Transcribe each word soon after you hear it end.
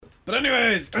But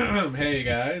anyways, hey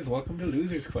guys, welcome to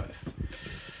Loser's Quest.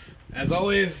 As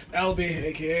always, Albie,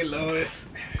 aka Lois,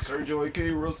 Sergio, aka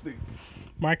Rusty.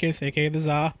 Marcus, aka the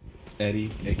Za.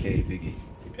 Eddie, aka Biggie.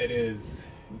 it is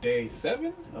day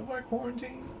 7 of our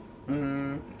quarantine.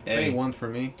 Day one for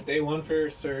me. Day 1 for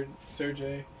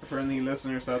Sergey. For any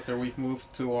listeners out there, we've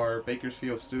moved to our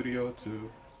Bakersfield studio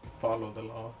to follow the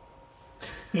law.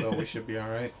 So we should be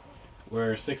alright.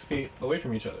 We're 6 feet away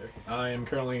from each other. I am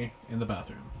currently in the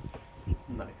bathroom.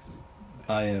 Nice.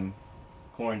 I am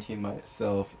quarantined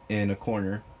myself in a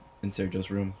corner in Sergio's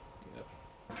room.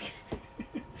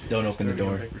 Don't open the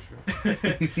door.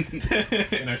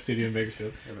 In our studio in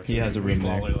Bakersfield. He has a room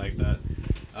there. Baller like that.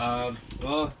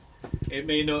 Well, it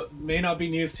may not be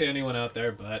news to anyone out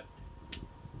there, but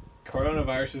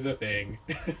coronavirus is a thing.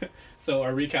 So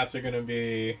our recaps are gonna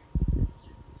be,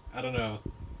 I don't know,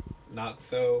 not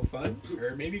so fun,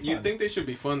 or maybe fun. You think they should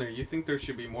be funner. You think there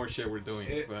should be more shit we're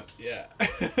doing, but yeah.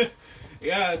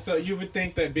 Yeah, so you would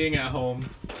think that being at home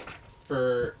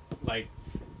for like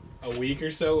a week or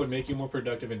so would make you more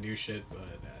productive and do shit, but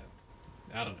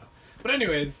I don't know. But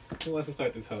anyways, who wants to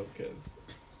start this hoe? Because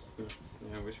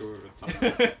yeah, I wish we were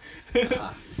talking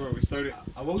before we started.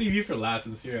 I will leave you for last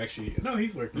since you're actually... No,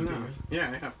 he's working too.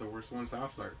 Yeah, I have the worst one, so I'll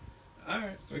start.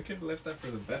 Alright, we can lift that for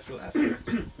the best for last.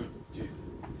 Jeez.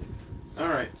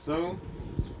 Alright, so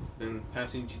been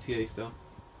passing GTA still.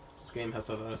 Game has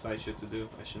a lot of side shit to do.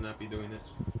 I should not be doing it.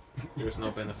 There's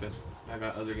no benefit. I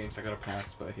got other games I gotta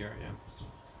pass, but here I am.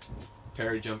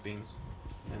 Parry jumping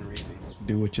and racing.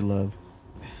 Do what you love.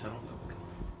 I don't know.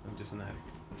 I'm just an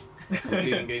addict.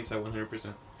 Completing games at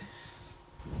 100%.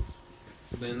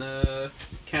 Then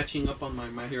catching up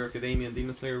on my Hero Academia and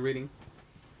Demon Slayer reading.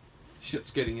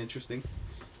 Shit's getting interesting.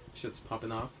 Shit's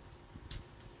popping off.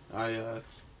 I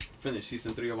finished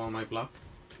season 3 of All Might Block.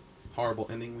 Horrible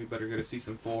ending. We better go to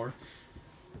season 4.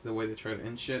 The way they try to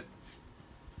end shit.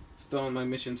 Still on my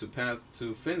mission to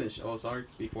finish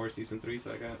Ozark before season 3,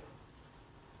 so I got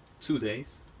 2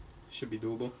 days. Should be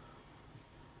doable.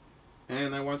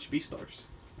 And I watched Beastars.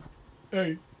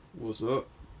 Hey. What's up?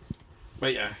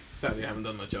 But yeah, sadly I haven't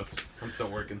done much else. I'm still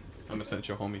working. I'm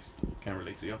essential homies. Can't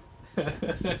relate to y'all.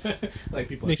 Like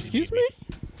people. Excuse me?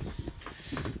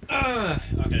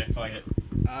 Okay, fuck it.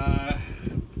 I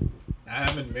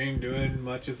haven't been doing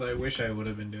much as I wish I would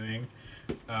have been doing.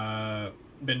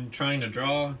 Been trying to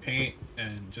draw, paint,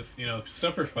 and just,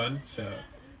 stuff for fun. So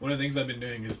one of the things I've been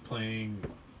doing is playing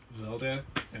Zelda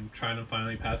and trying to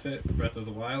finally pass it, Breath of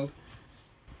the Wild.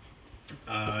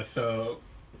 So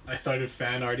I started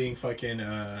fan arting fucking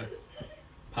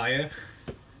Paya,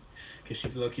 because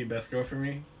she's the low-key best girl for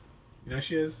me. You know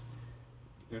she is?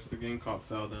 There's a game called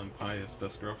Zelda and Pia's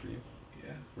best girl for you.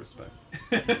 Yeah. Respect.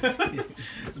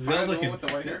 Zelda can with the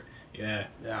white hair? Yeah.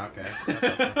 Yeah,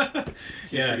 okay.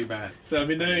 She's pretty bad. So I've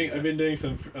been doing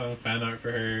some fan art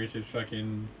for her. Just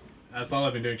fucking, that's all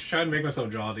I've been doing. Just trying to make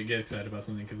myself draw to get excited about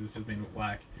something because it's just been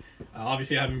whack.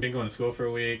 Obviously, I haven't been going to school for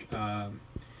a week.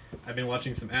 I've been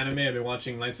watching some anime. I've been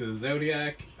watching Knights of the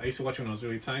Zodiac. I used to watch it when I was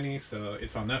really tiny, so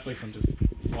it's on Netflix. I'm just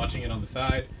watching it on the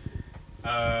side.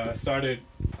 Started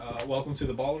Welcome to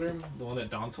the Ballroom, the one that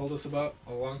Don told us about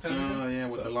a long time ago. Oh, yeah,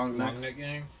 with the long necks. neck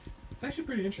gang. It's actually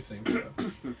pretty interesting. So.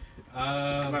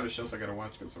 A lot of shows I gotta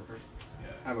watch because of her. Yeah.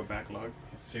 I have a backlog.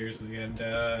 Seriously, and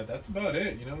that's about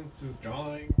it. Just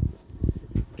drawing,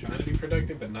 trying to be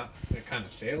productive, but not kind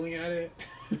of failing at it,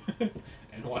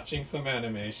 and watching some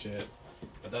anime shit.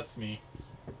 But that's me.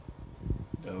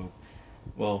 Dope.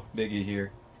 Well, Biggie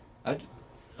here.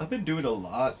 I've been doing a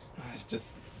lot. It's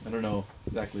just, I don't know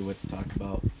exactly what to talk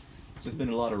about. Just been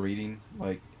a lot of reading,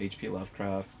 like H.P.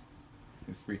 Lovecraft.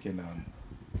 His freaking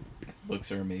his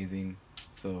books are amazing.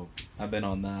 So I've been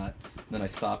on that. Then I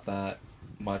stopped that,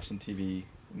 watched some TV,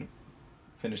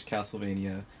 finished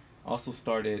Castlevania.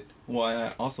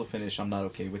 I also finished I'm Not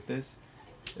Okay With This.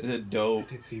 It's a dope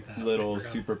little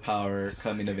superpower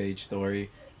coming of age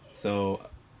story. So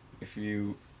if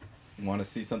you want to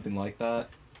see something like that,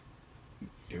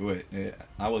 do it.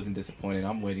 I wasn't disappointed.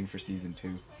 I'm waiting for season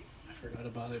 2. I forgot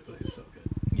about it, but it's so good.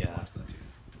 Yeah. Watch that too.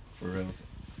 For real.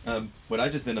 What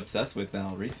I've just been obsessed with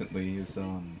now recently is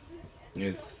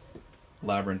it's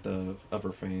Labyrinth of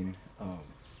Everfane,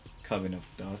 Coven of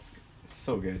Dusk. It's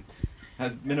so good.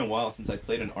 Has been a while since I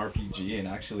played an RPG and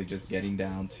actually just getting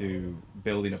down to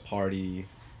building a party,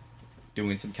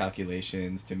 doing some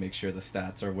calculations to make sure the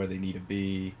stats are where they need to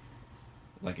be,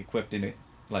 like equipping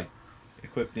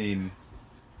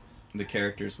the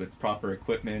characters with proper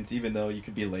equipment, even though you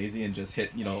could be lazy and just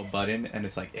hit, a button and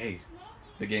it's like, hey,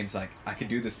 the game's like, I could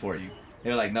do this for you.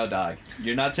 They're like, no, dog,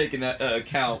 you're not taking into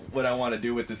account what I want to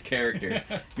do with this character.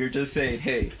 You're just saying,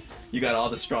 hey, you got all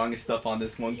the strongest stuff on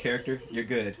this one character. You're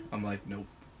good. I'm like, nope.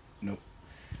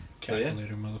 So, yeah.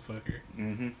 Calculator, motherfucker.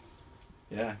 Mm-hmm.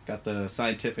 Yeah, got the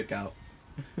scientific out.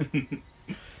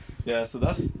 Yeah, so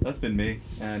that's been me.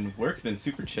 And work's been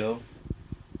super chill.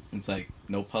 It's like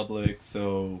no public,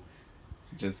 so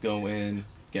just go in,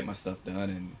 get my stuff done,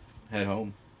 and head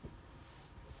home.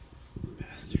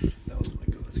 Bastard. That was my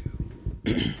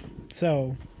go-to.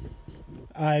 So,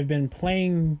 I've been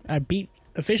playing. I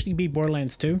officially beat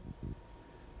Borderlands 2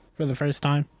 for the first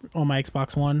time on my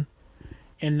Xbox One,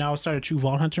 and now I started True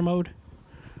Vault Hunter mode,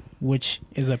 which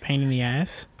is a pain in the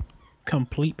ass,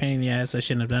 complete pain in the ass. I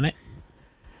shouldn't have done it.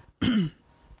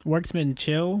 Work's been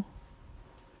chill.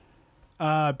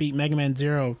 Beat Mega Man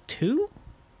 2.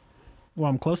 Well,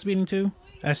 I'm close to beating 2.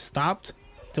 I stopped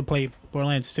to play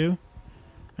Borderlands 2,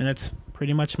 and that's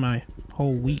pretty much my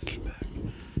whole week.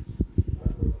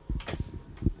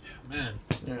 Man,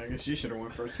 Yeah, I guess you should have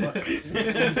went first. Fuck. I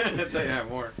thought you had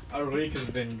more. our week has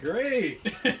been great.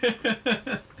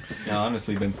 Yeah,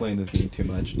 honestly, been playing this game too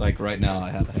much. Like right now, I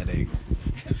have a headache.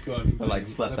 Let's go. I like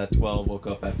slept at 12, woke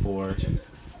up at 4.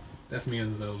 Jesus. That's me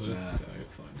and Zelda, Yeah. so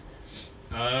it's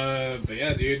fine. But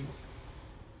yeah, dude.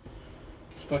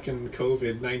 It's fucking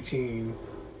COVID-19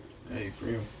 Hey,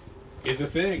 free him. is a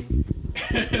thing.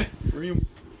 Free him.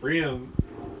 Free 'em.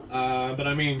 But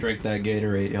I mean, Drink that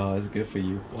Gatorade, y'all. It's good for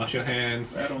you. wash your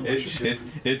hands. I don't do shit.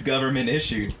 It's government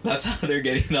issued. That's how they're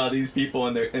getting all these people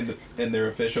in their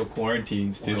official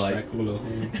quarantines to Wash like that culo.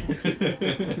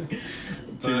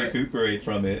 to But recuperate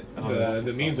from it.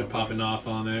 the memes are popping off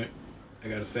on it. I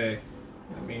gotta say,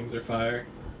 the memes are fire.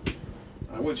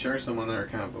 I would share some on their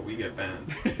account, but we get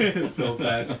banned So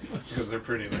fast. because they're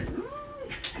pretty like.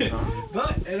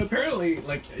 But and apparently,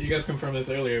 like you guys confirmed this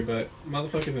earlier, but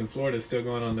motherfuckers in Florida is still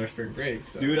going on their spring breaks.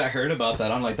 So. Dude, I heard about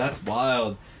that. I'm like, that's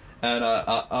wild. And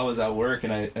I was at work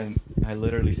and I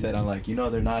literally said, I'm like,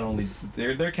 they're not only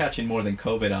they're catching more than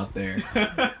COVID out there.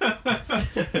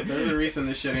 There's a reason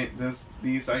this shit ain't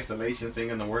these isolations ain't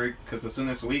gonna work. Because as soon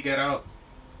as we get out,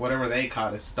 whatever they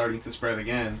caught is starting to spread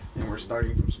again, and we're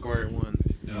starting from square one.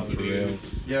 No, For real. dude.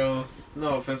 Yo,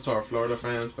 no offense to our Florida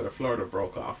fans, but if Florida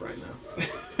broke off right now.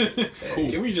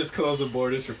 Cool. Can we just close the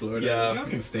borders for Florida? Yeah. Y'all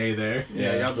can stay there.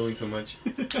 Yeah, Yeah. y'all doing too much.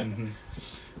 Mhm.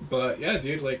 But yeah,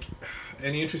 dude, like,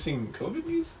 any interesting COVID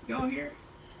news y'all hear?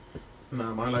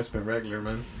 Nah, my life's been regular,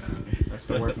 man. I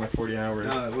still work my 40 hours.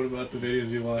 What about the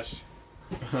videos you watched?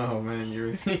 Oh man,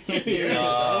 you're.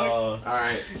 Oh.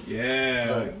 Alright,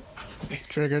 Yeah. look,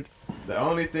 Triggered. the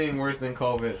only thing worse than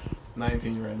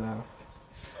COVID-19 right now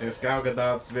is Gal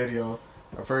Gadot's video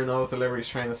of her and all the celebrities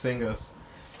trying to sing us.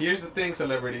 Here's the thing,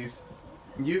 celebrities.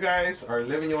 You guys are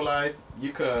living your life.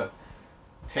 You could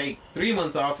take 3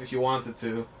 months off if you wanted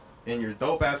to in your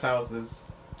dope ass houses,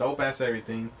 dope ass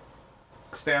everything.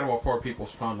 Stay out of our poor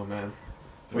people's problem, man.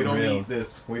 We For don't real. need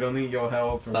this. We don't need your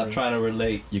help. Stop trying to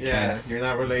relate. You Yeah, can't. you're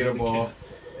not really relatable. can't.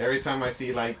 Every time I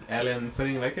see like Ellen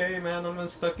putting like, "Hey man, I'm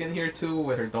stuck in here too"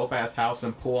 with her dope ass house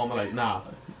and pool, I'm like, nah,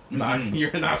 Mhm.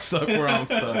 you're not stuck where I'm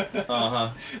stuck. Uh-huh.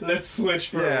 Let's switch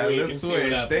for Yeah, a week let's and see what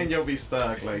switch. happens. Then you'll be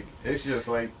stuck. Like it's just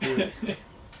like dude,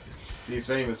 these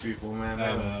famous people, man.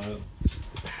 I know.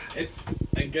 It's,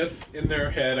 I guess, in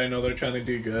their head, I know they're trying to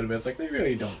do good, but it's like they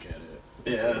really don't get it.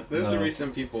 Yeah, this is the No.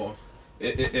 reason people.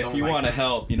 If Don't you like want to it.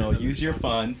 help, use your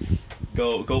funds.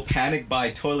 Go panic buy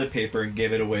toilet paper and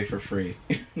give it away for free.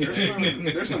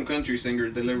 There's some country singer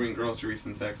delivering groceries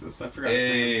in Texas. I forgot his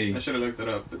Hey. name. I should have looked it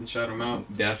up and shout him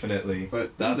out. Definitely.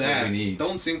 But That's do what that. we need.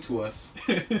 Don't sing to us.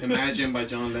 Imagine by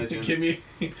John Legend. give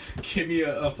me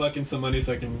a fucking some money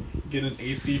so I can get an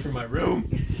AC for my room.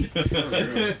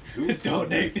 Do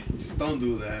Donate. Just don't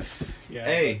do that. Yeah.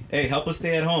 Hey, help us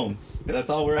stay at home. That's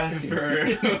all we're asking.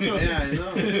 Yeah, I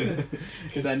know.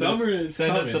 Send summer us, is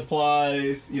send us coming.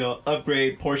 supplies.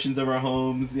 Upgrade portions of our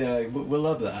homes. Yeah, we'll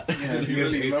love that. Yeah, Just if you get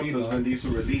really an love AC, this dog. Vin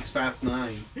Diesel release Fast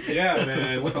 9. Yeah,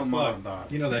 man. What the Come fuck? on,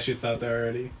 dog. You know that shit's out there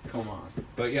already. Come on.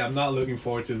 But yeah, I'm not looking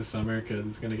forward to the summer because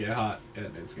it's gonna get hot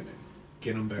and it's gonna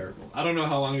get unbearable. I don't know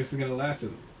how long this is gonna last,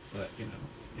 but if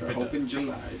They're it hoping does.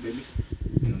 July, baby.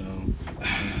 No.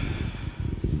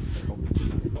 They're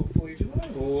hoping. Hopefully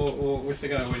July. We still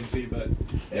gotta wait and see. But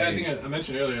yeah, I think I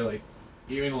mentioned earlier, like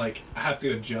even like I have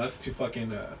to adjust to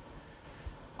fucking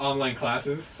online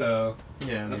classes, so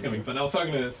Yeah, that's me gonna be too. fun. I was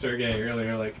talking to Sergey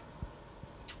earlier, like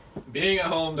being at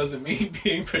home doesn't mean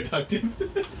being productive.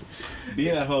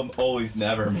 Being at home always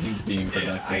never means being I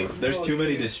productive. There's know, too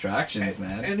many dude. distractions,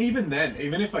 man. And even then,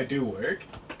 even if I do work,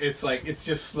 it's like it's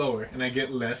just slower and I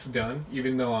get less done,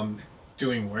 even though I'm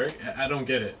doing work. I don't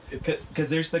get it. It's Because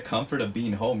there's the comfort of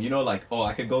being home. You know, like, oh,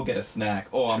 I could go get a snack.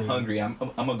 Oh, I'm True. hungry. I'm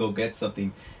gonna go get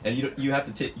something. And you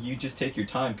have to you just take your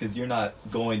time because you're not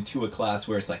going to a class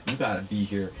where it's like you gotta be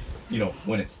here, you know,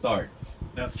 when it starts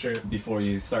that's true. before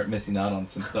you start missing out on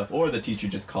some stuff, or the teacher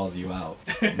just calls you out.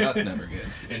 That's never good.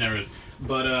 It never is.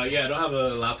 But yeah, I don't have a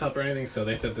laptop or anything, so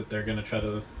they said that they're gonna try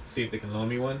to see if they can loan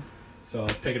me one. So I'll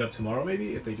pick it up tomorrow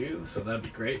maybe if they do. So that'd be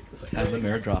great. It's like, Have them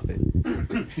airdrop it.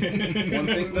 One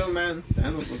thing though, man,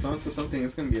 Thanos was onto something.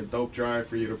 It's gonna be a dope drive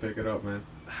for you to pick it up, man.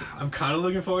 I'm kind of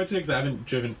looking forward to it because I haven't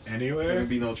driven There's gonna anywhere.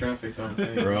 be no traffic, though. I'm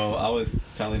saying. Bro, I was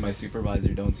telling my supervisor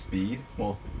don't speed.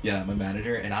 Well, yeah, my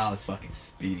manager, and I was fucking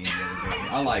speeding the other day.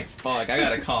 I'm like, fuck, I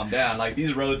gotta calm down. Like,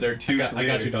 these roads are too I got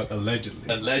clear. you, dog.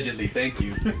 Allegedly. Allegedly, thank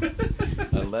you.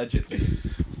 Allegedly.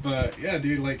 But yeah,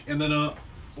 dude. Like, and then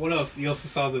what else? You also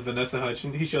saw the Vanessa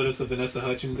Hudgens. He showed us a Vanessa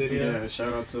Hudgens video. Yeah,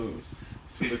 shout out to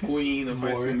the queen of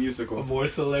High School More- Musical. More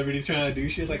celebrities trying to do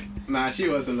shit. Like, Nah, she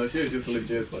wasn't though. She was just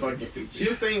legit Fucking fucking. stupid. She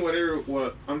was saying what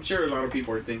I'm sure a lot of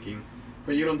people are thinking,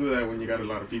 but you don't do that when you got a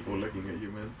lot of people looking at you,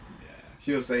 man.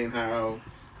 She was saying how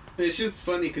it's just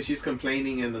funny because she's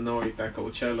complaining and annoyed that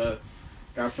Coachella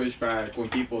got pushed back when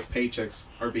people's paychecks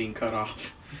are being cut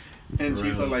off, and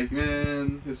she's all Really? like,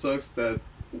 "Man, it sucks that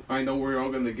I know we're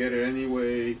all gonna get it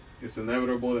anyway. It's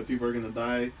inevitable that people are gonna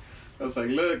die." I was like,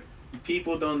 "Look,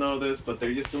 people don't know this, but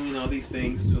they're just doing all these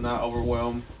things to not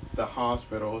overwhelm the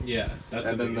hospitals." yeah, that's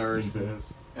and the biggest-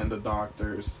 nurses and the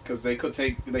doctors because they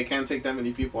can't take that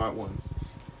many people at once.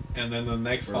 And then the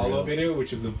next For follow-up real. video,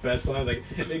 which is the best line, like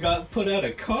they got put out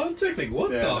of context. Like,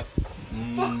 what Yeah.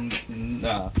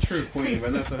 Nah. True queen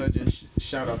Vanessa Hudgens,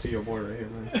 shout out to your boy right here,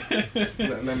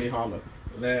 man. let me holler.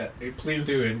 Please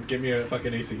do and give me a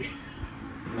fucking AC.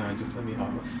 Nah, just let me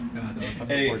holler. Nah, don't. I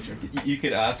Hey, support you. you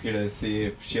could ask her to see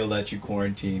if she'll let you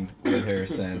quarantine with her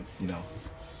since, you know,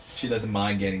 she doesn't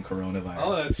mind getting coronavirus.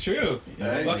 Oh, that's true.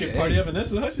 Hey, Fucking hey. party at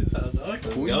Vanessa Hudgens' house, dog.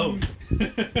 Let's go.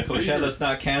 Coachella's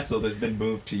not canceled, it's been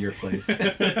moved to your place.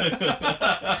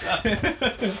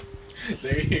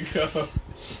 There you go.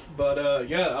 But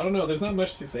yeah, I don't know. There's not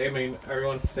much to say. I mean,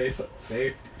 everyone stay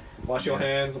safe. Wash your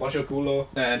hands. Wash your culo.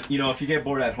 And you know, if you get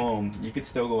bored at home, you could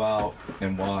still go out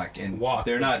and walk. And Walk,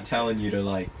 they're not please. telling you to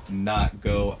like not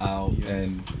go out Yes.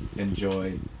 and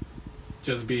enjoy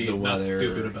Just be the not weather,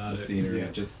 stupid about the it. scenery.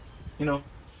 Yeah. Just you know,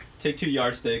 take 2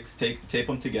 yardsticks, tape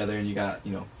them together, and you got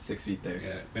 6 feet there. Yeah.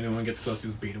 If anyone gets close,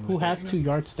 just beat them. Who has 2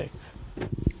 yardsticks?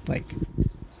 Like,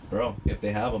 Bro, if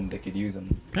they have them, they could use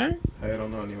them. huh? I don't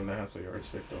know anyone that has a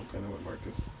yardstick though. Kind of with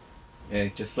Marcus.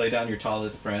 Hey, just lay down your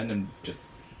tallest friend and just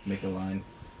make a line.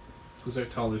 Who's our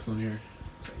tallest one here?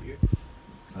 Is that you?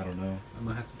 I don't know. I'm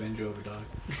gonna have to bend you over, dog.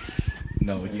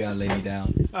 No, you gotta lay me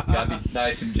down. You gotta be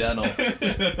nice and gentle.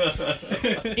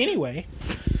 Anyway,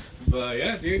 But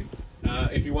yeah, dude.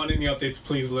 If you want any updates,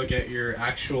 please look at your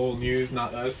actual news,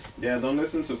 not us. Yeah, don't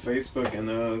listen to Facebook and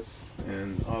us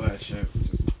and all that shit.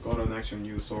 Just go to an actual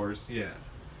news source. Yeah.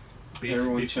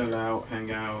 Everyone chill out,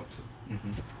 hang out,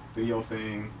 Mhm. do your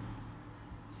thing.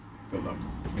 Good luck.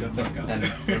 Good luck out And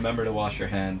there. remember to wash your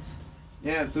hands.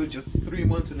 Yeah, dude, just 3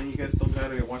 months and then you guys don't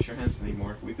gotta wash your hands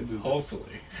anymore. We could do this.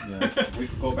 Hopefully. Yeah, we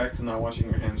could go back to not washing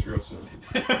your hands real soon.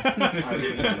 I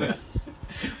believe in this.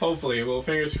 Hopefully. Well,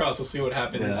 fingers crossed. We'll see what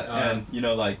happens. Yeah, and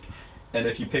and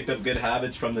if you picked up good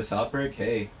habits from this outbreak,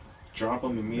 hey, Drop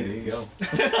them there immediately. you go. Feel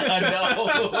free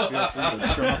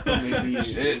to drop them immediately.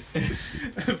 Shit.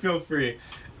 Feel free.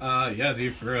 Yeah,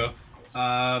 dude, for real.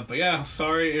 But yeah,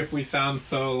 sorry if we sound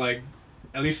so like,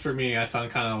 at least for me, I sound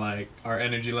kind of like our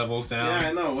energy levels down. Yeah,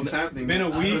 I know. What's happening? been a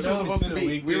man? week. This was It's supposed been to a be.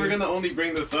 week, We were dude. gonna only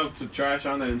bring this up to trash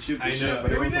on it and shoot the I shit, know.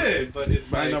 but We everyone's did, but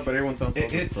it's I like, know, but everyone sounds so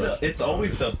It's depressed.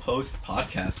 always the post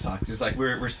podcast talks. It's like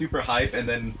we're super hype, and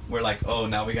then we're like, oh,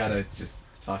 now we gotta just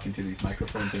talk into these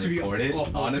microphones and To be- record it. well,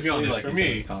 to be Honestly, honest, like for it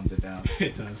me- just calms it down.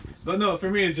 it does. But no, for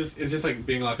me, it's just like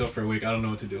being locked up for a week. I don't know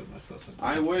what to do with myself. So I'm just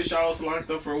I like, wish I was locked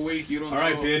up for a week. You don't All know.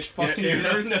 right, bitch. Fuck it, you. It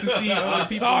hurts to see other I'm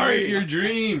people sorry. live your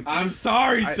dream. I'm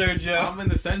sorry, I- Sergio. I'm an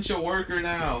essential worker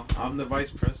now. I'm the vice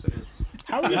president.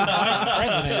 how are you the vice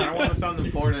I president? want to sound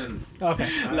important. Okay.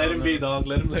 I Let don't him be, know. dog.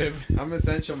 Let him live. I'm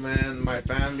essential, man. My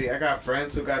family. I got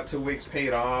friends who got 2 weeks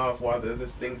paid off while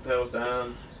this thing goes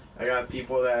down. I got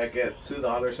people that get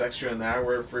 $2 extra an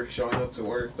hour for showing up to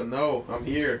work. But no, I'm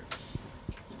here.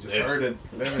 Just Live. heard it.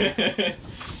 Living.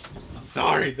 I'm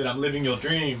sorry that I'm living your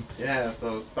dream. Yeah,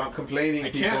 so stop complaining,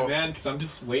 I people. can't, man, because I'm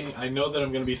just waiting. I know that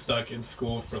I'm gonna be stuck in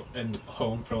school and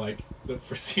home for like the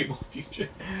foreseeable future.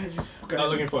 Yeah, you I'm guys-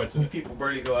 looking forward to it. People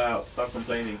barely go out. Stop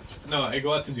complaining. No, I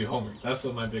go out to do homework. That's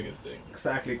what my biggest thing.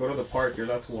 Exactly. Go to the park. You're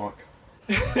allowed to walk.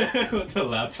 With the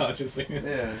laptop just singing.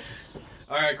 Yeah.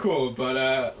 All right, cool.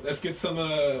 But let's get some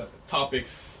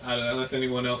topics out of, unless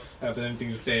anyone else have anything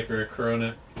to say for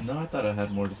Corona. No, I thought I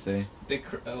had more to say.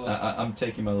 I'm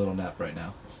taking my little nap right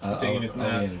now. Taking his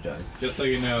nap. I'll be energized. Just so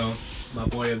you know, my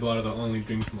boy Eduardo only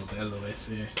drinks Modelo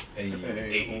ese. Hey,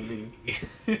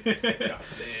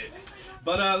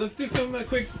 But let's do some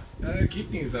quick geek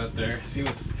news out there. See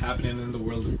what's happening in the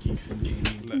world of geeks and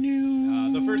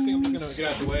gaming. The first thing I'm just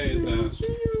gonna get out the way is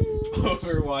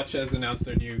Overwatch has announced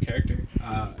their new character,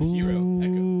 Hero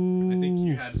Echo. I think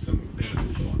you had some bit of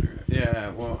info on her. Yeah,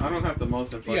 well, I don't have the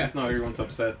most info. Yeah. Just know everyone's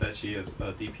upset that she is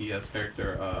a DPS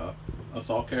character,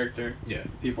 assault character. Yeah.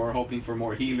 People are hoping for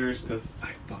more healers because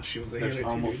I thought she was a there's healer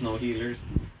too. almost no healers.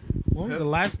 What was the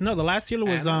last? No, the last healer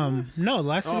was Adam? no, the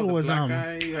last healer the was black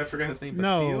guy, I forgot his name.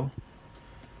 no. Bastille?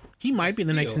 He might be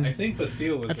the next. I think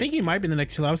Basile was. I think he might be the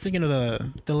next healer. I was thinking of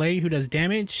the lady who does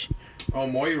damage. Oh,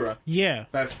 Moira. Yeah.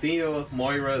 Bastille,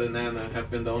 Moira, and Nana have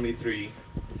been the only 3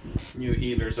 new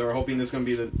healers. So we're hoping this is gonna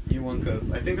be the new one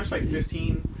because I think there's like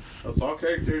 15 assault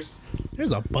characters.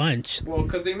 There's a bunch. Well,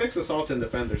 because they mix assault and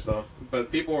defenders though.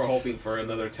 But people were hoping for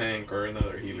another tank or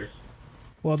another healer.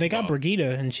 Well, they got Brigitte,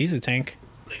 and she's a tank.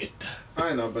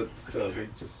 I know, but still,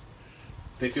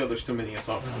 they feel there's too many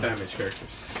assault damage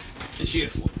characters. And she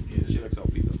looks she looks OP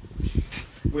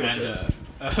though.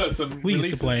 And some We used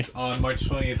releases to play. on March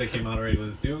 20th that came out already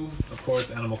was Doom, of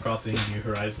course, Animal Crossing, New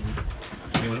Horizon.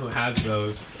 Anyone who has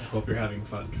those, I hope you're having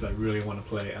fun because I really want to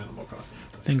play Animal Crossing.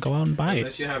 Then go out and buy it.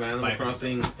 Unless you have Animal Buy it.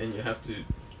 Crossing and you have to,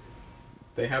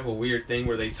 they have a weird thing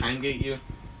where they time gate you.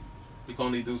 You can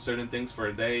only do certain things for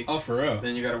a day. Oh, for real?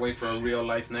 Then you gotta wait for a real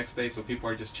life next day, so people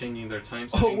are just changing their time.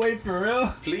 Oh, settings. wait, for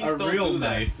real? Please a don't real do that.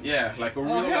 knife. Yeah, like a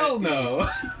real Oh, hell life no.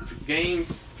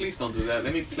 games. Please don't do that.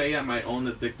 Let me play at my own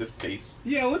addictive pace.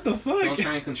 Yeah, what the fuck? Don't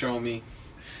try and control me.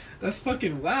 That's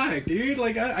fucking whack, dude.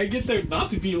 Like, I get there not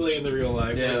to be late in the real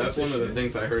life. Yeah, Like, that's what one of the shit?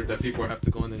 things I heard that people have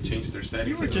to go in and change their settings.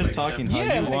 You were and just like talking that. how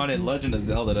Yeah, you like- wanted Legend of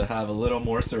Zelda to have a little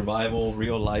more survival,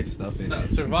 real life stuff in No,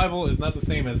 it. survival is not the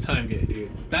same as time gate,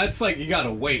 dude. That's like, you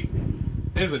gotta wait.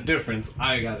 There's a difference.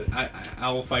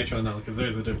 I will fight you on that because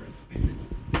there's a difference.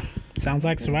 Sounds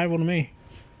like survival to me.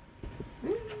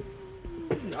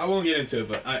 I won't get into it,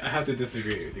 but I have to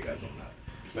disagree with you guys on that.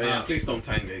 But yeah, please don't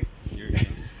time gate your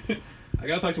games. I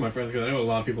gotta talk to my friends because I know a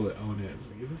lot of people that own it. It's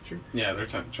like, is this true? Yeah, they're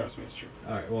time. Trust me, it's true.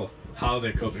 All right. Well, how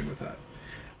they're coping with that.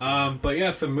 But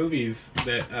yeah, some movies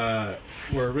that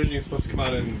were originally supposed to come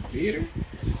out in theater,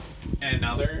 and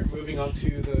now they're moving on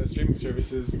to the streaming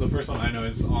services. The first one I know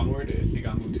is Onward. It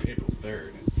got moved to April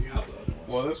 3rd. You have the other one.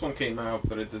 Well, this one came out,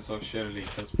 but it did so shittily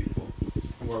because people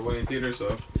were waiting theaters.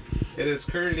 So it is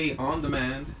currently on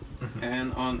demand,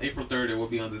 and on April 3rd it will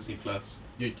be on Disney Plus.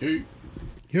 Yeah.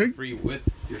 Free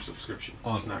with your subscription.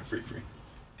 On. Not free.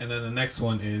 And then the next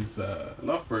one is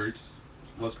Lovebirds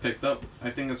was picked up.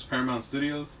 I think it's Paramount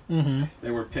Studios. Mm-hmm.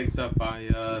 They were picked up by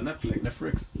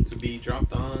Netflix to be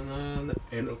dropped on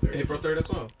April 3rd. April 3rd as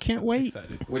well. Can't wait.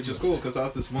 Excited. Which is cool because I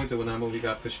was disappointed when that movie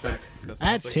got pushed back. 'cause I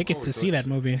had was looking tickets forward to see it. that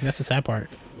movie. That's the sad part.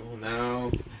 Well,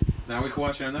 now we can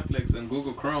watch it on Netflix and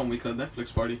Google Chrome. We could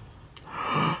Netflix party,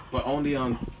 but only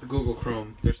on the Google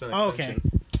Chrome. There's an Oh, okay.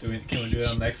 extension. Can we do it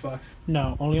on the Xbox?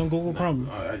 No, only on Google Chrome.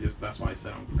 That's why I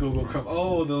said on Google Chrome.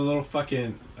 Oh, the little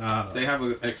fucking. They have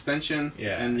an extension,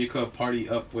 Yeah. and you could party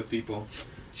up with people.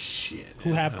 Shit.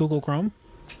 Who have Google Chrome?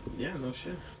 Yeah, no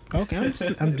shit. Okay, I'm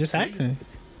just free. asking.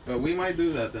 But we might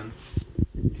do that then.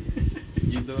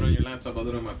 You do it on your laptop, I'll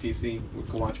do it on my PC. We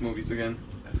can watch movies again.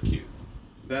 That's cute.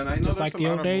 Then I know Just there's like a the lot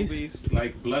old of days? movies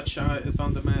like Bloodshot is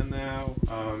on demand now.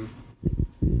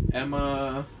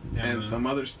 Emma and Emma. some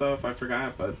other stuff I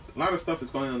forgot, but a lot of stuff is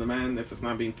going on demand if it's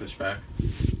not being pushed back,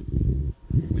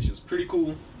 which is pretty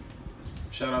cool.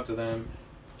 Shout out to them.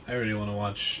 I really want to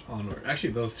watch Onward.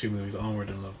 Actually, those two movies, Onward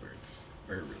and Lovebirds,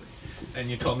 are really. And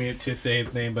you told me to say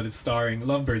his name, but it's starring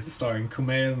Lovebirds, is starring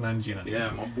Kumail Nanjiani.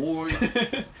 Yeah, my boy.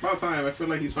 About time. I feel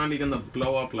like he's finally gonna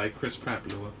blow up like Chris Pratt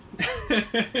blew up.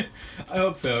 I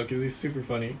hope so, because he's super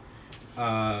funny.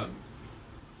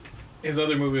 His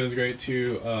other movie was great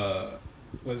too.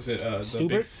 Was it The Stuber?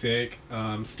 Big Sick?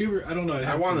 Stuber, I don't know.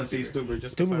 I want to see Stuber.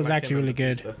 Just 'cause Stuber I was like actually him really and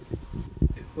good. Batista.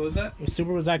 What was that?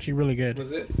 Stuber was actually really good.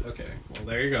 Was it? Okay. Well,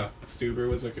 there you go. Stuber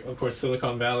was, of course,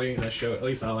 Silicon Valley. That show, at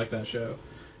least I like that show.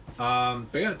 But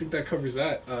yeah, I think that covers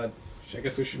that. I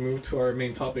guess we should move to our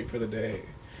main topic for the day,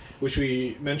 which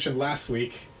we mentioned last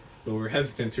week, but we're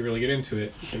hesitant to really get into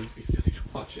it because we still need to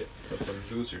watch it. Because some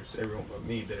losers, everyone but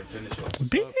me, didn't finish it.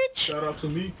 Bitch! Shout out to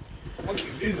me.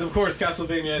 Is of course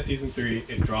Castlevania Season 3.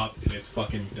 It dropped and it's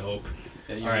fucking dope.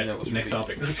 Yeah, you All right, know that was next released.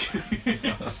 topic. I'm just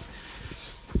kidding.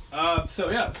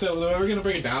 So we're gonna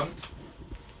break it down.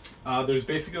 There's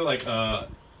basically like a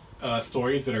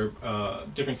stories that are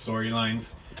different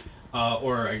storylines,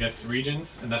 or I guess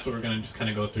regions, and that's what we're gonna just kind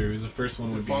of go through. The first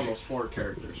one would be follows 4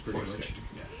 characters pretty Force much. character,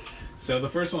 yeah. So the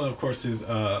first one, of course, is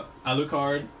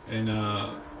Alucard and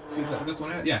is that the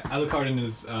one I had? Yeah, Alucard in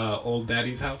his old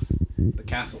daddy's house, the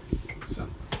castle. So,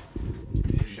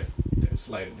 oh, shit, there's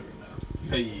light in the room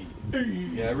now. Hey.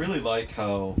 Yeah, I really like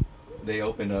how they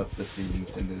opened up the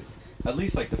scenes in this, at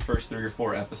least like the first 3 or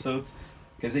 4 episodes,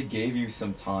 because they gave you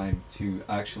some time to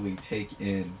actually take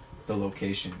in the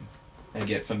location and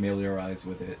get familiarized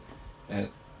with it, and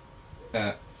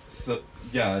so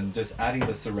yeah, and just adding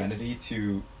the serenity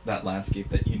to that landscape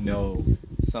that you know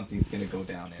something's gonna go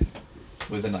down in,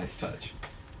 was a nice touch.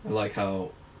 I like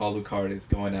how Alucard is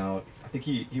going out. I think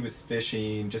he was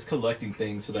fishing, just collecting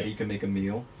things so that he can make a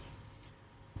meal.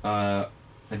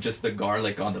 And just the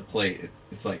garlic on the plate,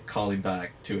 it's like calling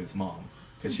back to his mom,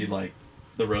 because she liked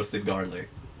the roasted garlic.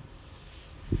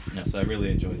 Yeah, so I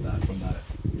really enjoyed that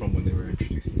from when they were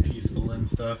introducing it. Peaceful and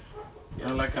stuff.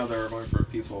 I like how they were going for a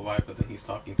peaceful vibe, but then he's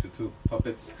talking to 2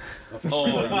 puppets. Oh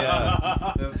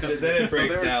yeah. Then it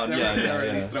breaks down. They're Yeah.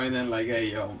 already throwing in like,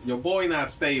 hey, your boy not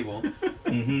stable.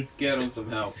 Mm-hmm. Get him some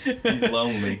help. He's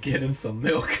lonely. Getting some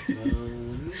milk.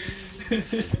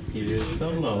 He is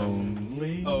so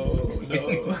lonely. Oh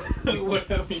no! What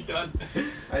have we done?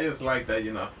 I just like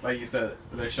that, like you said,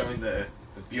 they're showing the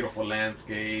beautiful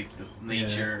landscape, the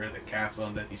nature, the castle,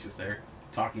 and then he's just there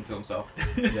talking to himself.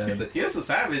 Yeah. He is a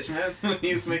savage, man. When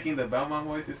he was making the Belmont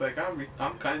voice, he's like,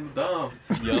 I'm kind of dumb.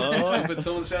 Yo.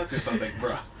 Between champions, I was like,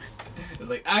 bruh. It's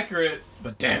like accurate,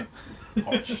 but damn.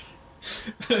 Harsh.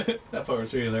 That part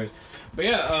was really hilarious. But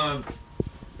yeah,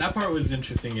 that part was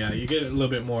interesting. Yeah, you get a little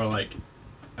bit more like,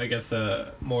 I guess,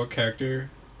 more character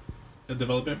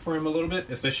development for him a little bit,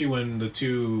 especially when the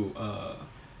 2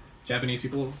 Japanese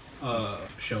people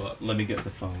show up. Let me get the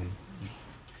phone.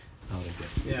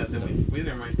 Yeah, then we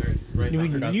didn't write their right.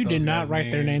 You did those not guys' write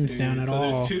their names down at so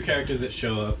all. there's 2 characters that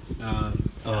show up.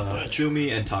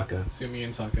 Chumi and Taka. Sumi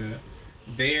and Taka.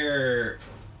 They're,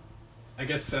 I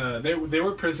guess, they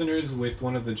were prisoners with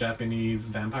one of the Japanese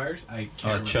vampires. I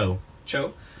can't remember.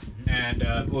 Cho.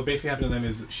 And what basically happened to them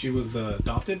is she was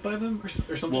adopted by them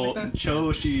or something like that.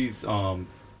 Cho, she's I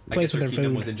Plays guess her with her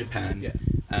kingdom food. was in Japan. Yeah.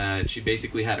 And she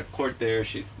basically had a court there.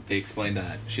 They explained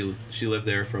that she lived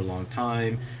there for a long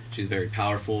time. She's very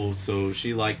powerful, so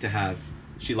she liked to have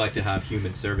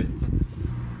human servants.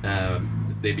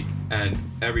 And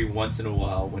every once in a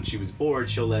while, when she was bored,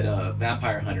 she'll let a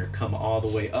vampire hunter come all the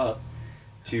way up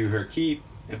to her keep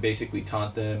and basically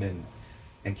taunt them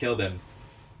and kill them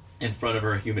in front of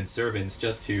her human servants,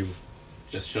 just to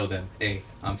show them, hey,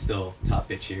 I'm still top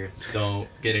bitch here. Don't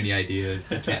get any ideas.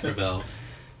 You can't rebel.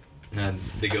 And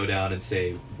they go down and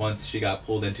say, once she got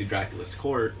pulled into Dracula's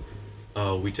court,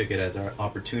 we took it as our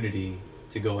opportunity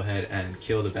to go ahead and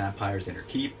kill the vampires in her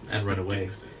keep and run away.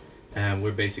 And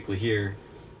we're basically here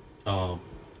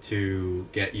to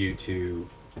get you to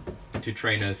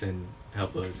train us and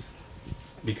help us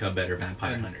become better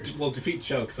vampire hunters. Well, defeat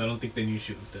Cho, because I don't think they knew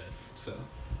she was dead. So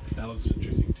that was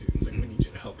interesting too. It's like, we need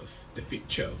you to help us defeat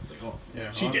Cho. It's like, oh,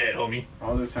 Yeah, she dead, homie.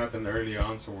 All this happened early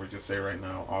on, so we'll just say right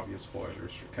now, obvious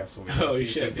spoilers for Castlevania Oh,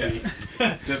 season shit, 3.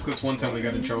 Just because one time we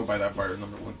got in trouble by that part,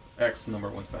 number one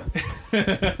fan.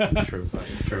 True.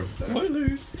 True.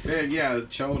 Spoilers. Yeah,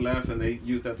 Cho left and they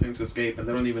used that time to escape, and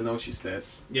they don't even know she's dead.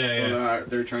 Yeah, So yeah.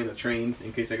 they're trying to train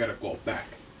in case they gotta go back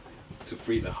to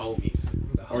free the homies.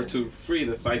 Or to free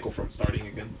the cycle from starting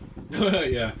again.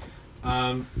 Yeah.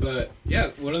 But yeah,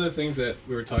 one of the things that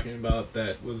we were talking about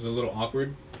that was a little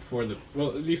awkward for at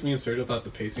least me and Sergio thought the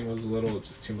pacing was a little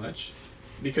just too much,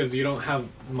 because you don't have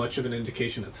much of an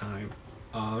indication of time,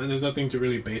 and there's nothing to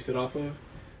really base it off of.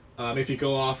 If you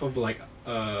go off of like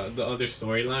the other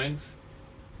storylines,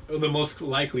 the most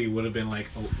likely would have been like,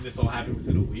 oh, this all happened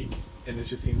within a week, and it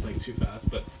just seems like too fast.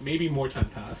 But maybe more time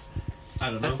passed. I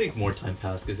don't know. I think more time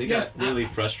passed because they Yeah, got really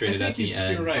frustrated I at think the you're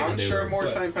end. right. I'm when they sure were- more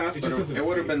but time passed, it but just doesn't it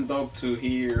would have feel- been dope to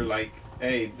hear, like,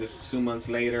 hey, this is 2 months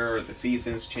later, or the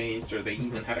seasons changed, or they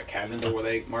even had a calendar where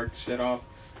they marked shit off.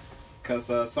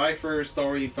 Because Cypher's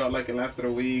story felt like it lasted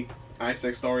a week.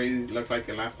 Isaac's story looked like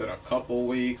it lasted a couple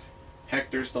weeks.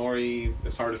 Hector's story,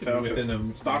 it's hard to tell. 'Cause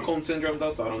Within a- Stockholm Syndrome,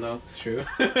 though, so I don't know. It's true.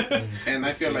 And I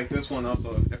That's feel true. like this one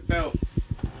also,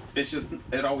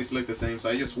 it always looked the same, so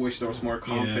I just wish there was more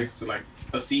context to, like,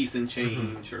 a season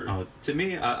change, or... To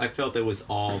me, I felt it was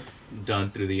all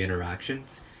done through the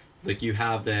interactions. Like, you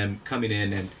have them coming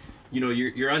in and,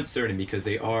 you're uncertain because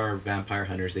they are vampire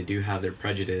hunters. They do have their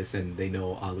prejudice and they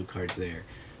know Alucard's there,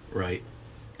 right?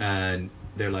 And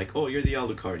they're like, oh, you're the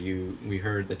Alucard. We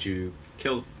heard that you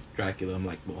killed Dracula. I'm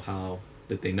like, well, how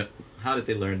did they know? How did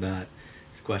they learn that?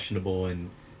 it's questionable, and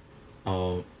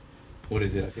what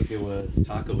is it? I think it was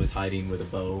Taka was hiding with a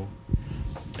bow,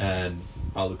 and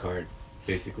Alucard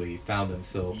basically found them.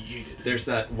 So there's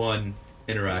that one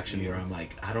interaction where I'm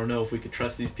like, I don't know if we could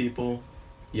trust these people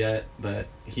yet, but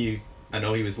I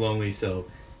know he was lonely, so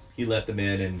he let them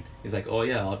in, and he's like, oh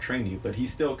yeah, I'll train you, but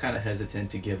he's still kind of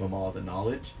hesitant to give them all the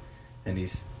knowledge, and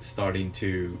he's starting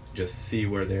to just see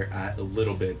where they're at a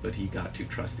little bit, but he got too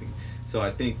trusting. So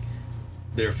I think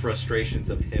their frustrations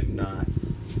of him not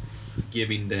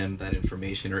giving them that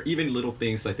information, or even little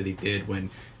things like that he did when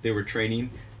they were training,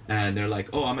 and they're like,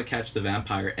 oh, I'm gonna catch the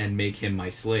vampire and make him my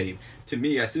slave. To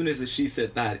me, as soon as she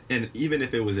said that, and even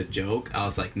if it was a joke, I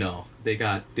was like, no, they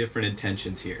got different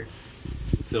intentions here.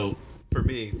 So for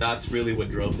me, that's really what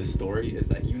drove the story, is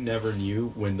that you never knew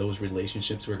when those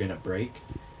relationships were gonna break.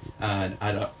 And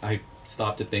I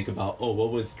stopped to think about, oh,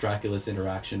 what was Dracula's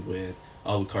interaction with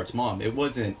Alucard's mom? It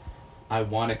wasn't, I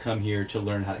want to come here to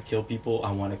learn how to kill people,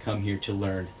 I want to come here to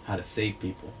learn how to save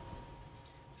people.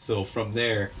 So from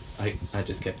there, I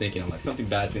just kept thinking, I'm like, something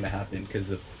bad's gonna happen, because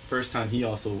the first time he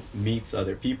also meets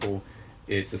other people,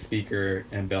 it's a speaker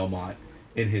and Belmont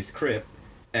in his crypt,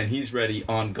 and he's ready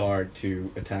on guard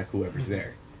to attack whoever's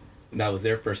there. And that was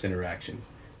their first interaction.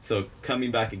 So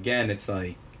coming back again, it's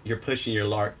like, you're pushing your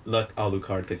luck,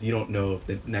 Alucard, because you don't know if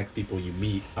the next people you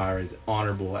meet are as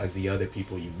honorable as the other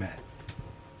people you met.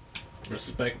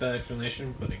 Respect that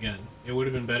explanation, but again, it would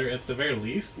have been better at the very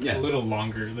least. Yeah. A little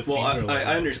longer. The Well, scenes were a little I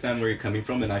longer. understand where you're coming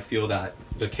from, and I feel that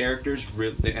the characters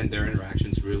really, and their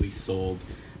interactions really sold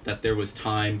that there was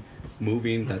time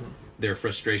moving, that their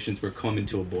frustrations were coming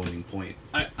to a boiling point.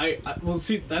 I well,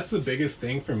 see, that's the biggest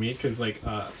thing for me, because like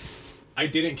I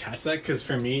didn't catch that, because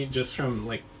for me, just from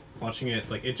like watching it,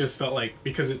 like it just felt like,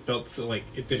 because it felt so like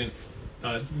it didn't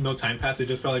no time passed, it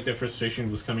just felt like their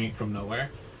frustration was coming from nowhere.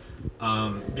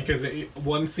 Because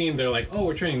one scene they're like, oh,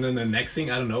 we're training, then the next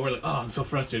scene, I don't know, we're like, oh, I'm so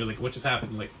frustrated, like what just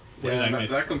happened, like what did I Yeah, miss?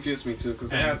 that confused me too,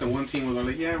 because they had the one scene where they're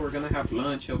like, yeah, we're gonna have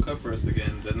lunch, he'll cook for us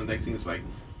again. Then the next thing is like,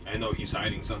 I know he's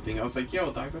hiding something. I was like,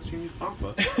 yo, dog, that's your new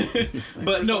papa. But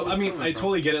where's no, all this I mean, coming I from?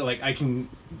 totally get it. Like, I can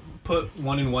put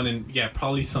one and one, and yeah,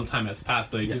 probably some time has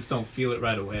passed, but I just don't feel it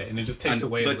right away, and it just takes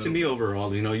away. But to me,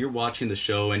 overall, you know, you're watching the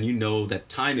show and you know that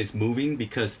time is moving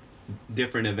because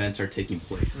different events are taking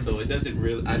place. So it doesn't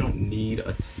really, I don't need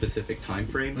a specific time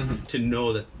frame to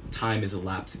know that time is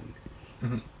elapsing.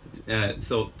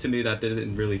 So to me, that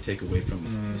doesn't really take away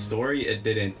from the story. It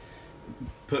didn't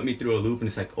put me through a loop and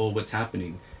it's like, oh, what's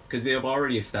happening? Because they have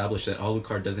already established that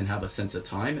Alucard doesn't have a sense of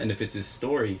time, and if it's his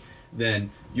story,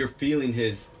 then you're feeling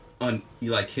his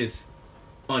his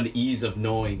unease of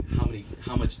knowing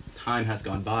how much time has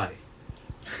gone by.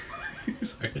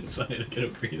 Sorry, I just wanted to get a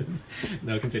breathing.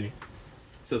 No, continue.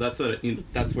 So that's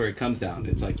that's where it comes down.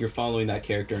 It's like you're following that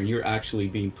character and you're actually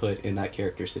being put in that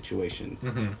character's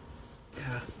situation.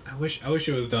 Yeah, I wish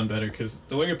it was done better, because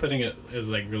the way you're putting it is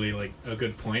like really like a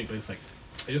good point, but it's like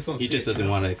I just don't. He see just it. doesn't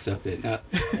want to accept it.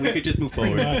 We could just move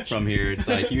forward from here. It's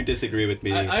like you disagree with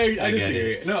me. I get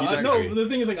disagree. it. No, You no. disagree. The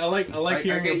thing is, like, I like I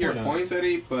hearing get your point on it. points,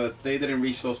 Eddie, but they didn't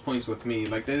reach those points with me.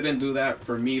 Like, they didn't do that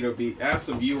for me to be, as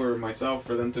a viewer myself,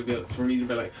 for them to be, for me to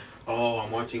be like, oh,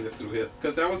 I'm watching this through his,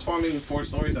 because I was following 4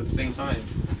 stories at the same time,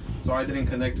 so I didn't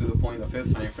connect to the point of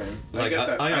his time frame. I Like, get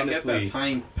that. I I get honestly- that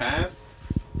time passed.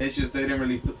 It's just they didn't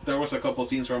really. There was a couple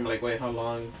scenes where I'm like, wait, how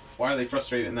long? Why are they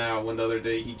frustrated now? When the other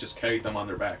day he just carried them on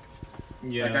their back.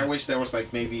 Yeah. Like, I wish there was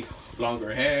like maybe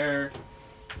longer hair.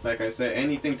 Like I said,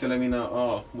 anything to let me know.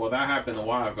 Oh, well, that happened a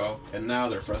while ago, and now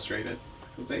they're frustrated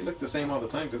because they look the same all the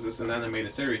time because it's an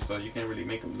animated series, so you can't really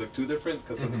make them look too different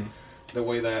because of the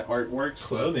way that art works. but-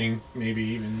 Clothing, maybe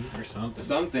even, or something.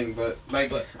 something, but like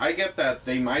But- I get that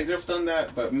they might have done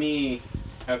that, but me,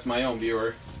 as my own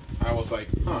viewer, I was like,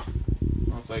 huh.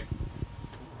 I was like,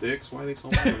 dicks, why are they so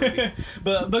mad already?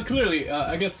 but clearly,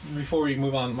 I guess before we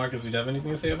move on, Marcus, do you have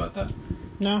anything to say about that?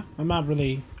 No, I'm not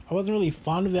really. I wasn't really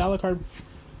fond of the Alucard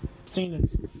scene.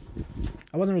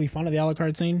 I wasn't really fond of the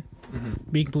Alucard scene.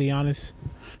 Be completely honest.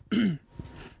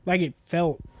 Like, it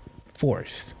felt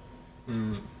forced.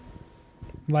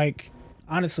 Like,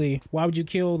 honestly, why would you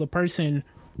kill the person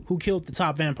who killed the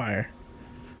top vampire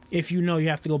if you know you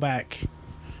have to go back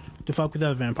to fuck with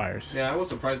other vampires? Yeah, I was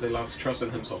surprised they lost trust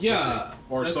in him so Yeah, quickly.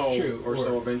 Or that's so, true. or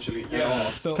so eventually. at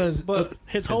all. So Because but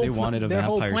his 'Cause whole they wanted a their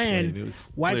whole vampire plan slave. It was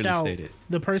wiped clearly out stated.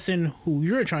 the person who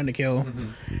you're trying to kill,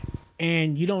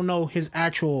 and you don't know his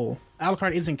actual.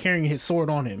 Alucard isn't carrying his sword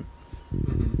on him,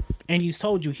 and he's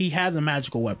told you he has a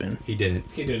magical weapon. He didn't.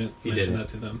 he didn't He mention didn't. that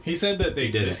to them. He said that they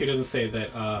He didn't. exist. He doesn't say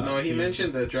that. No, he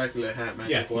mentioned that Dracula had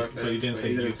magic Yeah, weapons, but he didn't say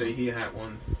he used say he had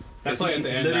one. That's why at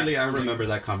the end. Literally, I remember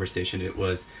that conversation. It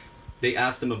was they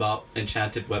asked him about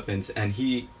enchanted weapons, and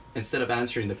he, instead of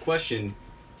answering the question,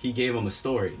 he gave him a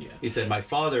story. Yeah. He said, my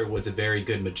father was a very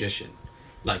good magician.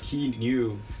 Like, he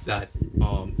knew that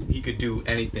he could do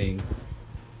anything,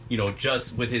 you know,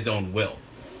 just with his own will.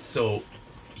 So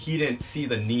he didn't see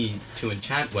the need to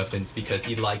enchant weapons because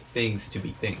he liked things to be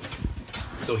things.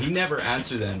 So he never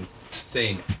answered them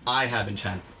saying, I have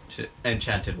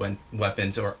enchanted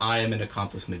weapons, or I am an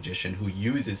accomplished magician who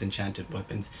uses enchanted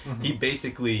weapons. Mm-hmm. He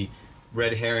basically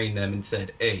red herring them and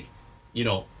said, hey, you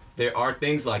know, there are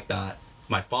things like that.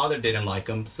 My father didn't like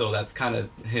them, so that's kind of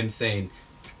him saying,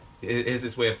 is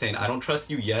his way of saying, I don't trust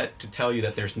you yet to tell you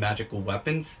that there's magical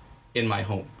weapons in my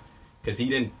home. Because he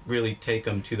didn't really take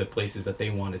them to the places that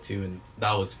they wanted to, and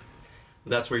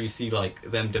that's where you see like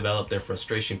them develop their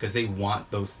frustration, because they want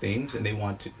those things and they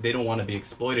don't want to be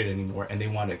exploited anymore, and they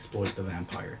want to exploit the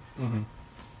vampire. Mm-hmm.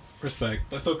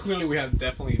 Respect. So clearly we have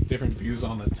definitely different views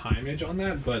on the timeage on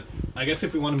that, but I guess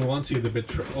if we want to move on to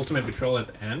the ultimate betrayal at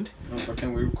the end. But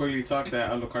can we quickly talk that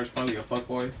Alucard's probably a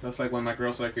fuckboy? That's like when my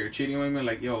girl's like, you're cheating with me?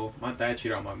 Like, yo, my dad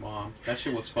cheated on my mom. That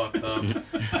shit was fucked up.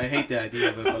 I hate the idea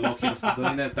of it, but Loki was still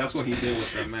doing that. That's what he did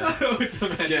with the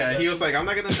man. Yeah, he was like, I'm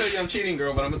not going to tell you I'm cheating,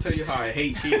 girl, but I'm going to tell you how I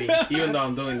hate cheating, even though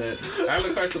I'm doing that.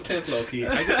 Alucard's a pimp, Loki.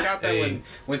 I just got that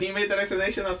when he made that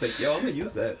explanation. I was like, yo, I'm going to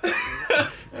use that.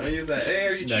 I'm going to use that. Hey,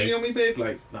 are you cheating on me, babe?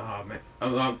 Like, nah, man.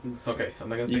 Okay, I'm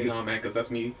not gonna say nah, man, because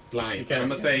that's me lying. I'm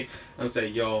gonna say,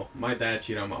 yo, my dad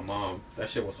cheated on my mom. That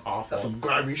shit was awful. That's some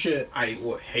grimy shit. I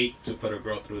would hate to put a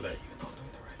girl through that. You know, I'm doing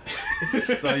it right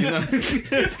now. So you know,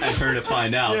 And her to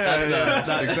find out.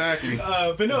 yeah, exactly.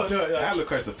 But no.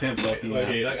 Alucard's a pimp,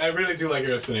 Loki. Like, I really do like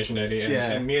your explanation, Eddie, and,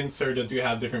 Yeah. and me and Serta do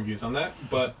have different views on that.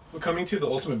 But coming to the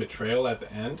ultimate betrayal at the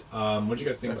end, what do you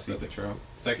guys think about Sexy that? betrayal.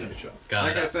 Sexy betrayal. God,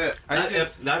 Like I said,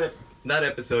 that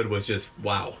episode was just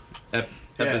wow.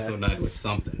 Episode 9 was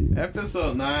something.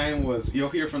 Episode 9 was, you'll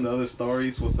hear from the other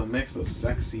stories, was a mix of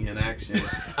sexy and action.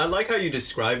 I like how you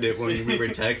described it when we were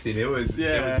texting. It was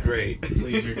great.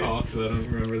 Please recall, because I don't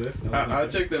remember this. I'll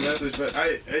check the message, but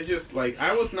I just, like,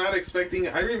 I was not expecting,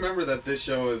 I remember that this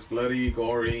show is bloody,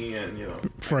 gory, and, you know.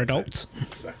 For adults.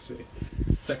 Sexy.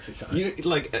 Sexy time. You know,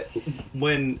 like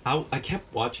when I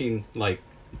kept watching like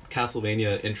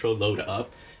Castlevania intro load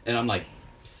up, and I'm like,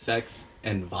 sex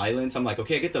and violence. I'm like,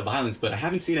 okay, I get the violence, but I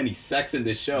haven't seen any sex in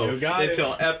this show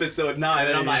until epised 9,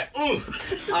 and I'm like, ooh.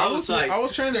 I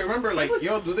was trying to remember, like,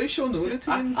 yo, do they show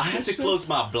nudity? I had to close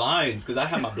my blinds because I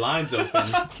had my blinds open when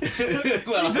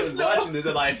I was watching this.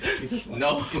 I'm like,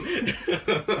 no.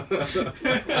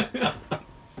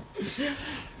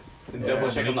 Double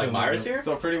check. I'm like, Myra's here.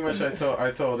 So pretty much, I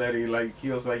told Eddie, like, he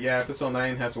was like, yeah, episode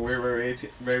 9 has a weird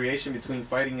variation between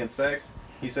fighting and sex.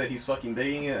 He said he's fucking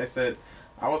digging it.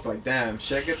 I was like, damn,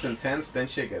 shit gets intense, then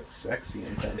shit gets sexy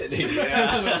intense.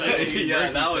 Yeah,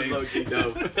 that was low-key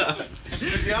dope. To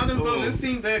be honest, though, this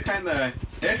scene there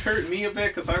it hurt me a bit,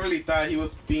 because I really thought he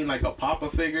was being like a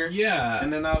papa figure. Yeah.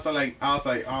 And then I was like,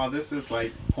 oh, this is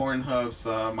like Pornhub's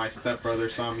my stepbrother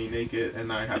saw me naked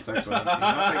and I have sex with him.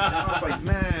 I was like,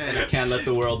 man. I can't let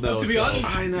the world know. To be honest,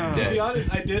 I know. To be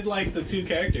honest, I did like the two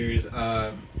characters,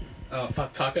 Taka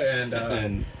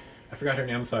and I forgot her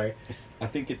name. I'm sorry. I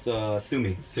think it's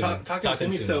Sumi. Taka and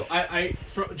Sumi. So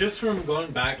just from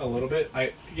going back a little bit,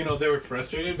 they were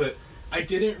frustrated, but I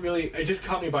didn't really. It just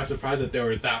caught me by surprise that they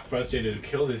were that frustrated to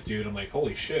kill this dude. I'm like,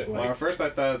 holy shit! Like, well, at first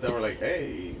I thought they were like,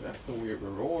 hey, that's a weird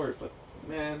reward, but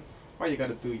man, why you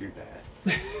gotta do your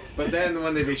dad? But then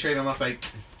when they betrayed him, I was like,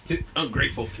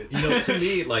 ungrateful kid. You know, to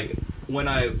me, like when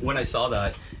I saw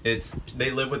that, it's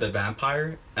they live with a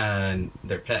vampire and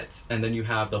their pets, and then you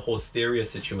have the whole Styria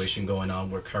situation going on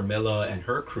where Carmilla and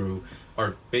her crew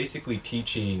are basically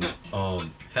teaching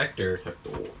Hector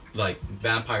like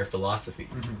vampire philosophy.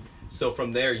 Mm-hmm. So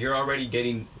from there, you're already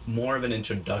getting more of an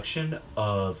introduction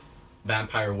of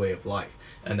vampire way of life,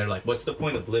 and they're like, what's the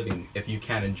point of living if you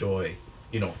can't enjoy,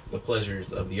 the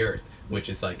pleasures of the earth? Which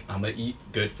is like, I'm gonna eat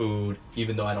good food,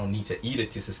 even though I don't need to eat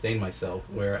it to sustain myself,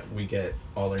 where we get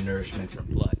all our nourishment from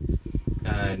blood.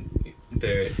 And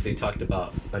they talked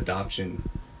about adoption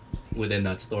within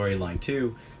that storyline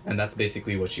too, and that's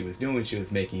basically what she was doing. She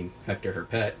was making Hector her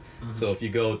pet. Mm-hmm. So if you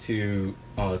go to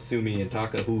Sumi and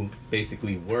Taka, who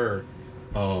basically were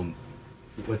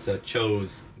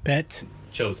Cho's pets,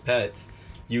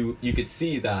 you could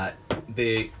see that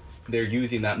they're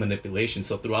using that manipulation.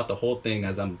 So throughout the whole thing,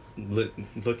 as I'm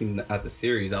looking at the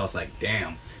series, I was like,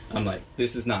 damn, I'm like,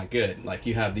 this is not good. Like,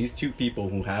 you have these two people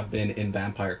who have been in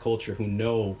vampire culture, who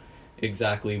know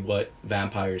exactly what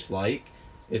vampires like.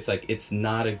 It's like, it's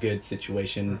not a good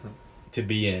situation to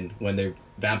be in when they're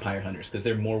vampire hunters, because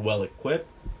they're more well equipped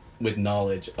with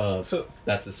knowledge of So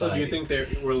that So society. do you think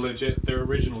they were legit? Their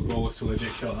original goal was to legit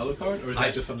kill Alucard, or is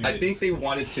that just something? I think they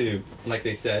wanted to, like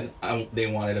they said, they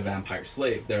wanted a vampire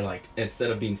slave. They're like, instead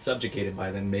of being subjugated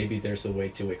by them, maybe there's a way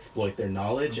to exploit their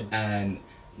knowledge, and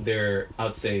they're, I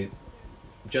would say,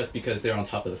 just because they're on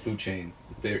top of the food chain,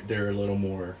 they're a little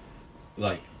more,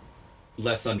 like,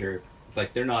 less under,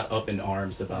 like they're not up in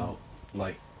arms about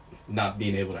like not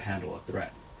being able to handle a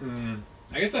threat.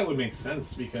 I guess that would make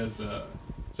sense because,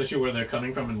 especially where they're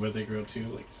coming from and where they grew up too.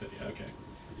 Like you said, yeah, okay.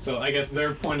 So I guess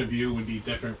their point of view would be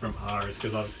different from ours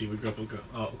because obviously we grew up with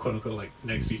quote unquote like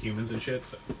next to humans and shit.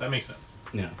 So that makes sense.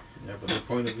 Yeah. Yeah, but the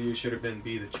point of view should have been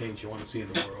be the change you want to see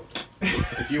in the world.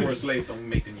 If you were a slave, don't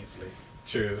make the new slave.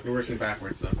 True. You're working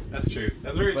backwards though. That's true.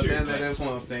 That's very But true. then that is one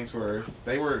of those things where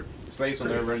they were slaves when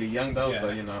they were really young though, so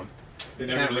Yeah. you know. They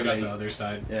never can't really got relate. the other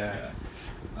side. Yeah.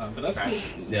 But that's cool.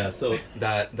 Bastards. Yeah. So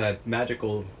that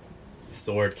magical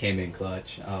sword came in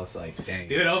clutch. I was like, dang.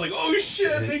 Dude, I was like, oh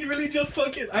shit, they really just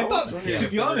fucking. I was thought, wondering to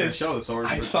if be they were gonna honest, show the sword.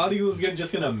 I thought he was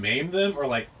just gonna maim them or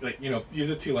like you know use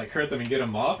it to like hurt them and get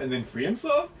them off and then free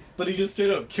himself. But he just straight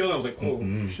up killed him. I was like,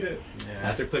 oh shit. Yeah.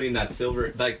 After putting that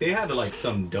silver, like they had like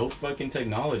some dope fucking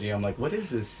technology. I'm like, what is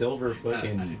this silver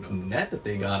fucking didn't know. net that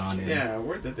they got on it? Yeah,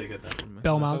 where did they get that from? man?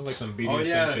 Sounds Belmonts. like some BDSM Oh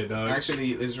yeah, shit, dog.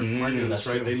 actually, it's reminding that's that's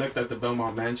right. true. They looked at the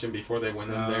Belmont Mansion before they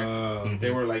went in there. Mhm. They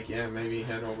were like, yeah, maybe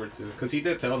head over to, because he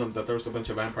did tell them that there was a bunch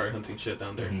of vampire hunting shit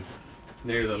down there Mhm.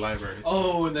 near the library.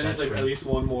 Oh, and then it's That's like right. at least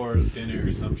one more dinner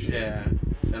or some shit. Yeah,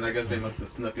 and I guess they must have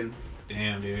snuck in.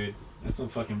 Damn, dude. That's some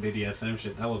fucking BDSM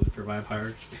shit. That wasn't for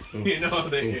vampires. Ooh. You know,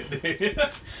 they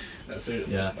that's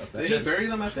seriously Yeah. about Did that. he Just- bury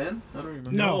them at the end? I don't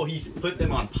remember. No, he put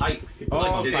them on pikes. Oh,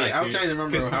 Like, okay. it's like, I was dude, trying to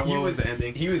remember 'Cause how he what was the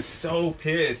ending. He was so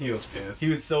pissed. He was pissed. He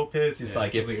was so pissed. He's Yeah,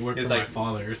 like, it's like it worked it's for like, my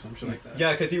father or some shit like that.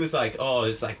 yeah, because he was like, oh,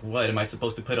 it's like, what am I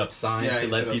supposed to put up signs Yeah, to he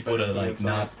let said I was people to supposed to like put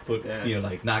not signs. put, Yeah. you know,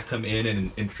 like not come in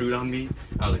and intrude on me?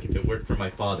 I was like, if it worked for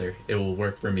my father, it will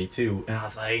work for me too. And I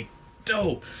was like,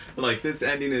 dope. Like this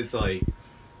ending is like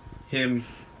him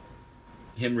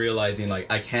realizing like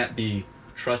I can't be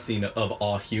trusting of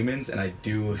all humans, and I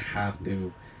do have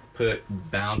to put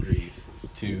boundaries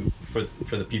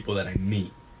for the people that I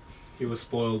meet. He was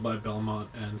spoiled by Belmont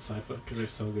and Sypha because they're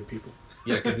so good people.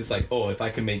 Yeah, because it's like, oh, if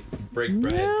I can break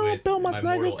bread No, with Belmont's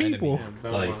my not mortal good people. enemy, Yeah,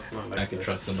 like Belmont's not like I can the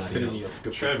trust somebody epitome else. of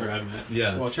good Trevor, people. I met.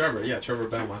 Yeah. Well, Trevor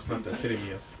Belmont's not the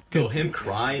epitome of. So him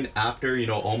crying after, you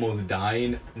know, almost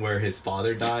dying, where his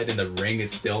father died and the ring is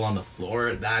still on the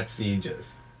floor, that scene just,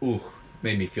 ooh,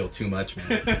 made me feel too much,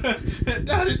 man.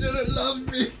 Daddy didn't love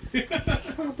me.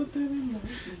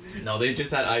 No, they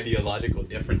just had ideological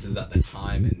differences at the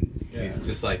time, and Yeah. he's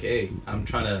just like, hey, I'm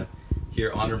trying to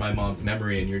here honor my mom's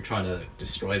memory, and you're trying to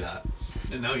destroy that.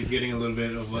 And now he's getting a little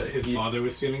bit of what his He- father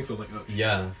was feeling. So I was like, oh,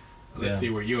 Yeah. let's yeah. see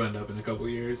where you end up in a couple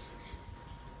of years.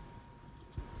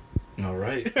 All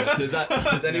right.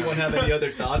 Does anyone have any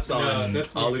other thoughts No, on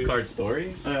that's me, Alucard's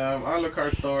story?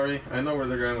 Alucard's story. I know where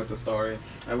they're going with the story.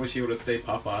 I wish he would have stayed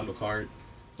Papa Alucard.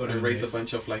 But And raise a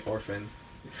bunch of like orphan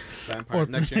vampire,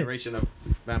 next generation of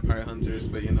vampire hunters.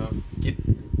 But you know,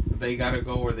 they gotta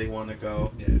go where they want to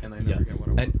go. Yeah. And I never get what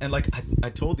I want. And like I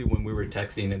told you when we were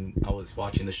texting and I was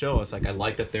watching the show, it's like I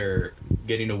like that they're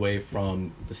getting away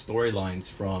from the storylines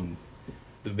from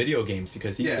the video games,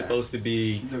 because he's Yeah. supposed to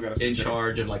be Still gotta in switch it.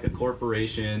 charge of like a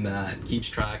corporation that keeps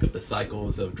track of the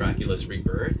cycles of Dracula's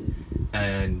rebirth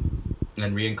and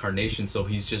reincarnation. So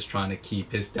he's just trying to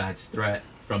keep his dad's threat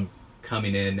from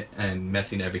coming in and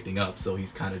messing everything up. So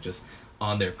he's kind of just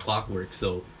on their clockwork.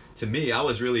 So to me, I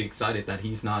was really excited that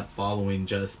he's not following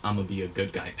just I'm gonna be a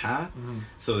good guy path.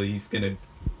 So he's gonna,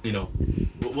 you know,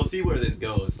 we'll see where this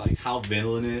goes. Like, how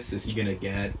villainous is he gonna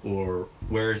get, or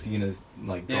where is he gonna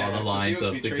like draw the 'cause lines he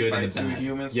of was the betrayed good by and the two bad?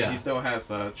 humans, Yeah. but he still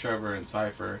has Trevor and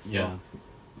Cypher. So, Yeah.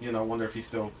 you know, wonder if he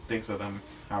still thinks of them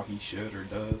how he should or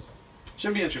does.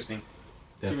 Should be interesting.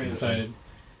 Definitely. Excited.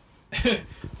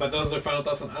 But those are the final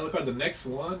thoughts on Alucard. The next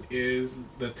one is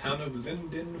the town of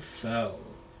Lindenfell.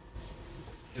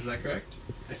 Is that correct?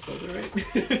 I spelled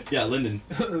it right? Yeah, Linden.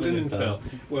 Lindenfell.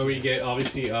 Where we get,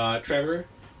 obviously, Trevor,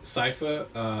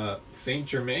 Sypha, Saint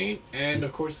Germain, and,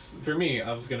 of course, for me,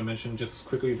 I was going to mention just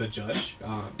quickly the judge.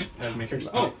 As main characters.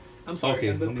 Oh, I'm sorry, Okay,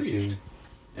 and the let me priest. see.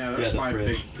 Yeah, there's the 5 big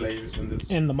priest. players in this.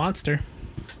 And the monster.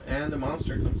 And the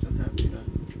monster comes in handy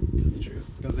then. That's true.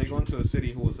 Because they go into a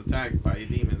city who was attacked by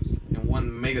demons, and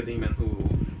one mega demon who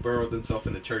burrowed himself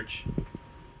in the church.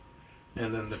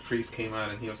 And then the priest came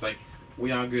out and he was like,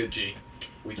 "We are good, G.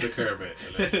 We took care of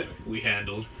it." We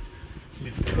handled.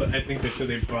 I think they said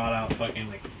they brought out fucking,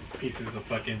 like, pieces of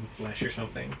fucking flesh or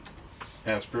something.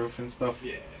 As proof and stuff.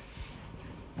 Yeah.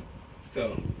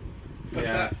 So, But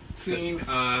Yeah. that scene,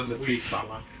 The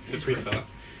pre-Sala. the priest saw.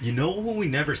 You know who we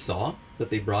never saw that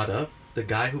they brought up? The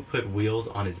guy who put wheels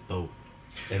on his boat.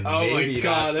 And Oh my maybe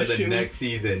God, that's that for the shit next was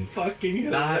season.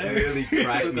 Fucking That really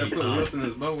cracked Put me that put up. Wilson in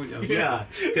his boat. With you. Yeah,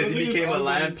 because Those he niggas became a ongoing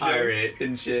land joke. pirate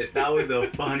and shit. That was a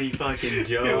funny fucking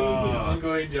joke. It was an Oh.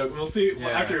 ongoing joke. We'll see. Yeah.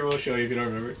 After we'll show you if you don't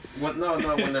remember.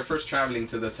 When they're first traveling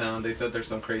to the town, they said there's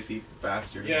some crazy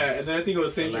bastard. Yeah, and then I think it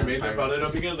was Saint The Germain land that brought it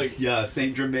up again. I was like, Yeah,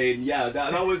 Saint Germain. Yeah,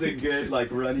 that was a good like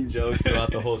running joke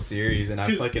throughout the whole series, and I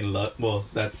 'Cause- fucking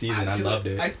that season. I 'cause loved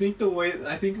it. I think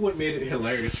what made it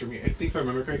hilarious for me. I think if I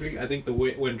remember correctly, I think the way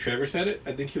when Trevor said it,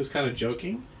 I think he was kind of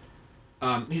joking.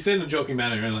 He said in a joking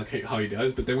manner, and like how he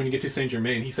does. But then when you get to Saint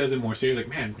Germain, he says it more serious. Like,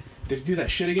 man, did he do that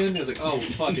shit again? And I was like, oh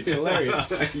fuck, it's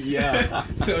hilarious. Yeah.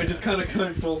 So it just kind of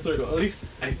came full circle. At least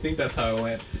I think that's how it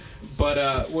went.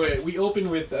 But we open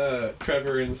with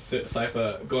Trevor and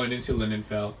Sypha going into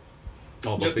Lindenfell.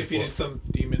 Oh, but Just before- defeated some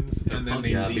demons, and then they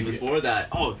yeah, leave. before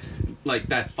that, like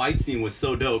that fight scene was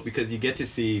so dope because you get to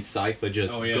see Sypha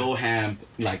just Oh, yeah. go ham,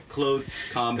 like close That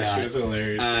shit combat, was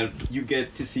hilarious. and you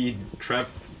get to see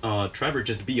Trevor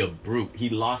just be a brute. He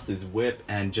lost his whip,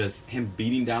 and just him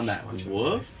beating down that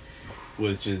wolf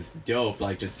was just dope.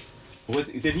 Like did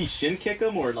he shin kick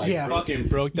him or like? Yeah. Fucking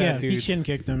broke that Yeah, dude. he shin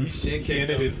kicked him. He shin He kicked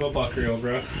ended him. his football career,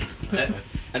 bro.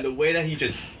 And the way that he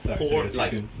just Sorry, poured, too like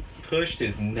soon. pushed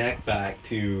his neck back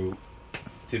to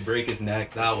break his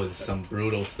neck, that was some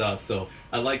brutal stuff. So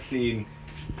I like seeing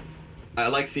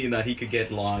that he could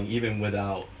get long even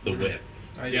without the whip.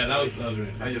 Yeah, that was really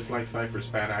nice. I just like Cypher's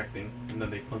bad acting, and then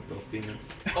they punk those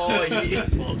demons. Oh yeah,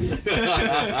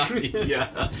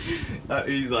 yeah.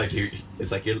 He's like,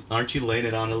 it's like, aren't you laying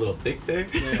it on a little thick there?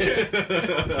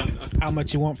 How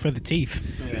much you want for the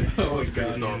teeth? Yeah, that was Oh, pretty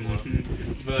God. normal.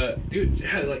 But dude,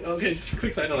 yeah, like okay, just a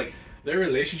quick side note, like their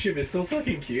relationship is so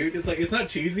fucking cute. It's like it's not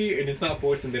cheesy and it's not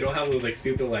forced, and they don't have those like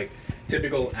stupid like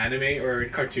typical anime or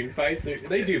cartoon fights.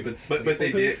 They do, but But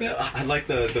they to an did. extent. I like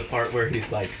the part where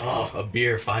he's like, "Oh, a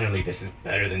beer! Finally, this is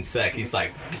better than sex." He's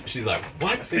like, she's like,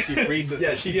 "What?" She freezes.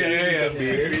 Yeah, she Yeah. freezes the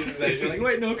beer. Freezes that shit. Like,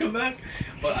 wait, no, come back.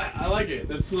 But I like it.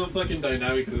 That's so fucking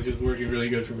dynamics is just working really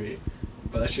good for me.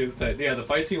 But that shit was tight. Yeah, the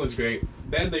fight scene was great.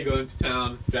 Then they go into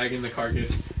town, dragging the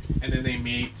carcass, and then they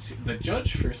meet the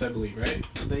judge first, I believe, right?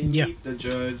 They Yeah. meet the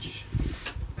judge.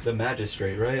 The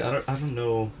magistrate, right? I don't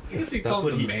know. I guess he That's called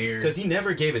what him the he, mayor. because he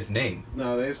never gave his name.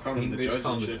 No, they just call him the They just judge.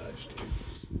 call him and the shit. judge,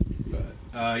 dude.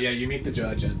 But yeah, you meet the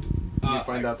judge and You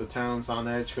find out the town's on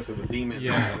edge because of the demons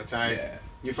Yeah. on the tide. Yeah.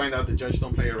 You find out the judge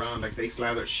don't play around. Like they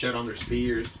slather shit on their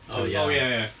spears. Oh, Oh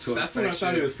yeah. To That's when I infect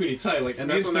thought you. it was pretty tight. Like, And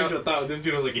me that's and when Sergio thought this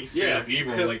dude was like he's straight Yeah, up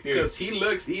evil. Like, dude. because he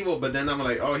looks evil, but then I'm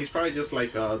like, oh, he's probably just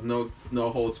like no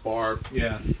holds barred,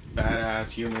 Yeah.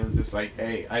 badass human. Just like,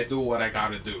 hey, I do what I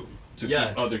gotta do to Yeah.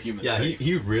 keep other humans Yeah, safe.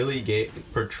 he really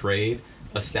portrayed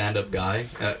a stand-up guy.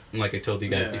 Like I told you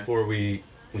guys Yeah. before we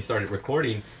started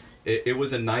recording, it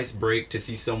was a nice break to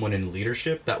see someone in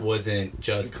leadership that wasn't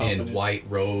just in Confident. white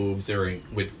robes or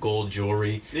with gold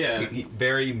jewelry. Yeah.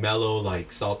 Very mellow,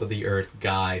 like salt of the earth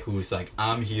guy who's like,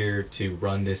 I'm here to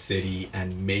run this city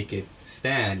and make it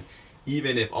stand,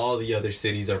 even if all the other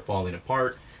cities are falling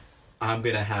apart. I'm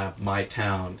gonna have my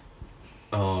town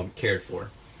cared for.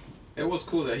 It was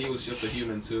cool that he was just a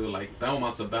human too. Like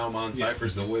Belmont's a Belmont, Yeah.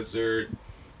 Cypher's a wizard,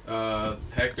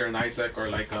 Hector and Isaac are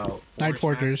like Night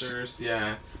Forgers. masters.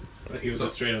 Yeah. But he was So- a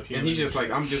straight up human. And he's just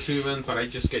like, I'm just human, but I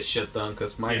just get shit done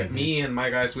because Yeah. me and my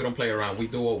guys, we don't play around. We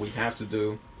do what we have to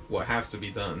do, what has to be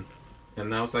done.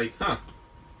 And I was like, huh.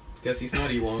 Guess he's not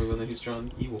evil, even though he's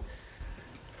drawn evil.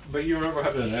 But you remember what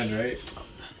happened at the end, right?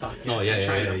 Oh yeah, I'm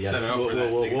trying yeah, to yeah. set it up We'll, for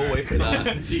that. we'll, we'll wait for that.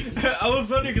 Jeez. I was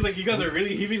wondering because like you guys are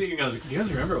really heaving. I was like, do you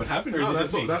guys remember what happened? Or is No, it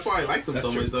that's, just me? that's why I liked him That's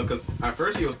so true. much though, because at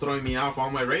first he was throwing me off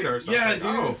on my radar. So Yeah, I was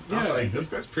like, dude. oh, I was Yeah. like, this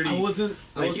guy's pretty. I wasn't.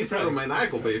 I Like was he's surprised. sort of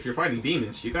maniacal, but if you're fighting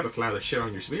demons, you gotta slather shit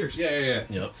on your spears. Yeah.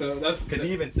 Yep. So that's Because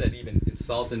he even said it's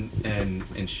salt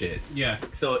and shit. yeah.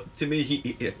 So to me,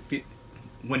 he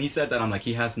when he said that, I'm like,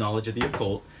 he has knowledge of the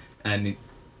occult, and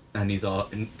he's all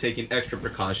taking extra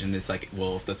precaution. It's like,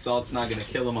 well, if the salt's not gonna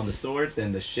kill him on the sword,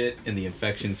 then the shit and the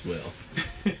infections will.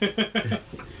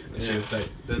 Yeah.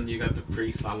 Then you got the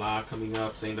priest Salah coming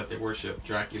up saying that they worship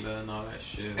Dracula and all that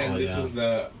shit. And Oh, this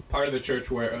yeah. is part of the church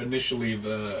where initially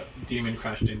the demon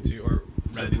crashed into or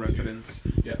ran into. residents.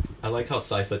 Yeah. I like how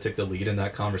Sypha took the lead in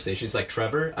that conversation. He's like,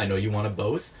 Trevor, I know you want to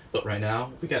boast, but right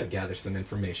now we gotta gather some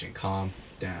information. Calm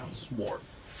down. Smart.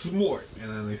 And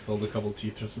then they sold a couple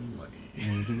teeth for some money.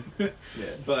 Yeah.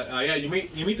 But yeah, you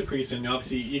meet the priest, and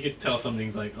obviously you could tell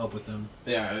something's like up with him.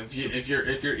 Yeah, if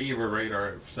your evil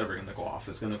radar is ever gonna go off,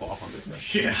 it's gonna go off on this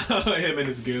guy. Yeah, him and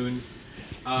his goons.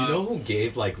 You know who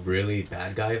gave like really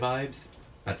bad guy vibes?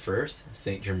 at first,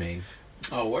 Saint Germain.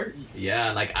 Oh, word.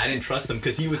 Yeah, like I didn't trust him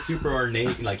because he was super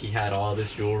ornate. Like he had all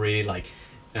this jewelry, like,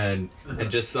 and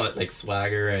just like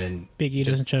swagger and. Biggie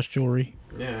doesn't trust jewelry.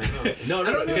 Yeah, I know. No,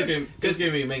 no, no. This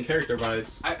gave me main character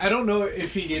vibes. I don't know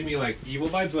if he gave me like evil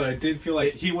vibes, but I did feel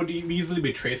like he would easily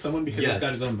betray someone because Yes. he's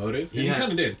got his own motives. And He he had-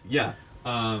 kind of did. Yeah.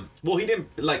 Well, he didn't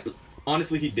like.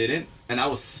 Honestly, he didn't, and I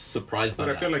was surprised by But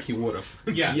I that. feel like he would have.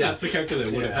 Yeah, Yeah. that's the character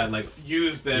that would have Yeah. had like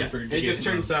used them Yeah. for. It just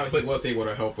turns out he was able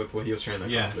to help with what he was trying to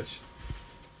Yeah. accomplish.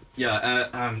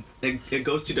 Yeah, it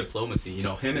goes to diplomacy. You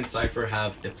know, him and Cypher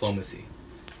have diplomacy,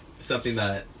 something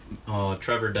that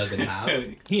Trevor doesn't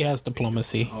have. He has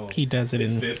diplomacy. Oh, He does it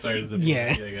his in. fist are his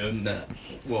Yeah. diplomacy, I guess. Nah.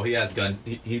 Well, he has gun.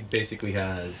 He basically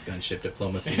has gunship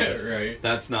diplomacy. Yeah, but right.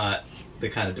 That's not the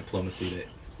kind of diplomacy that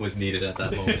was needed at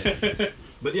that moment.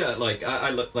 But yeah, like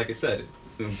like I said,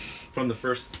 for the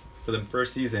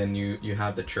first season, you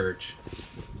have the church,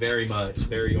 very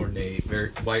ornate, very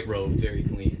white robes, very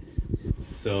clean.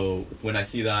 So when I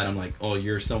see that, I'm like, oh,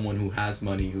 you're someone who has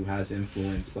money, who has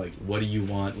influence. Like, what do you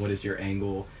want? What is your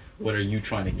angle? What are you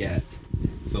trying to get?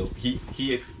 So he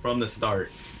from the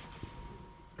start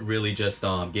really just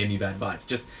gave me bad vibes.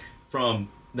 Just from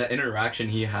the interaction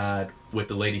he had with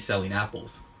the lady selling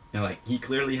apples. And like, he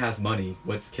clearly has money.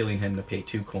 What's killing him to pay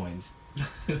 2 coins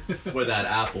for that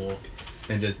apple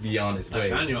and just be on his way?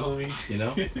 Nathaniel, homie. You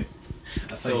know?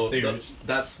 That's how you So stay rich.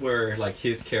 that's where like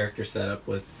his character setup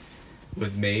was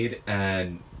made,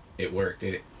 and it worked.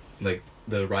 It like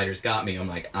the writers got me. I'm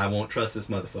like, I won't trust this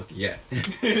motherfucker yet.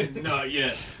 Not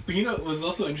yet. But you know, it was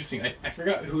also interesting. I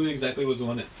forgot who exactly was the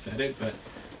one that said it, but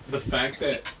the fact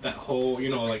that that whole, you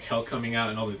know, like hell coming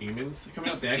out and all the demons coming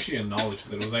out, they actually acknowledged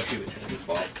that it was actually the church's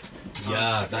fault.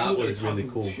 Yeah, I forgot that who they were was really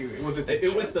talking cool. to. Was it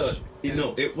It was the judge?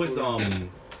 no, it was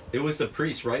it was the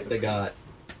priest, right? The They got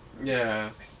Yeah.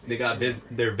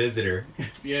 their visitor.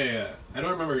 Yeah. I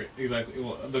don't remember exactly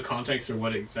the context or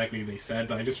what exactly they said,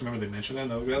 but I just remember they mentioned that.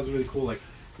 And that was really cool. Like,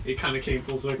 it kind of came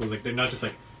full circle. It was like they're not just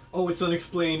like, oh, it's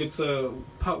unexplained. It's a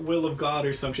will of God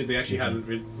or some shit. They actually had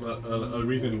a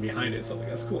reasoning behind it. So I was like,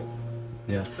 that's cool.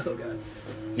 Yeah. Oh god.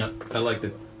 Yeah, I like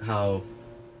how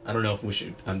I don't know if we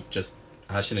should.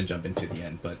 I shouldn't jump into the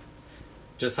end, but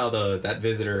just how that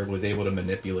visitor was able to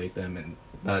manipulate them, and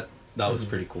that was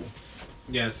pretty cool.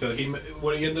 Yeah, so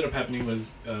what ended up happening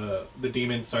was the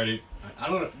demon started. I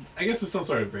don't know. I guess it's some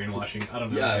sort of brainwashing. I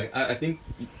don't know. Yeah, I think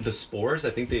the spores. I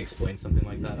think they explained something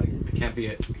like that. I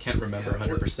can't remember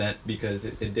 100% because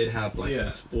it did have like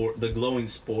Yeah. the glowing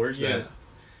spores Yeah.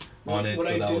 on it, What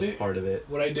so I that was didn't- part of it.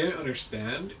 What I didn't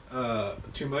understand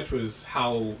too much was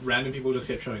how random people just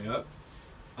kept showing up.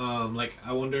 Like,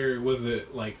 I wonder, was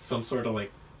it like some sort of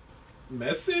like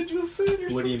message was sent or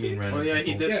something? What do you mean, random? Well, yeah, he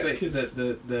people? did Yeah, say 'cause-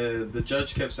 that the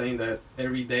judge kept saying that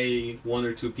every day 1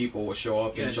 or 2 people would show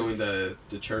up Yeah, and join just-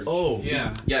 the church. Oh,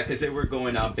 Yeah. yeah, because they were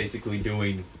going out basically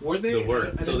doing Were they? the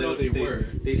work. I didn't know they were.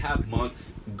 They'd have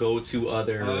monks go to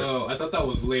other Oh, I thought that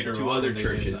was later to on other when they did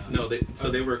churches. that. No,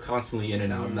 they were constantly in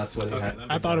and out, and that's why they Okay, had. that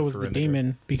I makes thought it sense. was the perimeter.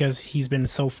 demon because he's been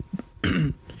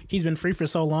he's been free for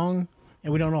so long,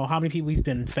 and we don't know how many people he's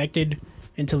been infected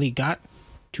until he got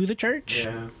to the church.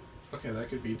 Yeah. Okay, that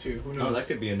could be too. Who knows? Oh, that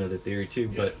could be another theory too.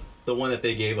 Yeah. But the one that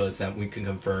they gave us that we can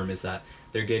confirm is that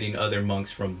they're getting other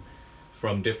monks from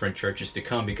different churches to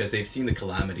come because they've seen the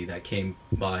calamity that came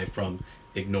by from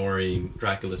ignoring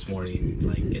Dracula's warning,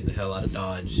 like get the hell out of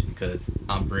Dodge because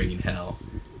I'm bringing hell,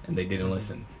 and they didn't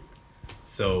listen.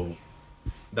 So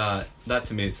that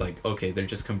to me, it's like, okay, they're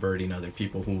just converting other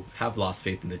people who have lost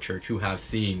faith in the church, who have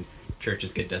seen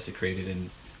churches get desecrated and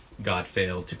God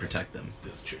failed to protect them.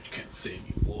 This church can't save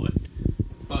you, boy.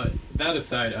 But that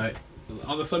aside,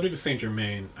 on the subject of Saint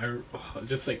Germain,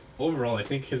 just like overall, I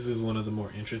think his is one of the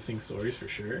more interesting stories for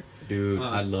sure. Dude,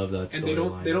 I love that. And they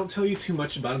don't tell you too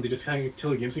much about him. They just kind of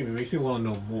tell you games. It makes you want to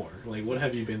know more. Like, what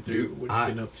have you been through? Dude, What have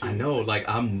you been up to? I know. Like,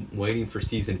 I'm waiting for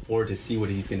season 4 to see what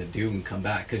he's gonna do and come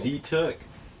back because he took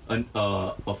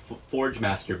a Forge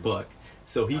Master book,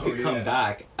 so he could come yeah.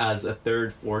 back as a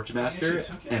third Forge he Master actually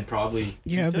took it? and probably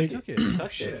Yeah, he they- took it. He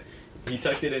tucked Shit. it. He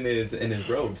tucked it in his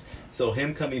robes. So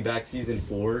him coming back season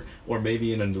 4 or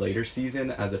maybe in a later season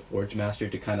as a Forge Master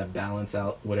to kind of balance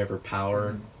out whatever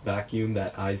power vacuum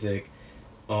that Isaac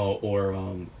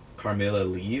or Carmilla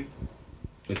leave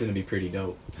is gonna be pretty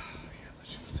dope.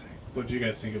 What do you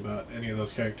guys think about any of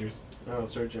those characters? Oh,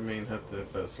 Sir Jermaine had the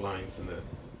best lines in the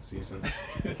season.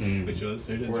 Mm. Which was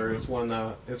Sir Where it's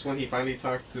when he finally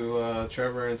talks to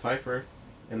Trevor and Cypher,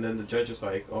 and then the judge is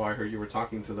like, "Oh, I heard you were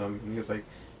talking to them," and he was like,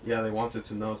 Yeah, they wanted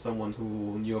to know someone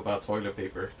who knew about toilet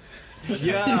paper.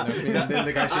 Yeah. And then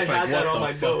the guy's just I like, had that what on the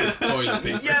my fuck notes. is toilet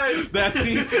paper? Yes. That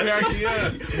scene cracked me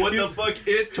up. What the fuck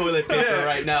is toilet paper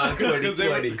right now in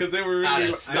 2020? Because they were really, Out of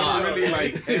they stock. were really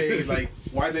like, hey, like,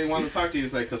 why they want to talk to you?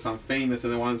 It's like, because I'm famous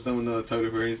and they want someone to know the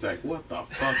toilet paper. He's like, what the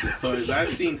fuck is toilet? That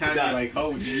scene had me like,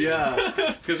 holy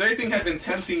Yeah. because everything had been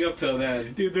tensing up till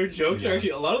then. Dude, their jokes are Yeah. actually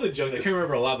a lot of the jokes. I can't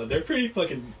remember a lot, but they're pretty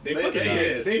fucking. They They fucking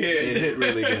hit. They hit. They hit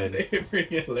really good. They're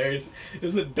pretty hilarious. This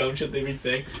is the dumb shit they be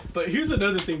saying. But here's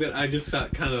another thing that I just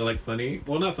thought kind of like funny.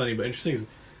 Well, not funny, but interesting. Is,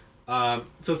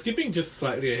 so skipping just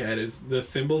slightly ahead is the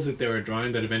symbols that they were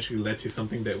drawing that eventually led to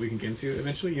something that we can get into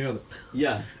eventually. You know,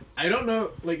 Yeah. I don't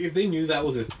know. Like if they knew that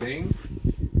was a thing,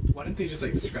 why didn't they just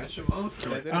like scratch them off?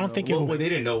 I I don't think it Well, would. they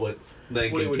didn't know what the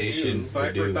What it would do. incantation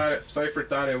would do. Cypher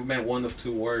thought it meant one of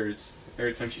two words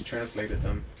every time she translated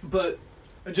them. But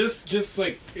just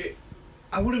like it,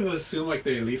 I would have assumed like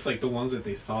they at least like the ones that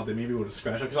they saw they maybe would have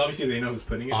scratched because obviously they know who's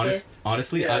putting it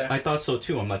Honestly, Yeah. I thought so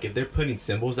too. I'm like, if they're putting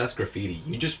symbols, that's graffiti.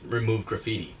 You just remove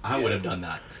graffiti. I would have done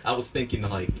that. I was thinking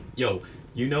like, yo,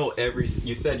 you know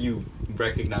you said you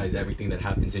recognize everything that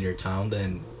happens in your town,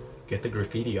 then get the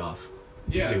graffiti off.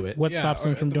 Yeah. Do it. What stops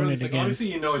them or from at the doing very it least, like, again?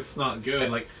 Obviously, you know it's not good.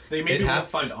 Like they maybe It won't hap-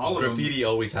 find all of them. Graffiti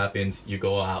always happens. You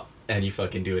go out and you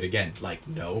fucking do it again. Like,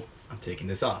 no, I'm taking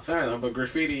this off. I don't know, but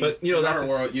graffiti. But, you know, in that's our a-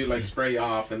 world, you like spray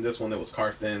off, and this one that was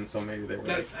carved in, so maybe they were.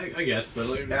 That, Like, I guess, but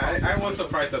like, yeah, I was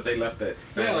surprised that they left it.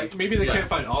 yeah, like maybe they Yeah. can't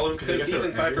find all of them because Because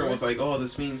even Cypher was like, "Oh,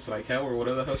 this means like hell or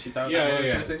whatever the hell she thought." Yeah, that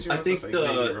yeah, translation I was. think like, the-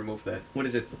 maybe remove that. What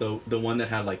is it? The one that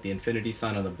had like the infinity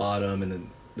sign on the bottom and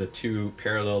then the two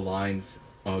parallel lines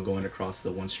going across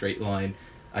the one straight line.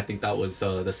 I think that was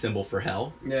the symbol for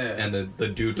hell. Yeah, And the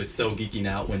dude was so geeking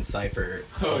out when Cypher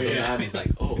Oh, told him yeah. that. He's like,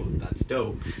 oh, that's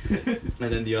dope.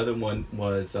 And then the other one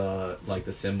was like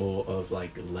the symbol of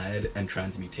like lead and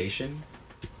transmutation.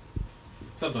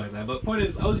 something like that. But the point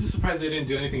is, I was just surprised they didn't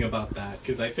do anything about that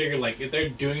because I figured like if they're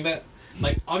doing that,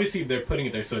 like obviously they're putting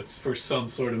it there so it's for some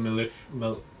sort of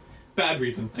bad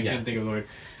reason. I Yeah. can't think of the word.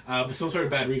 But some sort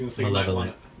of bad reason. So you might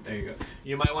Malevolent. want to. There you go.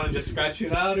 You might want to just scratch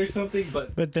it out or something.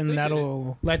 But But then they did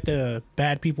that'll let the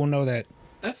bad people know that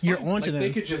that's you're fine. onto like, They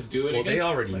them. could just do it. Well, again. they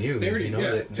already Like, knew. They already, you know,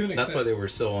 yeah, that, to an that's why extent. they were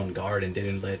so on guard and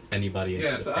didn't let anybody into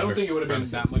Yeah, the so I don't think it would have been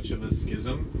that premises. much of a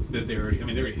schism that they already. I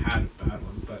mean, they already had a bad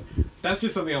one, but that's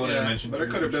just something I wanted to mention. but it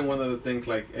because could have it's been one of the things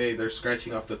like, hey, they're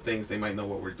scratching off the things. They might know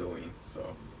what we're doing.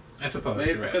 So I suppose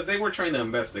because you're right. they were trying to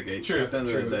investigate. True, At the end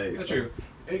true. of the day, That's so. true.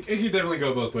 It could definitely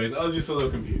go both ways. I was just a little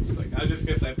confused. Like, I just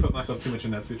guess I put myself too much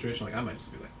in that situation. Like, I might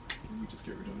just be like, let me just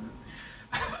get rid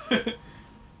of that.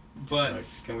 But Like,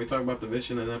 can we talk about the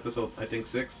vision in episode? I think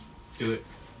 6. do it.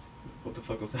 What the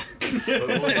fuck was that?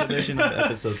 What was the mission of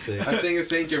episode 6? I think it's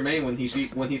Saint Germain when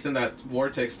he's in that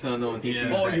vortex tunnel and he Yeah.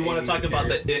 sees. Oh, that you want to alien talk about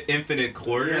character. the infinite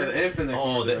corridor? Yeah, the infinite.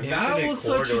 Oh, the corridor. That infinite was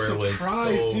such a corridor was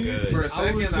surprise, so dude. good. For a I was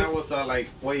second, I just- was like,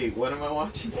 wait, what am I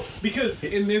watching? Because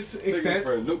in this Taking it extent,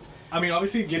 for a loop. I mean,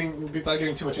 obviously, without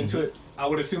getting too much into it, I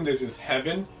would assume there's just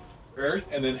heaven, earth,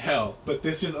 and then hell. But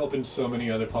this just opened so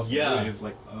many other possibilities.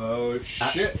 Like, oh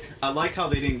shit. I like how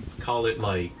they didn't call it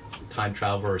like time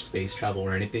travel or space travel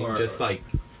or anything. Or- Just like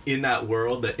in that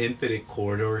world, the infinite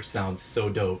corridor sounds so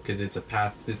dope because it's a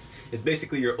path. It's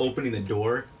basically you're opening the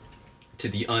door to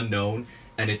the unknown,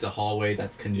 and it's a hallway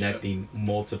that's connecting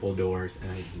multiple doors.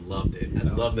 And I loved it. I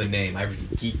love the name. I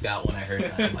geeked out when I heard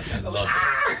that. I'm like, I love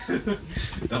it.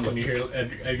 That's when you hear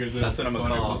Edgar's. That's what I'm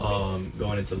gonna call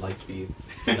going into Lightspeed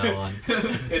from now on.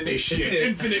 And they shit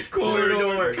infinite Corridor.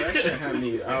 corridor. That shit had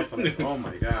me. I was like, oh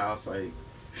my god. I was like,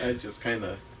 I just kind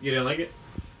of You didn't like it?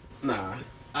 nah.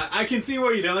 I can see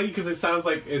why you don't like it because it sounds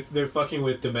like they're fucking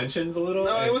with dimensions a little.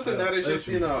 No, and, it wasn't that. It's that's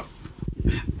just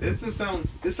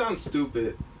this sounds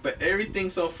stupid, but everything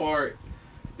so far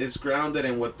is grounded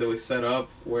in what they set up.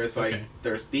 Where it's like Okay.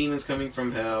 there's demons coming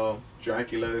from hell.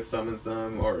 Dracula summons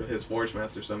them, or his Forge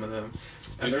Master summons them,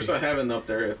 I and there's see. a heaven up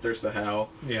there if there's a hell.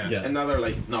 Yeah. Yeah. And now they're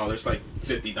like, no, there's like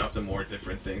 50,000 more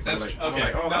different things. That's I'm like, okay.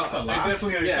 I'm like, oh, No, that's a lot. I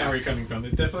definitely understand Yeah. where you're coming from.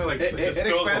 It definitely like It throws a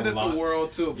expanded lot. the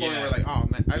world to a point Yeah. where like, oh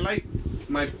man, I like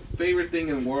my favorite thing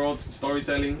in world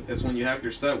storytelling is when you have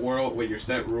your set world with your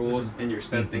set rules and your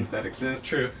set things that exist.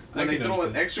 True. When I they can throw an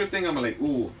understand. extra thing, I'm like,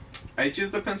 ooh. It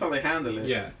just depends how they handle it.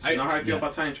 Yeah. You know how I feel yeah.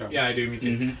 about time travel. Yeah, I do. Me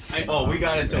too. Mhm. Oh, we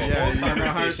got into a Yeah, whole you know how I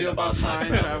conversation feel about time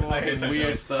travel I hate and time weird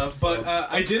travel. stuff. So. But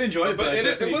I did enjoy it. But I it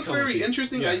definitely was come very with you.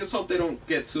 interesting. Yeah. I just hope they don't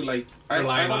get too like. I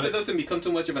Relying on hope it it. doesn't become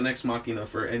too much of an ex machina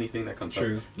for anything that comes up.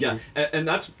 True. Yeah, and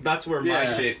that's where my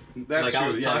Yeah, shit. That's like true. I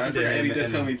was yeah, I talking to forgot him, Eddie did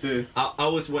and tell me too. I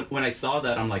was when I saw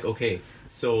that, I'm like, okay,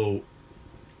 so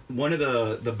one of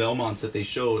the Belmonts that they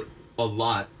showed a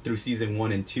lot through season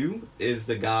 1 and 2 is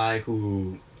the guy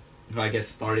who who I guess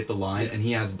started the line, and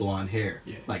he has blonde hair,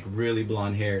 Yeah. like really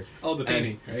blonde hair. Oh, the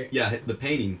painting, right? Yeah, the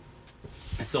painting.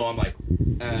 So I'm like,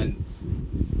 and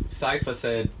Sypha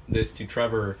said this to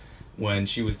Trevor when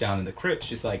she was down in the crypt.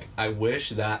 She's like, I wish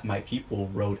that my people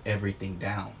wrote everything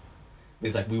down.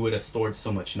 It's like we would have stored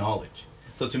so much knowledge.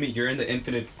 So to me, you're in the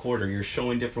infinite quarter. You're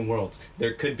showing different worlds.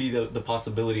 There could be the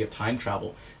possibility of time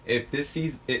travel. If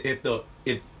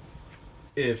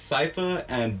Sypha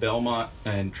and Belmont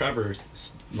and Trevor's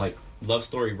like love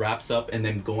story wraps up and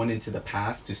them going into the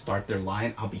past to start their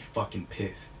line, I'll be fucking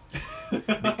pissed.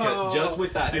 Because just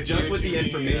with that, I see just what with you the mean,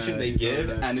 information yeah, they it's give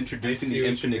all that. and introducing I see the what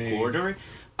you infinite mean. corridor,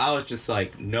 I was just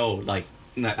like, no, like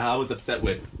I was upset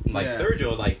with like Yeah.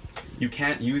 Sergio, like you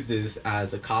can't use this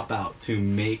as a cop out to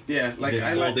make Yeah, like this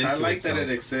I mold like into that itself. it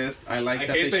exists. I like I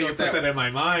that they hate that you showed put that in my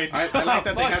mind. I like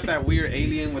that they Fuck. had that weird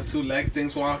alien with two legs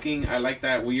things walking. I like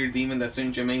that weird demon that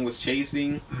Saint Germain was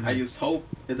chasing. Mm-hmm. I just hope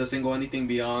it doesn't go anything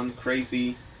beyond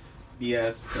crazy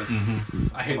BS. 'cause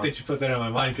I hate that you put that in my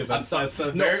mind because that's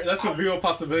No, that's a real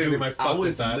possibility. Dude, they might fuck I was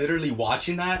with that. literally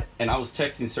watching that, and I was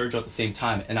texting Sergio at the same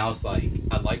time, and I was like,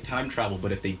 I like time travel,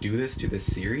 but if they do this to this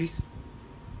series,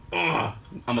 I'm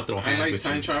gonna throw I hands like with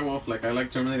time you. travel. Like I like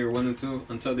Terminator 1 and 2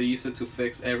 until they used it to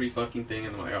fix every fucking thing,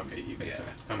 and I'm like, okay, you guys, Yeah.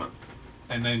 come on.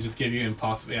 And then just give you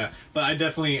impossible. Yeah, but I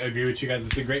definitely agree with you guys.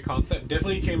 It's a great concept.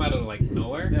 Definitely came out of like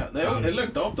nowhere. Yeah, it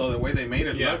looked dope though. The way they made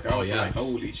it Yeah. look, I was Oh, yeah. like,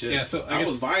 holy shit. Yeah, so I I guess-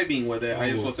 was vibing with it. I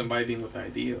just Ooh. wasn't vibing with the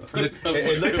idea.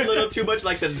 It looked a little too much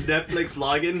like the Netflix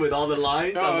login with all the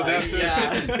lines. Oh, I'm like, that's it.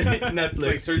 yeah, It's like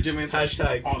Netflix. Sergio Man's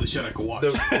Hashtag all the shit I could watch.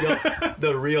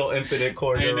 The real infinite I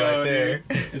corridor know, right there.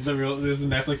 dude. It's a real. This is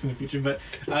Netflix in the future. But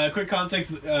quick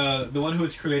context: the one who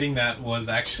was creating that was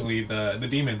actually the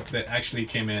demon that actually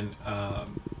came in.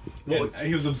 Well, and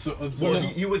he was Well, absorbed.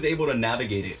 he was able to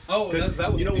navigate it. Oh, 'Cause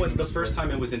that was you know the when demon the was first for.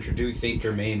 time it was introduced, Saint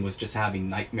Germain was just having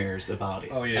nightmares about it.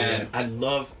 Oh, yeah, And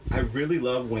yeah. I really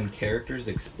love when characters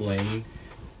explain,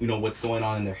 what's going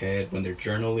on in their head when they're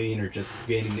journaling or just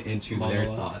getting into their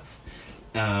Monologue.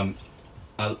 thoughts.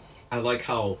 I like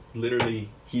how literally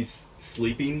he's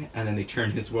sleeping and then they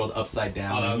turn his world upside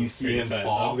down Oh, that and you was see pretty him tight. That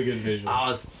fall. was a good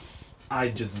visual. I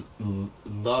just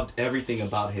loved everything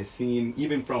about his scene,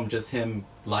 even from just him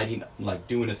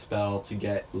doing a spell to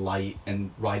get light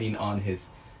and writing on his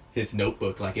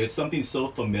notebook. Like it was something so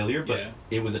familiar, but Yeah.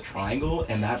 it was a triangle,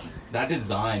 and that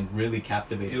design really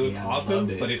captivated It was me. and I awesome,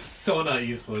 loved it. but it's so not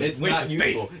useful. It's waste not of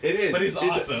useful. space. It is, but it's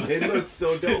awesome. It looks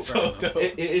so dope. It's so dope.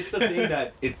 It's the thing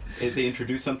that they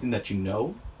introduce something that you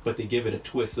know, but they give it a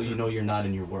twist so you know you're not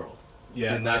in your world.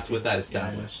 Yeah, And that's what that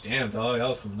established. Yeah. Damn, dog, that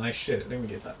was some nice shit. Let me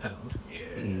get that pound.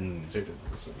 Yeah. Mm.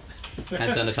 Seriously.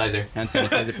 Hand sanitizer,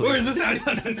 please. Where's the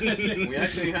sound? We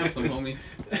actually have some homies.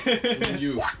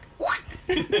 You.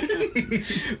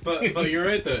 but you're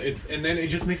right though. And then it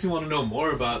just makes me want to know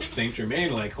more about Saint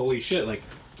Germain. Like holy shit, like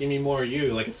give me more of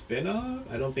you, like a spin-off.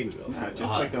 I don't think we will. Just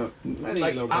like a, I need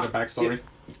Like, a little bit of backstory.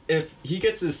 If he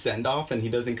gets his send off and he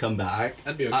doesn't come back,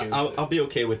 I'd be okay with it. I'll be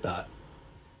okay with that.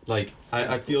 Like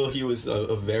I feel he was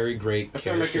a very great. I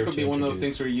feel like it character could to be one of those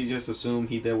introduce. things where you just assume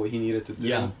he did what he needed to do,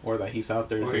 Yeah. or that he's out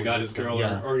there. Or he doing got his his girl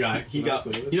Yeah. or guy. He got, That's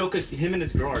what it was. because him and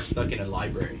his girl are stuck in a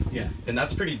library, Yeah. and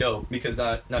that's pretty dope because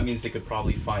that means they could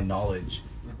probably find knowledge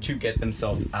to get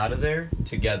themselves out of there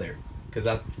together. Because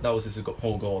that was his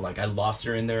whole goal. Like I lost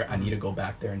her in there, I need to go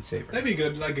back there and save her. That'd be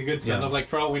good, like a good send off. Yeah. Like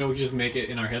for all we know, we just make it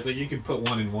in our heads. Like you could put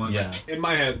one in one. Yeah. Like, in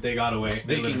my head, they got away. They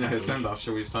Speaking lived of his happily. send off,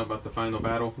 should we just talk about the final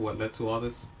battle? What led to all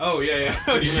this? Oh yeah, yeah.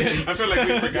 Oh shit. I feel like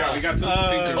we forgot. We got to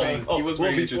Saint Germain. He was well,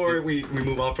 very before interesting. we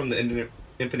move on from the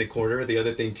infinite quarter, the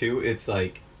other thing too, it's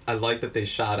like I like that they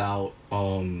shot out.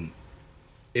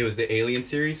 It was the Alien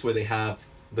series where they have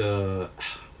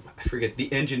I forget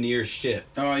the engineer's ship.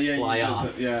 Oh yeah, fly you,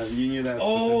 off. yeah, you knew that.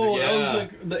 Oh, specific. that was Yeah.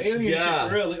 like the alien Yeah. shit.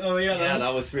 For real. Like, oh yeah, Yeah,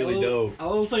 that was really dope. I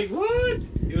was like, what?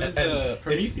 It was And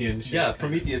Promethean shit. Yeah,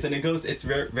 Prometheus, and it's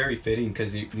very very fitting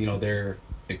because they're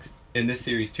in this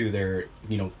series too. They're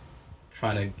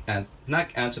trying to not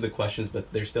answer the questions,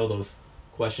 but there's still those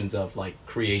questions of like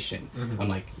creation. Mhm. I'm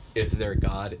like, if there a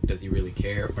God, does he really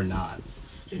care or not?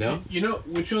 You know? You know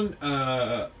which one?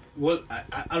 What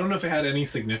I don't know if it had any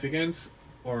significance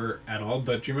or at all.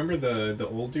 But do you remember the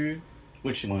old dude?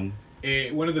 Which one?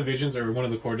 One of the visions or one of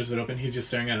the quarters that opened. He's just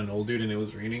staring at an old dude and it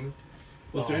was raining.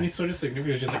 Was there Oh. any sort of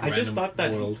significance? Just like I just random thought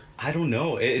that world. I don't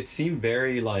know. It seemed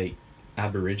very like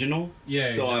Aboriginal.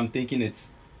 Yeah. So yeah. I'm thinking it's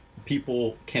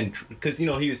people can because he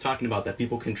was talking about that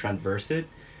people can traverse it,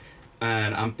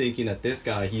 And I'm thinking that this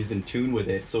guy, he's in tune with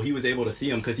it, so he was able to see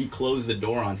him because he closed the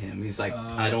door on him. He's like,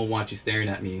 I don't want you staring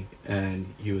at me,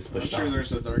 and he was I'm pushed sure off.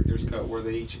 there's a director's cut where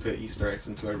they each put Easter eggs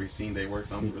into every scene they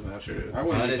worked on for that. True. I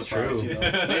wouldn't That be is surprised. true. You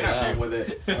know, they have fun with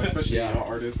it, especially Yeah.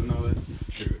 artists and all that.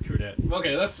 True that.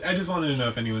 Okay, I just wanted to know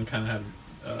if anyone kind of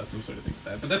had some sort of thing with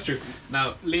that, but that's true.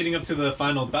 Now, leading up to the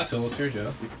final battle,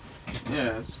 Sergio.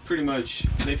 Yeah, it's pretty much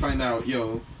they find out,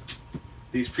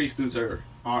 these priest dudes are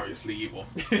obviously evil,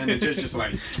 and the judge is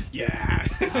like, yeah,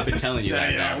 I've been telling you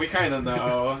that. yeah, now. we kind of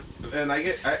know. And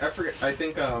I forget. I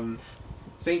think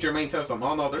Saint Germain tells them,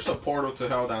 oh no, there's a portal to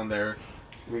hell down there.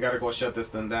 We gotta go shut this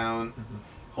thing down.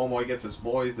 Homeboy gets his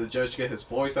boys. The judge get his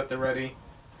boys at the ready.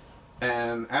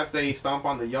 And as they stomp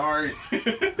on the yard,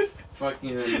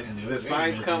 fucking the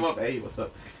signs come up. Hey, what's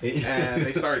up? And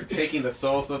they start taking the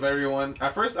souls of everyone.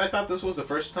 At first, I thought this was the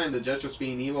first time the judge was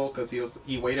being evil because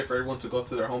he waited for everyone to go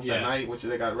to their homes at night, which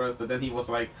they got rid. But then he was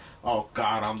like, "Oh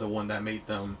God, I'm the one that made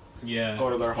them go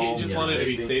to their homes." He just wanted to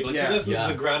be safe. Like, 'cause that's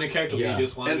the grounding character. So he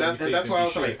just wanted and to be safe. and that's why I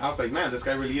was shit. like, man, this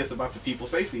guy really is about the people's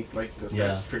safety. Like this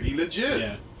guy's pretty legit.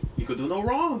 Yeah. He could do no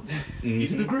wrong.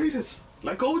 He's the greatest.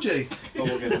 Like OJ. But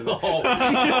we'll get to that.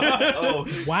 Oh,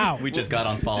 Wow. we just got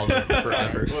unfollowed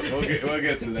forever. We'll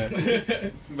get to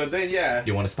that. But then, yeah.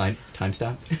 You want us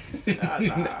timestamp?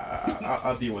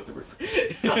 I'll deal with the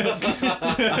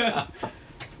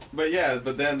But yeah,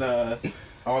 but then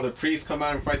all the priests come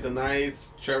out and fight the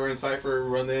knights. Trevor and Cypher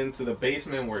run into the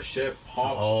basement where shit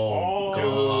pops. Oh,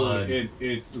 God. Dude,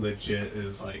 it legit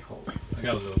is like, holy, I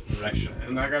got a little erection.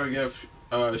 And I gotta give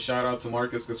a shout out to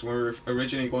Marcus because when we were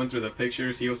originally going through the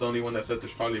pictures, he was the only one that said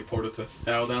there's probably a portal to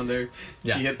hell down there.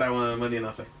 Yeah. He hit that one on the money, and I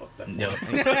was like, fuck that.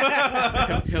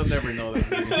 Yep. he'll never know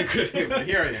that. But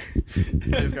here I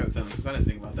am. I just gotta tell him because I didn't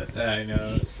think about that. I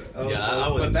know.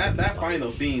 But that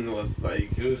final scene was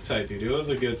like, it was tight, dude. It was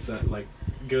a good set, like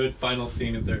good final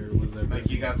scene if there was ever. like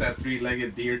you got that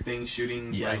three-legged deer thing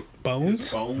shooting Yeah. like Bones?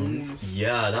 his bones.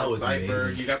 Yeah, that was Cypher.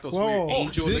 amazing. You got those Whoa. weird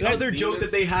angels. The other joke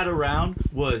that they had around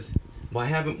was, why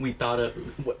haven't we thought of?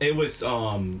 It was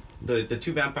the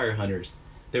two vampire hunters.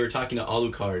 They were talking to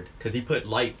Alucard because he put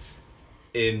lights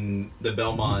in the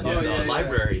Belmont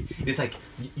library. It's like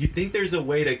you think there's a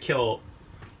way to kill,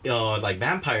 like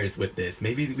vampires with this?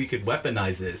 Maybe we could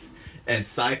weaponize this. And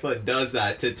Sypha does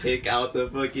that to take out the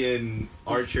fucking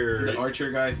archer. The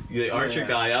archer guy. The archer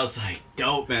guy. I was like,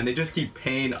 dope, man. They just keep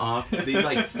paying off. They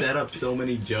like set up so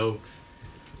many jokes.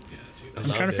 Yeah, dude.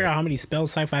 I'm trying to figure out how many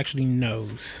spells Cypher actually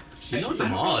knows. She knows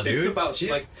them all, dude. It's about she's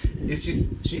like she's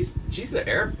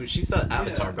the she's the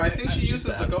avatar. I think she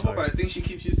uses a couple, but I think she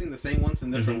keeps using the same ones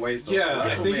in different ways. Though, so yeah, that's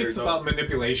I what think made her it's dope. about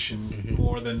manipulation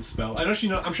more than spell. I know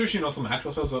I'm sure she knows some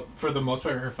actual spells, but for the most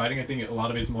part, her fighting, I think a lot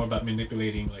of it is more about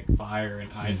manipulating like fire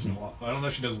and ice and water. I don't know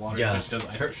if she does water, but she does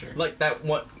ice for sure. Like that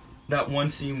one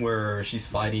scene where she's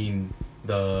fighting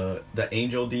the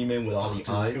angel demon with all the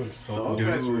eyes. Those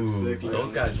guys were sick. Like,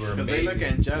 those guys were because they look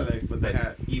amazing. angelic, but they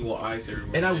had evil eyes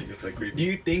everywhere. And They just like creepy. Do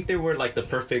you think they were like the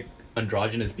perfect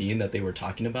androgynous being that they were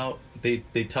talking about? They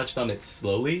touched on it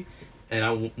slowly, and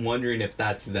I'm wondering if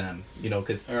that's them. You know,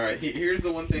 because All right, here's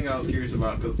the one thing I was curious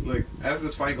about, because like as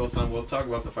this fight goes on, we'll talk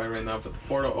about the fight right now. But the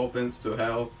portal opens to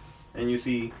hell, and you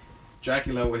see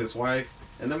Dracula with his wife,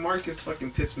 and then Marcus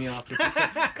fucking pissed me off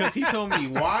because he told me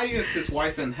why is his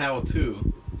wife in hell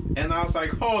too, and I was like,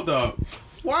 hold up,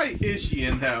 why is she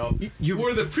in hell?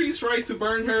 Were the priests right to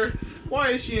burn her?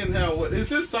 Why is she in hell? Is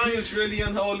this science really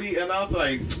unholy? And I was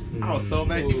like, I was so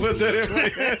mad you put that in my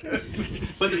head.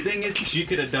 But the thing is, she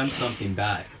could have done something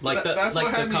bad, like That's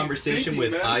what had the me conversation thinking,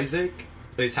 with man. Isaac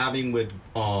is having with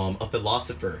a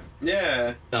philosopher.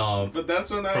 Yeah, Um, but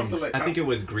that's when I was from, like, I think it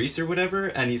was Greece or whatever,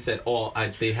 and he said,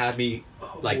 they had me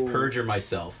like perjure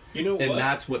myself. You know And what?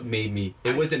 that's what made me.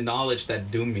 It wasn't knowledge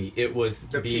that doomed me. It was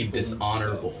The being people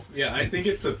dishonorable. themselves. Yeah, I think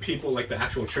it's the people, like the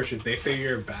actual church. If they say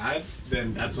you're bad,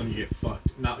 then that's when you get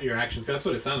fucked, not your actions. 'Cause that's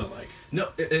what it sounded like. No,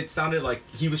 it sounded like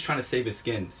he was trying to save his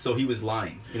skin, so he was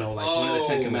lying. You know, like one of the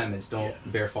 10 Oh. Commandments: don't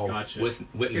bear false Gotcha. witness.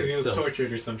 Because he was So,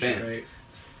 tortured or some shit, bam. right?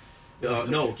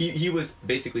 no, he was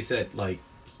basically said like,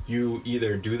 you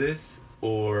either do this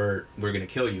or we're gonna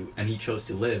kill you, and he chose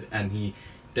to live, and he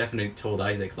definitely told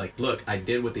Isaac like, look, I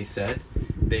did what they said.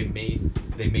 They made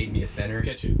me a sinner,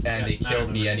 Get you. and they now I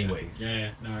killed me remember, anyways. Yeah,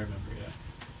 now I remember. Yeah.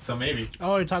 So maybe.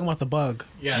 Oh, you're talking about the bug.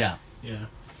 Yeah. Yeah.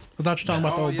 I thought you were talking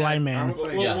about the Oh, old yeah. blind I man. was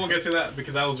like, We'll get to that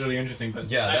because that was really interesting.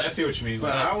 But Yeah, I see what you mean.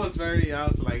 but I was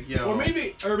like, yo. Or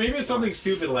maybe it's something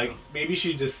stupid like maybe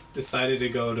she just decided to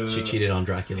go to. She cheated on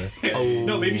Dracula.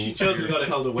 No, maybe she chose to go to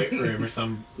hell to wait for him or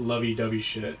some lovey-dovey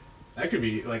shit. That could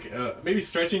be like maybe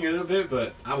stretching it a bit,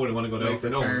 but I wouldn't want to go to hell Like for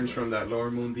the no one. parents from that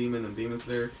Lower Moon Demon and Demon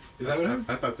Slayer, Is that what happened?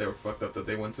 I thought they were fucked up that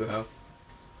they went to hell.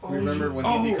 Oh, Remember when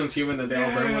oh, he becomes human and they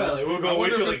all burn yeah, well? like, we'll go I wait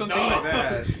wonder till, if like, it's something no. like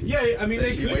that. Yeah, I mean, That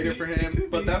they she could waited be. for It him. could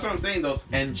But be. that's what I'm saying. Those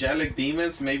angelic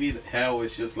demons, maybe hell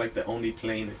is just like the only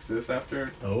plane exists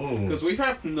after. Oh. Because we've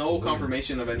had no Ooh.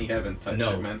 confirmation of any heaven type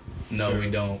No. shit, man. No, Sure.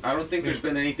 we don't. I don't think there's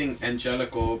been anything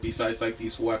angelical besides like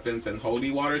these weapons and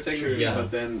holy water technically. Yeah. But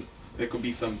then there could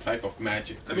be some type of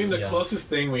magic. I mean, the Yeah. closest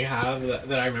thing we have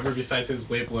that I remember besides his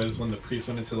whip was when the priest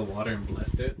went into the water and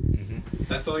blessed it. Hmm.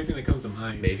 That's the only thing that comes to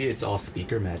mind. Maybe it's all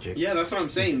speaker magic. Yeah, that's what I'm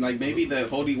saying. Like maybe the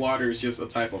holy water is just a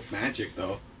type of magic,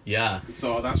 though. Yeah.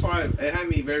 So that's why it had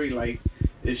me very like,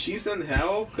 if she's in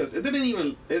hell, because it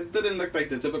didn't look like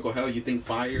the typical hell you think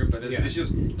fire, but Yeah. it's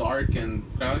just dark and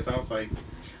crowded. So I was like,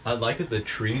 I like that the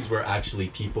trees were actually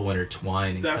people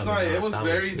intertwined. And that's coming why it out. was That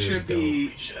very really trippy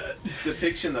dope. Shit.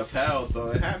 depiction of hell. So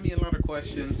it had me a lot of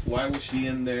questions. Why was she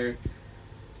in there?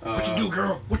 What you do,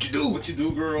 girl? What you do? What you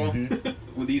do, girl? Mhm.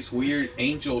 With these weird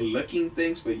angel-looking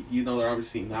things, but you know they're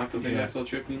obviously not because they Yeah. got so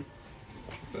trippy.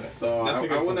 But So that's a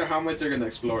good I wonder point. how much they're gonna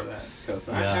explore that because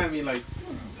that Yeah. had me like,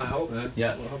 I hope, man.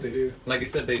 Yeah. I hope they do. Like I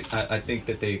said, I think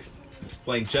that they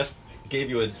explained, just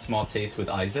gave you a small taste with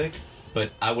Isaac,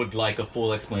 but I would like a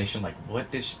full explanation. Like,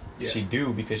 what did she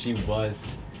do? Because she was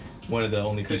one of the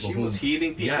only because people she was healing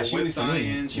people Yeah, she with was healing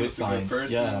science. She with was a good science,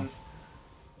 person. yeah.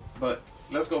 But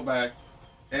let's go back.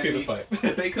 To the Andy, fight.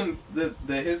 Did they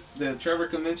the Trevor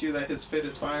convince you that his fit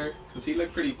is fire? Because he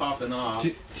looked pretty popping off.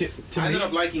 To I me, ended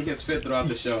up liking his fit throughout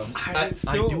the show. I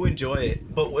do enjoy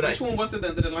it, but what Which one was it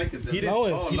that didn't like it? Then? He didn't-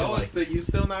 Lois. Oh, he didn't Lois, like that you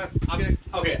still not?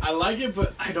 Okay, I like it,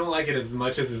 but I don't like it as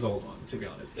much as his old one, to be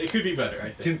honest. It could be better,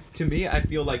 I think. to me, I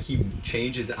feel like he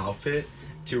changed his outfit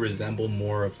to resemble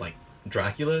more of like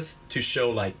Dracula's, to show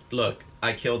like, look,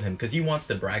 I killed him, because he wants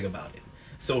to brag about it.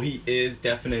 So he is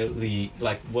definitely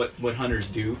like what hunters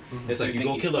do. It's So like you you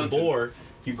go think he's kill a stunted? boar,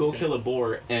 you go kill a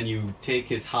boar, and you take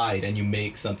his hide and you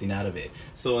make something out of it.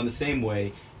 So in the same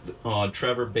way,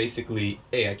 Trevor basically,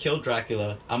 hey, I killed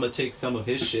Dracula. I'm gonna take some of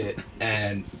his shit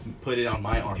and put it on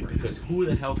my armor, because who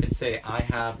the hell can say I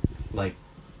have like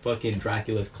fucking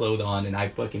Dracula's clothes on and I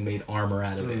fucking made armor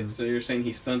out of it? So you're saying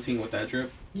he's stunting with that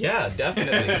drip? Yeah,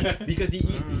 definitely. Because he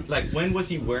like, when was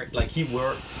he wearing, like, he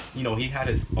wore, you know, he had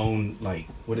his own, like,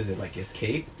 what is it, like his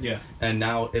cape, Yeah. and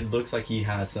now it looks like he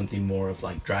has something more of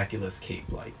like Dracula's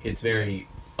cape. Like, it's very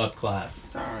up class.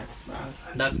 All right.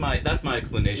 That's my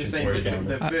explanation You're saying for the,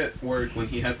 it. the fit worked when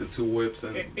he had the two whips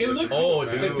and. It looked Oh, cool.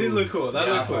 dude. It did look cool. That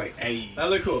Yeah, I looked was cool. like, hey. That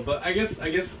looked cool. But I guess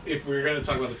if we're gonna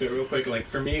talk about the fit real quick, like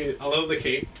for me, I love the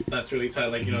cape. That's really tight.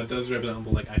 Like, you know, it does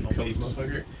resemble like I killed this capes.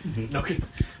 motherfucker. Mhm. No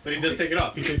capes. But he does take it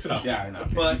off. He takes it off. Yeah, I know.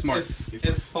 But he's smart. as, He's smart.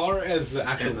 as far as the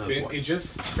actual And those fit, ones. it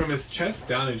just from his chest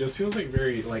down, it just feels like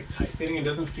very like tight fitting. It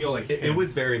doesn't feel like It him.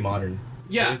 was very modern.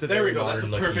 Yeah, It was a there we very go. That's the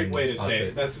modern perfect way to looking say it.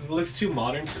 outfit. That's, it looks too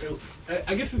modern.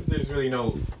 I guess there's really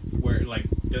no where like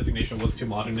designation was too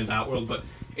modern in that world, but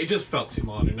it just felt too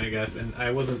modern, I guess, and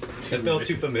I wasn't too. It felt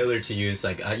too familiar to use.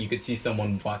 Like, you could see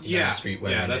someone walking down Yeah, the street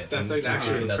wearing yeah, it. that's and like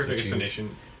actually the that's perfect what you-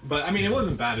 explanation. But I mean, it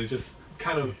wasn't bad. It just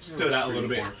kind of stood out a little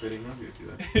bit. Fitting. I'll give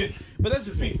you that. But that's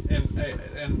just me,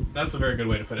 and that's a very good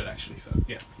way to put it, actually. So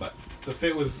yeah, but the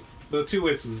fit was the two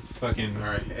ways was fucking. All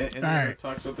right. And All right.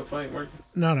 talks with the fight, Marcus?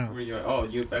 No, Where no. you at? Oh,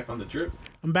 you back on the drip?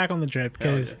 I'm back on the drip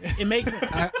because it makes.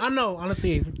 I know,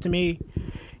 honestly, to me,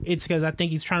 it's because I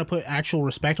think he's trying to put actual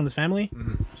respect on his family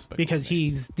because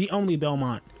he's the only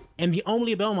Belmont. And the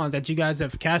only Belmont that you guys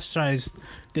have castrized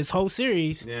this whole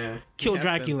series, Yeah. Kill He has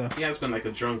Dracula. He has been like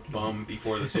a drunk bum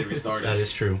before the series started. That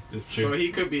is true. It's So true. he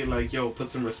could be like, yo,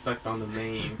 put some respect on the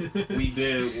name. We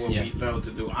did what Yeah. we failed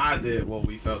to do. I did what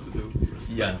we failed to do.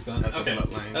 Yeah. Son. That's Okay. a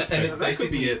bloodline. That's And fair. it's that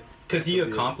could be basically- it. Because he Could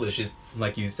be it. accomplishes,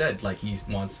 like you said, like he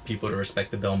wants people to respect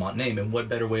the Belmont name. And what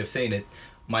better way of saying it?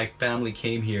 My family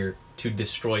came here to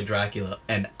destroy Dracula,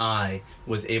 and I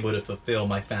was able to fulfill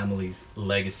my family's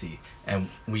legacy, and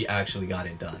we actually got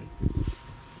it done.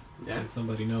 Yeah. So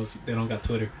somebody knows they don't got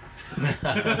Twitter.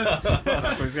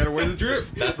 That's why he's got to wear the drip.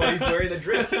 That's why he's wearing the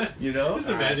drip, you know? Just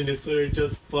imagine his Twitter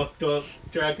just fucked up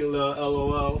Dracula,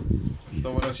 LOL.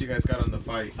 So what else you guys got on the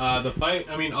fight? The fight,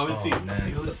 I mean, obviously, Oh, man.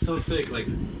 it was so sick. Like,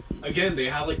 again, they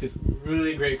had like this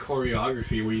really great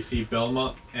choreography where you see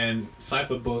Belmont and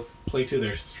Sypha both play to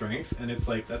their strengths, and it's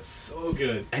like that's so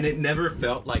good. And it never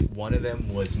felt like one of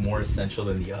them was more essential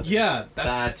than the other. Yeah,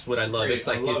 That's what I love. great. It's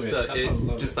like I love it's it. the That's why I it's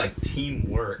love just it. like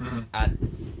teamwork Mhm. at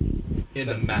in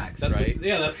the max, That's right?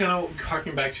 yeah, that's kind of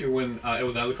harking back to when it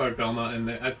was Alucard, Belmont, and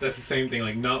that's the same thing.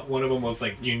 Like, not one of them was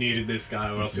like you needed this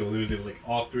guy or else you'll lose. It was like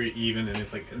all three even, and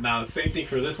it's like now the same thing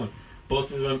for this one.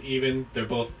 Both of them even. They're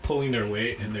both pulling their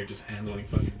weight and they're just handling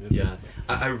fucking business.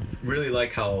 Yeah, I really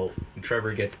like how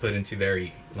Trevor gets put into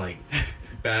very like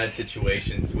bad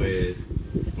situations with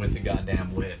the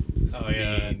goddamn whip. Oh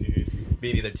yeah, dude.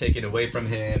 Being either taken away from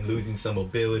him, losing some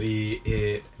mobility.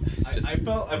 It's just I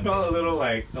felt a little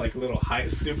like a little hype,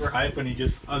 super hype when he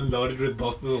just unloaded with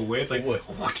both of the whips. Like What?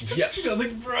 Yeah, I was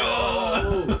like,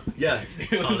 bro. Yeah.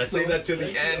 It was Let's so save that to the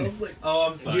sick. I end. was like, oh,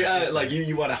 I'm sorry. Yeah, I'm like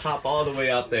you want to hop all the way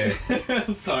out there. sorry.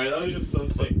 I'm sorry. That was just so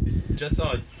sick.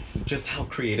 Just how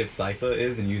creative Sypha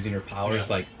is in using her powers.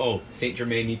 Yeah. Like, oh, Saint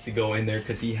Germain needs to go in there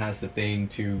because he has the thing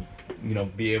to,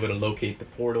 be able to locate the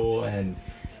portal, and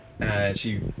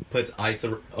she puts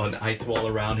an ice wall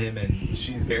around him, and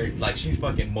she's she's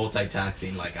fucking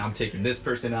multitasking. Like, I'm taking this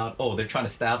person out. Oh, they're trying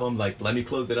to stab him. Like, let me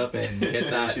close it up and get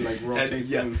that. She, like,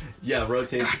 rotates and, him. Yeah,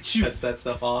 rotates, cuts that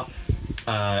stuff off.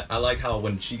 I like how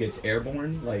when she gets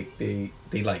airborne, like they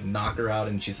like knock her out,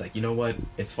 and she's like, you know what?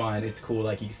 It's fine. It's cool.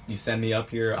 Like you send me up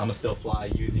here, I'ma still fly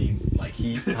using like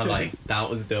heat. I'm like, that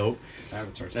was dope.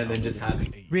 Avatar's And then just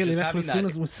having Really, just that's having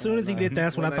as soon as he did that,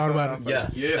 that's when I When I thought saw about it.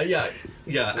 that, yeah, like, yes.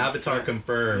 yeah. Avatar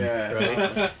confirmed. Yeah.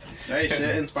 Right. Hey,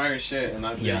 shit inspires shit, and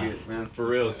I dig Yeah. it, man. For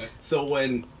real. So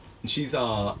when she's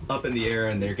up in the air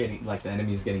and they're getting like the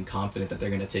enemy's getting confident that they're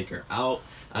gonna take her out,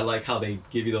 I like how they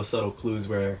give you those subtle clues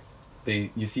where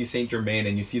you see Saint Germain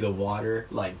and you see the water,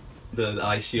 like the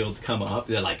ice shields come up.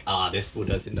 They're like, this fool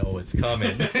doesn't know what's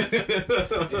coming.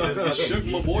 I shook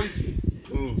my boy.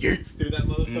 Yerks through that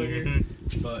motherfucker.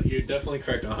 Mhm. But you're definitely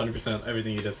correct 100%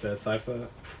 everything you just said, Sypha.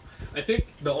 I think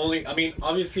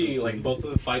obviously, like, both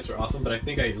of the fights were awesome, but I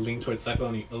think I lean towards Sypha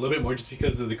only a little bit more just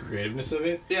because of the creativeness of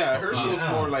it. Yeah, hers was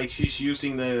Yeah. more like she's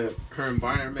using her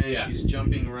environment. Yeah. She's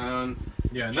jumping around.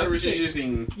 Yeah, not Trevor's to just take,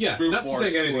 using yeah, brute not to force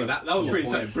take anything. a- That was to a pretty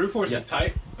point. tight. Brute force Yeah. is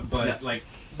tight, but, Yeah. like,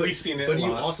 we've seen it But a you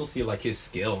lot. also see like his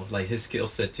skill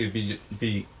set to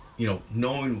be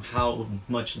knowing how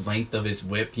much length of his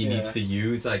whip he Yeah. needs to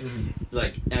use,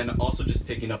 and also just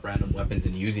picking up random weapons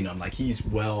and using them. Like, he's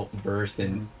well versed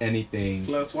in anything.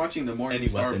 Plus, watching the Morning Any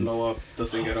Star weapons. blow up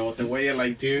doesn't get old. The way it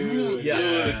like, Dude,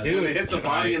 Yeah, dude, dude, it hits the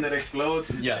body and it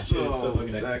explodes. It's Yeah, so, it's so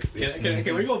fucking sexy.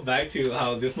 Can we go back to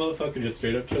how this motherfucker just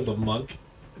straight up killed a monk?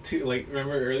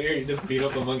 Remember earlier he just beat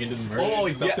up a monk and just murdered Oh,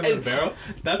 and stuffed yeah, him in a and- barrel?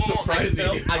 That surprised me.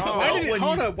 dude. I Why felt did it, when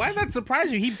hold he- up, why did that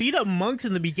surprise you? He beat up monks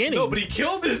in the beginning. No, but he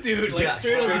killed this dude. Like, Yeah,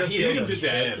 straight up, straight up he beat him to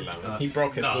killed death. He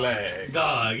broke his Dog. leg.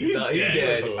 Dog, he's No, he's dead.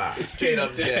 dead. He was alive. Straight up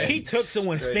He's dead. dead. he took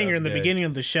someone's Straight finger up in the dead. beginning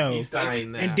of the show He's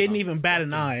dying now. and didn't even bat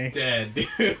an eye. Dead,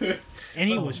 dude. And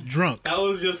he was drunk. That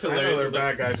was just I hilarious. know they're It's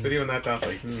like- bad guys, but even that, I was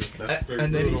like, that's pretty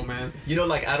And then brutal, he- man.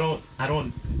 Like, I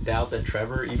don't doubt that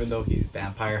Trevor, even though he's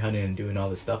vampire hunting and doing all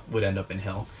this stuff, would end up in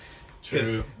hell.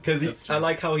 True. Because That's true. I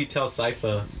like how he tells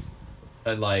Sypha,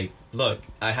 like, look,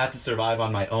 I had to survive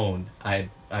on my own.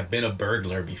 I've been a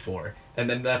burglar before, and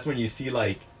then that's when you see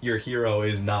like your hero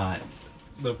is not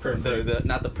The perfect.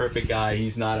 not the perfect guy.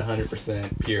 He's not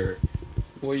 100% pure.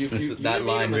 Well, you That meet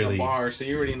line him in really- a bar, so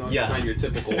you already know Yeah. it's not your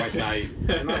typical white knight.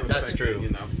 And I That's respect true.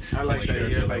 it, I like Like that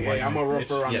Sergio you're the like, White hey, I'm a Knight.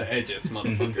 rougher on Yeah. the edges,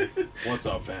 motherfucker. What's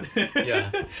up, fam?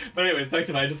 Yeah. But anyways, back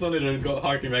to I just wanted to go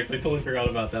harken back because I totally forgot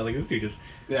about that. Like, this dude just.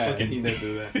 Yeah, Fucking- he did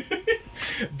do that.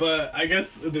 But I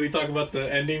guess, do we talk about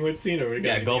the ending whip scene, or we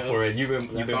got Yeah, go anything for else? it. You've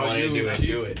been That's all wanting to you, do it. Chief.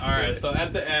 Do it. All right, so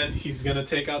at the end, he's gonna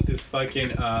take out this fucking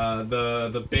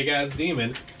the big ass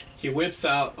demon. He whips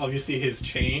out obviously his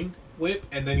chain whip,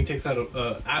 and then he takes out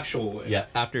a actual whip. Yeah,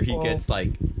 after he Well, gets like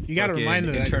you gotta fucking remind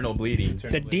him that internal bleeding.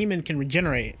 the demon can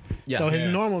regenerate. Yeah. So his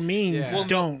Yeah. normal means Yeah. Well,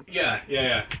 don't Yeah.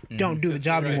 do the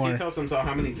job Because anymore. he tells himself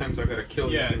how many times I gotta kill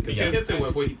this Yeah, thing. Because yeah. he hits it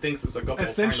with what he thinks is a couple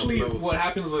Essentially, final blows. what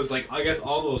happens was like I guess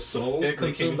all those souls It they came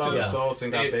consumed into all the Yeah. souls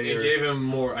and got it bigger. gave him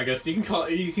more. I guess you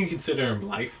can consider him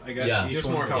life. I guess Yeah. Each just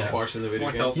one's more health yeah. bars in the video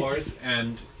more game. health bars,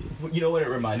 and You know what it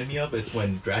reminded me of? It's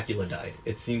when Dracula died.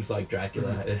 It seems like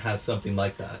Dracula it has something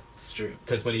like that. it's true.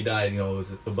 Because when he died, it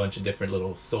was a bunch of different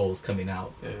little souls coming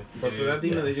out. Yeah. But for that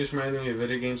demon, Yeah. they just reminded me of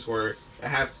video games where it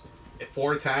has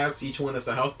 4 tabs, each one is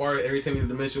a health bar. Every time the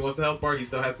dimension wants the health bar, he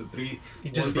still has the 3. He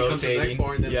One just becomes his next rotating.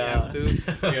 bar, and then Yeah. he has 2.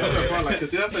 That's what I felt like. Cause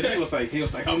see, that's what he was like. He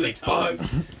was like, how many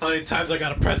times? How many times I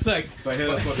gotta press X? But hit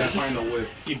us with that final whip.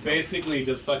 He basically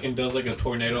just fucking does like a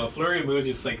tornado, a flurry of moves,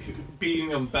 just like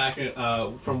beating him back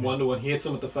from one to one. He hits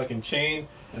him with the fucking chain,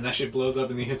 and that shit blows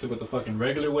up, and he hits him with the fucking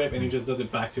regular whip, and he just does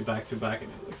it back to back to back, and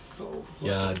it looks so fucking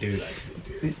Yeah, dude. sexy,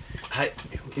 dude.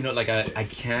 I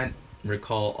can't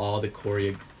recall all the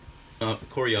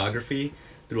choreography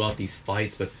throughout these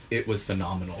fights, but it was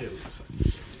phenomenal. It was.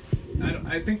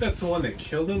 I think that's the one that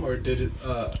killed him, or did it?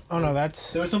 Oh no,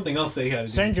 that's There was something else that he had to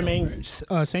do. Saint Germain.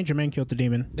 Right? Saint Germain killed the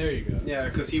demon. There you go. Yeah,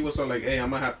 because he was so like, hey,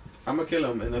 I'm gonna kill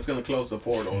him, and that's gonna close the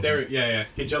portal. There, yeah.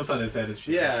 He jumps on his head and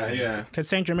shit. Yeah. Because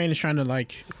Saint Germain is trying to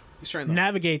like He's trying to.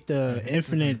 navigate the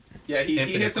infinite. Yeah, he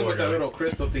Infinite hits him with that corridor. little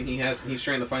crystal thing he has, and he's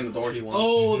trying to find the door he wants.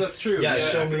 Oh, that's true. Yeah, I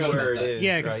show me forgot where about it that. is.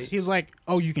 Yeah, because right? he was like,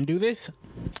 "Oh, you can do this.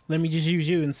 Let me just use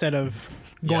you instead of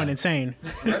going Yeah. insane."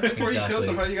 Right before he kills Exactly.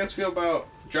 him, how do you guys feel about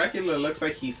Dracula? Looks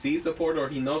like he sees the portal, or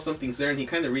he knows something's there, and he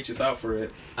kind of reaches out for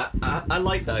it. I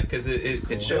like that because it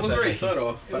cool. shows It was that very he's-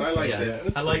 subtle, but I liked yeah, it. it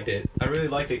was I liked it. I really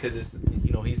liked it because it's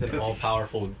he's an 'Cause- all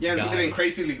powerful Yeah, and guy. he didn't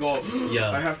crazily go. Yeah.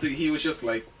 I have to. He was just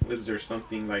like, "Is there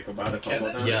something like about it?"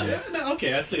 Yeah. No,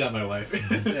 okay, I still got my wife.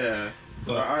 Yeah.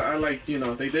 So I like,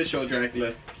 they did show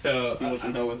Dracula. So He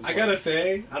wasn't hell with his I gotta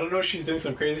say, I don't know if she's doing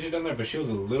some crazy shit down there, but she was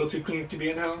a little too clean to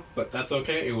be in hell. But that's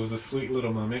okay. It was a sweet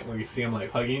little moment where you see him like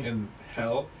hugging in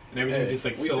hell, and everything's just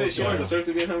like we so. said she dark. don't deserve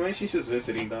to be in her. She's just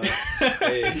visiting, dog.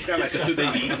 Hey. He's got like a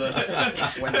 2-day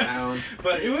visa. Went down.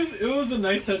 But it was a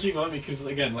nice touching moment because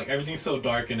again, like everything's so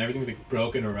dark and everything's like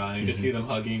broken around. And you just see them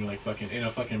hugging like fucking in a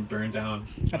fucking burned down.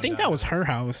 I think that was her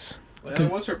house.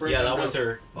 That was her birthday. Yeah, that was house.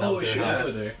 her. That Oh was her shit! house.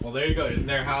 Over there. Well, there you go. In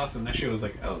their house, and that shit was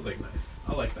like, nice.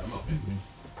 I like that moment.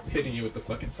 Hitting you with the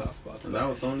fucking soft spots. And that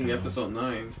was only episode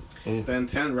 9. Ooh. Then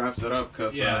 10 wraps it up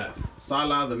because Yeah.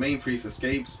 Salah, the main priest,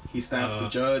 escapes. He stabs the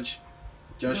judge.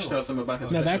 Judge No. tells him about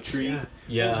his No, special that's- tree. Yeah.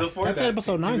 Yeah. Well, before That's that,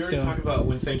 episode 9 did we already still. talk about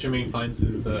when Saint Germain finds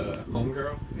his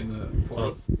homegirl in the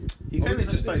portal? He What kind was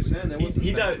of just that types in. There wasn't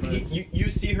He that does. much. You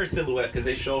see her silhouette because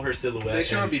they show her silhouette. They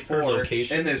show her and before,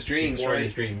 location in his dreams, before in right?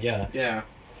 his dream, yeah. Yeah.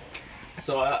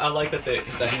 So I like that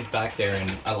that he's back there,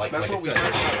 and I like. That's like what we I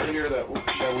talked said, about earlier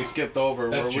that we skipped over,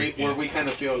 That's where true, yeah. where we kind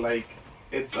of feel like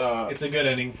it's It's a good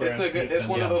ending for him. it's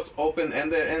one of yeah. those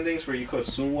open-ended endings where you could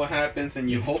assume what happens and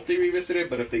you hope they revisit it,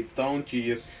 but if they don't, you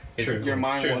just True. your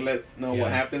mind True. will let know Yeah.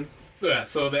 what happens. Yeah.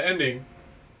 So the ending.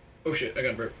 Oh shit! I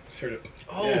got burnt. Just heard it.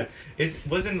 Oh, Yeah. it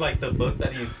wasn't like the book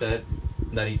that he said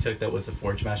that he took that was the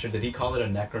Forge Master. Did he call it a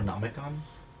Necronomicon,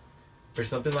 or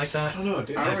something like that? I don't know.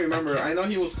 Dude. I don't remember. can't- I know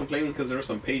he was complaining because there were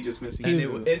some pages missing. And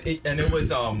too. it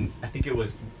was I think it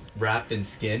was wrapped in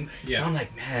skin. Yeah. So I'm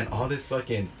like, man, all this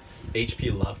fucking H.P.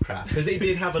 Lovecraft, because they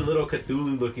did have a little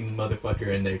Cthulhu looking motherfucker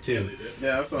in there too.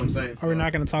 Yeah, that's what I'm saying. Are we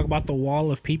not going to talk about the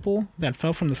wall of people that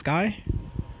fell from the sky?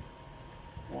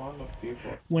 Wall of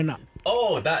people. When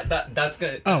Oh, that's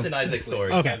good. That's Oh. an Isaac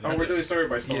story. Okay. Oh, we're doing story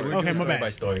by story. Yeah, we're Okay, doing my story bad. by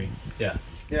story. Yeah.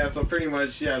 Yeah, so pretty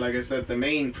much, yeah, like I said, the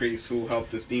main priest who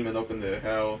helped this demon open the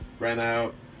hell ran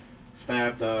out,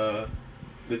 stabbed the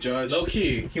judge. Low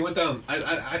key, he went down.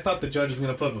 I thought the judge was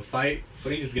gonna put up a fight,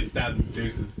 but he just gets stabbed in the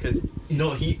deuces. Because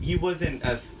he wasn't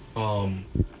as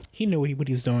he knew what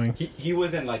he's doing. he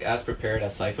wasn't like as prepared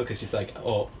as Sypha, because she's like,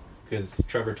 oh, because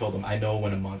Trevor told him, I know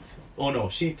when a monk's. Oh no,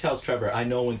 she tells Trevor, I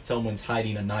know when someone's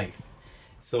hiding a knife.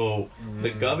 So the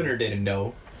governor didn't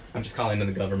know. I'm just calling him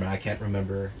the governor. I can't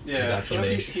remember his Yeah, actual plus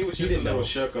name. he was He just a didn't little know.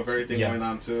 shook of everything Yeah. going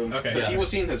on too. Okay. Because he Yeah. was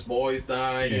seeing his boys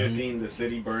die, he was Yeah. seeing the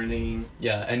city burning.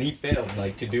 Yeah, and he failed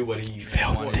like to do what he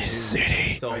Failed wanted to this do.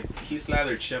 city. So Like, he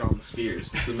slathered shit on the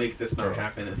spears to make this not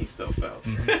happen, and he still failed.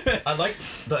 I like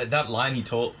that line he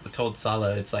told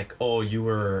Salah. It's like, oh, you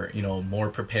were more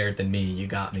prepared than me. You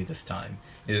got me this time.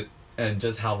 And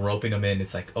just how roping him in.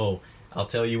 It's like, oh, I'll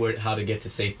tell you how to get to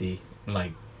safety.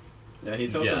 Like, Yeah, he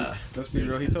tells him. Yeah. Let's be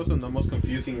real. He tells him the most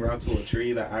confusing route to a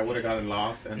tree that I would have gotten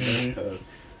lost, and because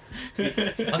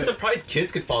I'm surprised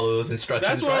kids could follow those instructions.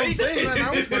 that's what I'm right? saying, man.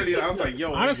 I was pretty. I was like,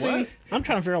 yo, Honestly, what? I'm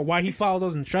trying to figure out why he followed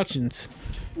those instructions.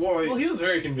 Well, he was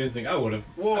very convincing. I would have.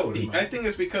 Well, I think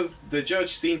it's because the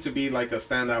judge seemed to be like a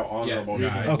standout, honorable Yeah,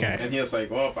 guy. reasonable. Okay. And he was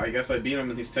like, "Well, I guess I beat him,"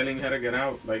 and he's telling me how to get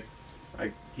out. Like,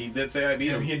 he did say I beat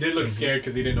him. And he did look scared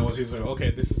because he didn't know what he was like.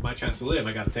 Okay, this is my chance to live.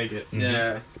 I gotta take it.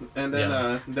 Yeah. And then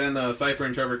Yeah. Cypher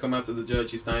and Trevor come out to the judge.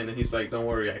 He's dying, and he's like, "Don't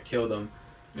worry, I killed him."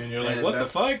 And you're like, And what the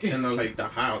that's- fuck? And they're like,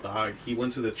 "How, dog? He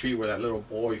went to the tree where that little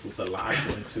boy who's alive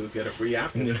went to get a free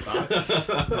apple, dog."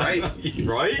 Right.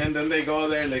 Right? And then they go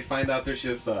there and they find out there's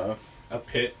just A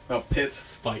pit. a pit,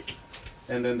 Spike.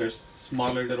 and then there's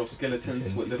smaller little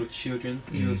skeletons with little children.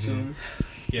 You Mhm. assume.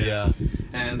 Yeah.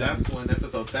 And that's when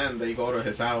episode 10 they go to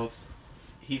his house.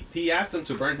 He asked him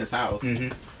to burn his house,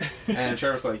 Mhm. and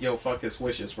Trevor's like, "Yo, fuck his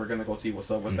wishes. We're gonna go see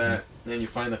what's up with Mhm. that." And then you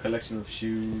find a collection of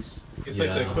shoes. It's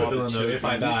like the Yeah. equivalent of if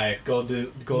I die, go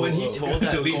When he told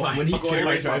that- delete my when he Go told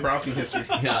erase my my browsing history.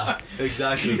 Yeah,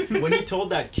 exactly. When he told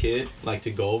that kid like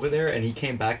to go over there, and he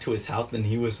came back to his house, and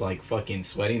he was like fucking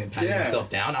sweating and patting Yeah. himself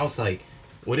down. I was like,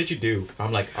 "What did you do?"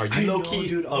 I'm like, "Are I you know, low key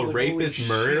dude. I a was like, rapist holy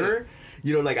murderer?"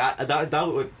 You know, like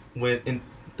that went in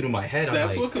through my head. I'm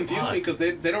That's like, what confused "Fuck." me because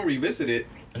they don't revisit it.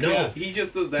 No. Yeah. He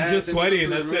just does that. just then he sweaty goes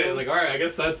and to that's the it. room. Like, alright, I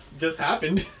guess that's just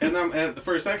happened. And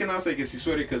for a second I was like, is he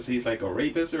sweaty because he's like a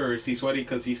rapist, or is he sweaty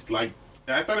because he's like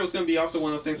I thought it was gonna be also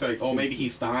one of those things like, oh, maybe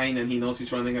he's dying and he knows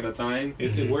he's running out of time.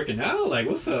 Is it working out? Like,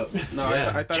 what's up? No,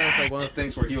 Yeah. I thought it was like one of those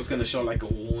things where he was gonna show like a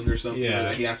wound or something, Yeah. or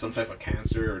that he has some type of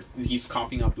cancer, or he's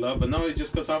coughing up blood. But no, it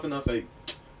just goes off, and I was like,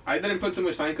 I didn't put too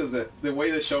much time because the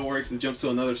way the show works, it jumps to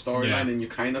another storyline, Yeah. and you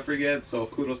kind of forget. So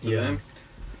kudos to Yeah. them.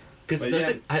 Because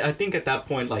But I think at that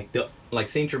point, like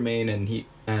Saint Germain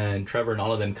and Trevor and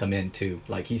all of them come in too.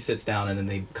 Like he sits down and then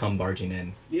they come barging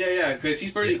in. Yeah, because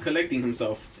he's barely Yeah. collecting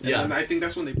himself. And Yeah. then I think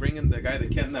that's when they bring in the guy that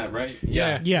kidnapped, right?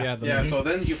 Yeah. the- Yeah, so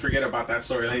then you forget about that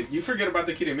story. Like, you forget about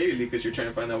the kid immediately because you're trying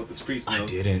to find out what this priest knows.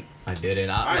 I didn't.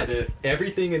 I like, did.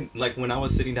 Everything in like when I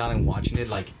was sitting down and watching it,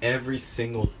 like every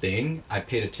single thing I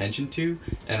paid attention to,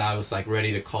 and I was like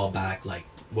ready to call back. Like,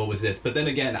 what was this? But then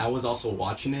again, I was also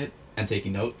watching it and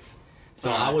taking notes, so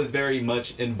I Alright. was very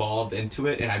much involved into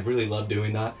it, and I really loved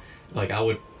doing that. Like, I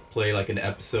would play like an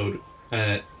episode,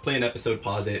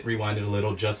 pause it, rewind it a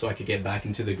little, just so I could get back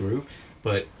into the groove.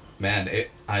 But man,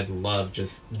 I love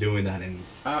just doing that and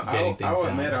getting things I will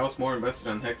down. admit I was more invested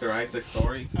in Hector Isaac's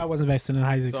story. I was invested in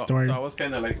Isaac's story. So I was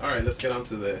kind of like, all right, let's get on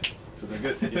to the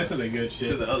good, you know, the good shit.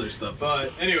 to the other stuff.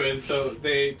 But anyways, so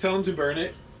they tell him to burn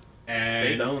it, and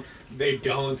They don't. They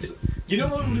don't. You know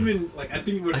what would have been like? I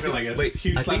think it would have been like a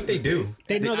huge. I slap think they in the do. face.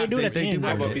 They do it at the end. No,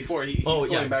 burn but it. before he's Oh,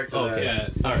 going yeah. back to Okay. that. Yeah,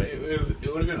 so Alright. it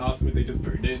would have been awesome if they just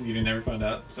burned it and you never found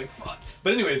out. It's like fuck.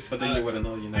 But anyways, But then you wouldn't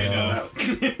know. You know. I know.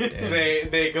 Damn.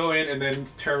 they go in and then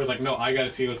Trevor's like, no, I gotta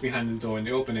see what's behind this door, and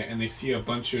they open it and they see a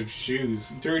bunch of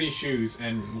shoes, dirty shoes,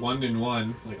 and one in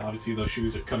one, like obviously those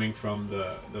shoes are coming from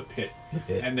the pit,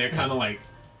 and they're kind of like,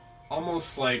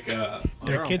 almost like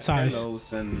They're kid size.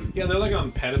 Pillows and yeah, they're like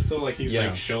on pedestal, like he's Yeah.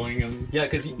 like showing them. Yeah,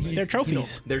 because They're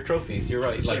trophies. They're trophies. You're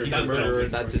right. Like Sure, he's that's a murderer.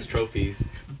 trophies. That's his trophies.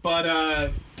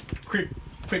 But quick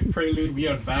prelude, we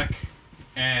are back,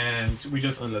 and we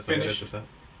just unless I edit finished. this out.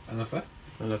 Unless what?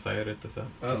 Unless I edit this out.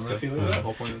 Oh, That's unless good. he leaves it out?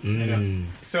 Whole point. Mm.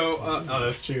 So, oh,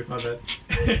 that's true. My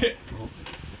bad.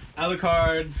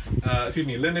 Alucard's,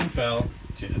 Linden fell.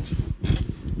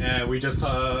 We just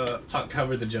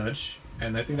covered the judge,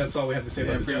 and I think that's all we have to say Yeah,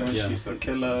 about the pretty judge. much. Yeah. He's a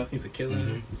killer. He's a killer.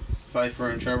 Mhm. Cypher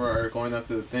and Trevor are going out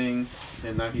to the thing,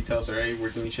 and now he tells her, "Hey, we're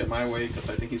doing shit my way," because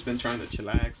I think he's been trying to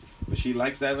chillax, but she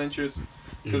likes the adventures.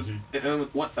 Because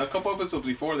a couple episodes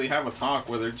before, they have a talk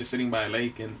where they're just sitting by a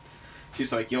lake, and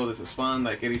she's like, "Yo, this is fun."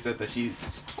 Like Eddie said that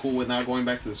she's cool with not going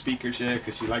back to the speaker shit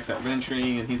because she likes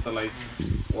adventuring, and he's like,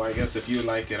 "Well, I guess if you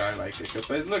like it, I like it." Because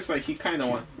it looks like he kind of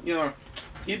want,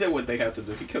 he did what they had to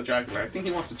do. He killed Dracula. I think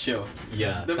he wants to chill.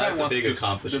 Yeah, The man that's a wants big to,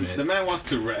 accomplishment. The man wants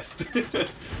to rest.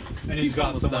 And he's got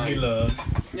almost someone he dying. loves.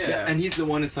 Yeah. and he's the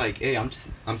one that's like, hey,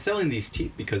 I'm selling these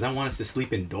teeth because I want us to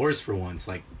sleep indoors for once.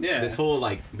 Like, Yeah. this whole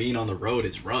like being on the road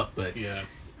is rough, but Yeah.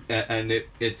 and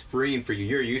it's freeing for you.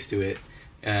 You're used to it,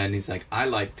 and he's like, I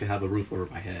like to have a roof over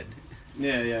my head.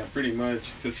 Yeah, pretty much.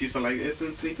 Because she's like,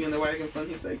 "Isn't sleeping in the wagon fun?"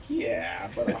 He's like, "Yeah,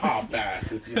 but I'll hop back.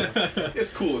 'Cause,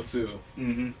 it's cool too."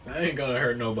 Mm-hmm. I ain't gonna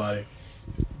hurt nobody.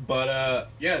 But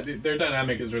yeah, their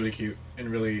dynamic is really cute and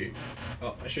really.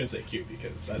 Oh, I shouldn't say cute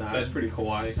because That's pretty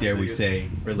kawaii. Dare we say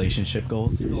relationship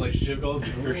goals? relationship goals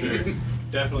for sure.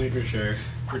 Definitely for sure.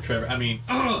 For Trevor, I mean,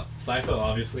 Sypha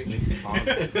obviously.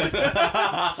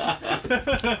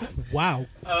 Wow.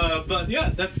 But yeah,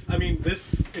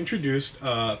 this introduced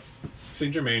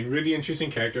Saint Germain, really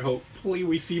interesting character. Hopefully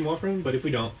we see more from him, but if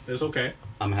we don't, it's okay.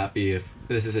 I'm happy if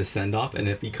this is a send off, and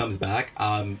if he comes back,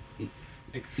 I'm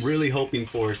really hoping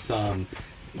for some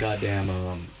goddamn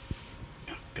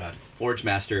Forge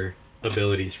Master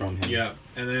abilities from him. Yeah,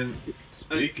 and then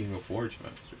Speaking of Forge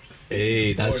Masters.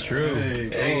 Hey, that's Forge true.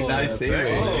 Masters. Hey, Oh, nice that's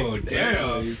segue. Oh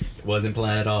damn! Wasn't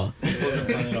planned at all.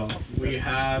 Wasn't fun at all. We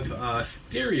have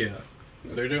Styria.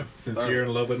 Sergio, since you're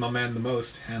in love with my man the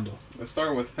most, handle. Let's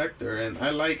start with Hector, and I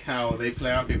like how they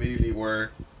play off immediately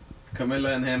where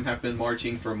Camilla and him have been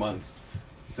marching for months.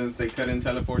 Since they couldn't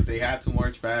teleport, they had to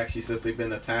march back. She says they've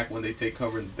been attacked when they take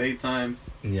cover in the daytime.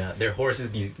 Yeah, their horses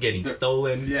be getting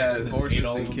stolen. Yeah, the horses ate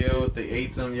all and of them. killed. They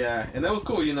ate them. Yeah, and that was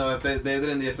cool. That they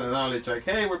didn't just acknowledge like,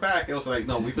 "Hey, we're back." It was like,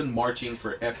 "No, we've been marching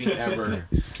for effing ever.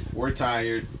 We're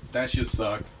tired. That shit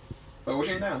sucked, but we're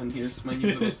here now, and here's my new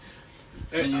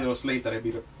little slave that I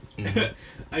beat up." Mhm.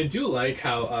 I do like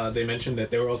how they mentioned that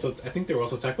they were also. I think they were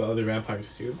also talking about other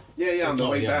vampires too. Yeah, on the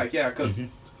Oh, way yeah. back. Yeah, because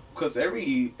Mhm.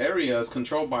 every area is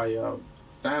controlled by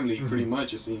family, pretty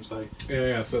much. It seems like.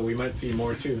 Yeah. So we might see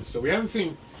more too. So we haven't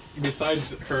seen,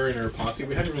 besides her and her posse,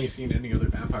 we haven't really seen any other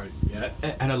vampires yet.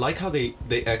 And I like how they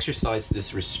exercise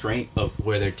this restraint of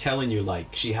where they're telling you like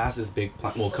she has this big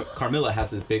plan. Well, Carmilla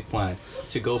has this big plan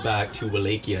to go back to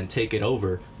Wallachia and take it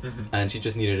over, and she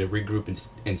just needed to regroup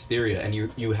in Styria. And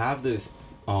you have this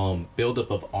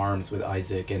buildup of arms with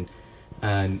Isaac, and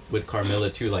and with Carmilla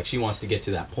too. Like she wants to get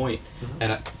to that point,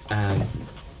 and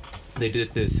they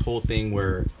did this whole thing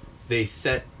where they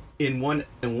set in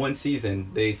one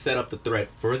season they set up the threat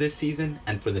for this season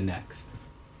and for the next.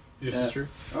 This is true.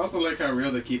 I also like how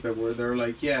real they keep it, where they're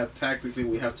like, yeah, tactically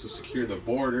we have to secure the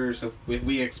borders. If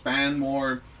we expand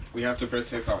more, we have to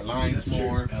protect our lines That's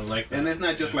more. true. I like that. And it's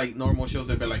not just like normal shows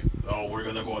that be like, oh, we're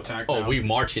gonna go attack. Oh, now. we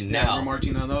marching Yeah, now. we're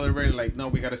marching on. No, they're very like, no,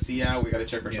 we gotta see out. We gotta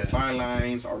check our Yeah. supply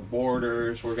lines, our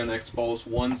borders. We're gonna expose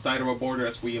one side of a border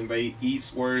as we invade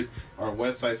eastward. Our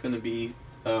west side's gonna be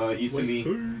easily.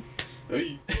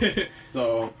 Hey.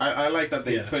 So I like that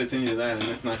they Yeah. put attention to that, and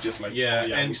it's not just like, Yeah, oh,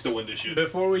 yeah, and we still win this shit.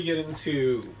 Before we get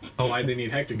into why they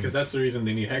need Hector, because that's the reason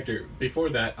they need Hector. Before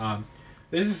that,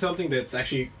 this is something that's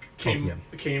actually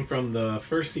came from the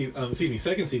first season,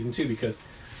 second season too, because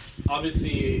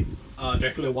obviously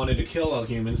Dracula wanted to kill all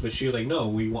humans, but she was like, no,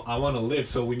 I want to live,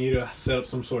 so we need to set up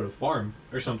some sort of farm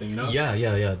or something, you know?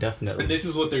 Yeah, definitely. And this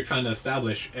is what they're trying to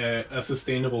establish, a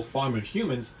sustainable farm of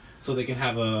humans, so they can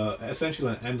have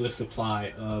essentially an endless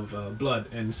supply of blood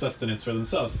and sustenance for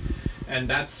themselves. And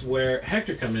that's where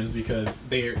Hector comes in, because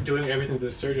they're doing everything that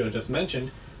Sergio just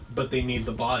mentioned, but they need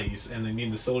the bodies and they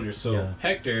need the soldiers. So Yeah.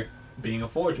 Hector, being a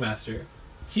forge master,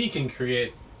 he can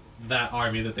create that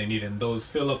army that they need, and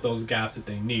fill up those gaps that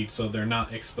they need, so they're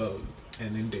not exposed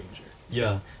and in danger.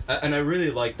 Yeah, and I really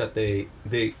like that they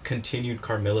continued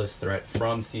Carmilla's threat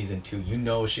from season 2. You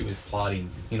know, she was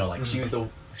plotting. You know, like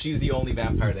she's the only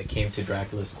vampire that came to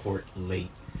Dracula's court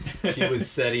late. She was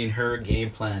setting her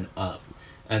game plan up,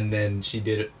 and then she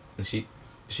did it.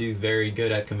 She's very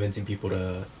good at convincing people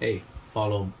to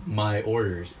follow my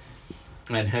orders,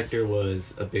 and Hector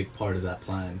was a big part of that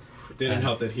plan. Didn't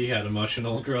help that he had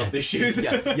emotional growth issues.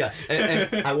 yeah.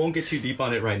 And I won't get too deep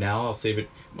on it right now. I'll save it.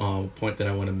 Point that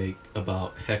I want to make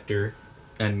about Hector,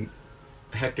 and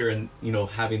having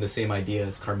the same idea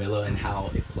as Carmilla and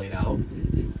how it played out,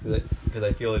 because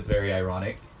I feel it's very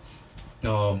ironic.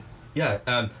 I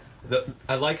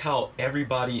like how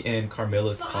everybody in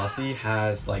Carmilla's posse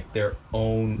has like their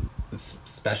own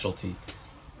specialty.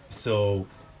 So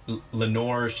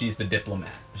Lenore, she's the diplomat.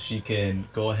 She can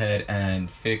go ahead and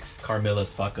fix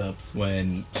Carmilla's fuck-ups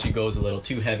when she goes a little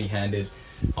too heavy-handed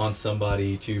on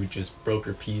somebody to just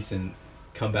broker peace and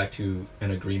come back to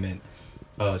an agreement.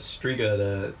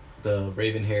 Striga, the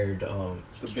raven-haired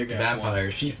The big ass vampire,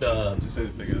 one. she's the... Just say the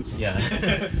big ass one.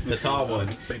 Yeah, the tall one.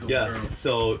 Big old Yeah, girl.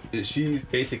 so she's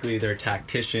basically their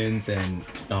tacticians and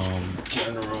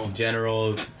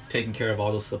general taking care of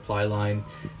all the supply line.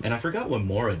 And I forgot what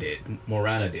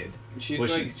Morana did.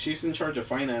 She's in charge of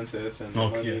finances and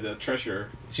money, the treasurer.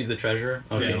 She's the treasurer?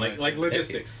 Okay. Yeah, like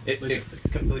logistics. It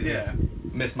logistics. completely Yeah.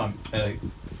 missed my...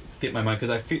 skipped my mind because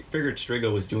I figured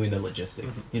Striga was doing the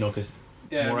logistics. You know, because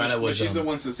Yeah, Morana but was... she's the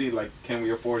one to see, like, can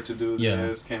we afford to do Yeah.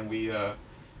 this? Can we,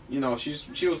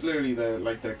 she was literally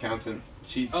the accountant.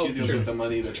 She deals true. with the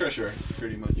money, the treasurer,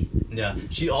 pretty much. Yeah.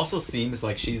 She also seems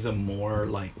like she's a more,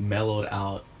 like, mellowed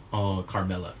out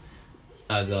Carmilla.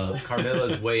 As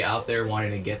Carmilla's way out there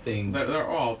wanting to get things... They're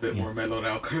all a bit more mellowed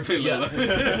out, Carmilla.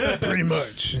 Yeah. Pretty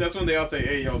much. That's when they all say,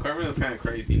 hey, yo, Carmilla's kind of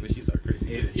crazy, but she's not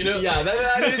crazy. You know, Yeah,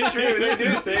 that is true. They do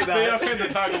say They all that. tend to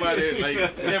talk about it, like,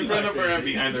 in front of her and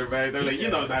behind her back. They're like, you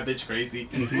know that bitch crazy.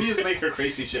 We just make her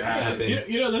crazy shit happen.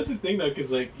 you know that's the thing though,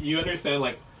 because like you understand,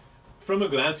 like from a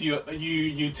glance, you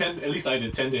tend, at least I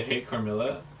did, tend to hate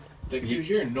Carmilla. It's like, dude,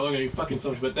 you're annoying, you fucking so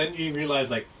much. But then you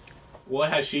realize, like, what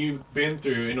has she been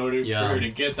through in order for her to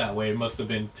get that way? It must have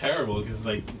been terrible, because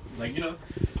like you know.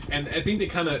 And I think they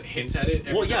kind of hint at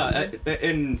it. Well, yeah,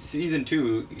 in season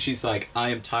 2, she's like,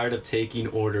 I am tired of taking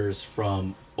orders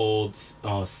from old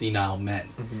senile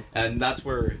men. And that's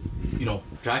where,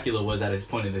 Dracula was at his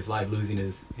point in his life, losing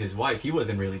his wife. He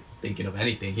wasn't really thinking of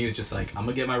anything. He was just like, I'm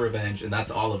gonna get my revenge, and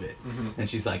that's all of it. And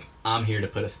she's like, I'm here to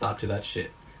put a stop to that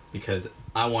shit, because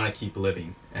I want to keep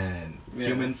living, and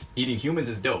eating humans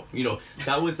is dope.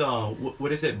 That was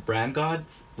what is it?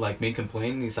 Brandgod's like main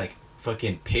complaint. He's like,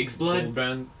 fucking pig's blood.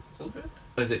 Brand.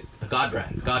 What is it?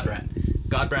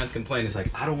 Godbrand's complaint is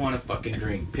like, I don't want to fucking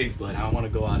drink pig's blood. I want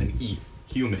to go out and eat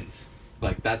humans.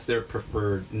 Like, that's their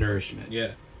preferred nourishment.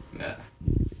 Yeah. Yeah.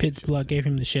 Pig's blood gave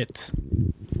him the shits.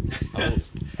 Oh,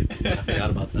 I forgot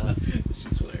about that.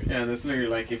 She's hilarious. Yeah, and it's literally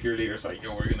like, if your leader's like,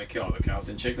 yo, we're gonna kill all the cows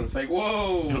and chickens, like,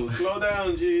 whoa, slow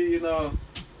down, G, I'm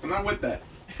not with that.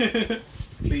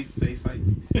 Please say psych.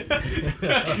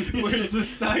 Where's the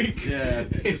psych? Yeah.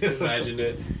 Just imagine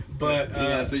it. But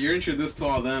yeah, so you're introduced to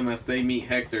all of them as they meet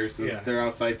Hector, since they're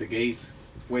outside the gates,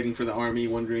 waiting for the army,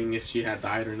 wondering if she had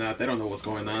died or not. They don't know what's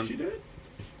going on. She did.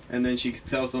 and then she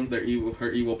tells them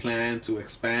her evil plan to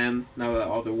expand. Now that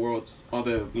all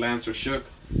the lands are shook,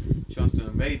 she wants to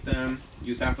invade them,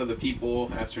 use half of the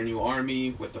people as her new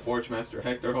army, with the Forge Master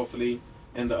Hector, hopefully,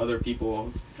 and the other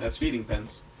people as feeding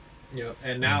pens. Yep.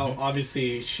 And now,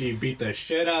 obviously, she beat the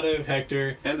shit out of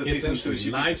Hector. And the season 2,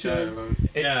 she beat the shit out of him.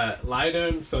 Yeah, lied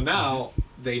him. So now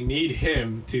they need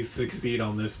him to succeed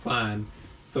on this plan.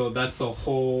 So that's a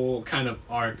whole kind of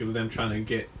arc of them trying to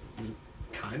get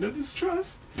kind of his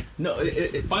trust. No,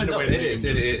 Find a way to make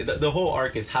him the whole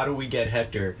arc is how do we get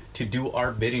Hector to do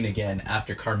our bidding again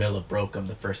after Carmilla broke him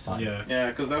the first time. Yeah. Yeah,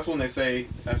 because that's when they say,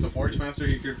 as a Forge Master,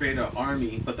 you could create an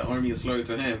army, but the army is loyal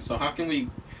to him. So how can we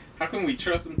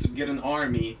trust him to get an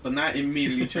army, but not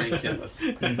immediately try and kill us?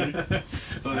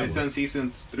 So they send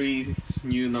season 3's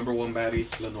new #1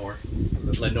 baddie, Lenore.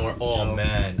 Lenore, oh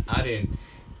man,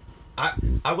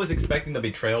 I was expecting the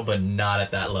betrayal, but not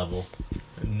at that level.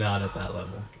 Not at that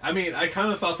level. I mean, I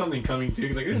kind of saw something coming too.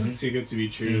 Cause like this is too good to be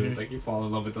true. It's like you fall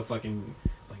in love with the fucking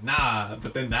like nah.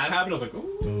 But then that happened. I was like,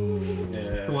 ooh.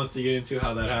 Yeah. Who wants to get into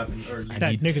how that happened? Or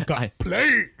That nigga got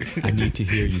played. I need to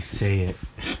hear you say it.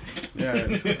 Yeah.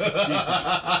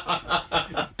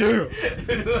 Damn.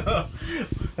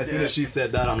 As soon as she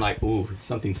said that, I'm like, ooh,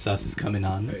 something sus is coming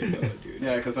on. I know, dude.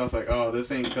 Yeah, because I was like, oh,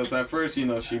 this ain't... Because at first, she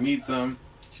meets him.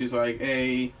 She's like,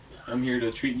 hey, I'm here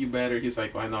to treat you better. He's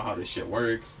like, well, I know how this shit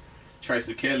works. Tries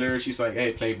to kill her. She's like,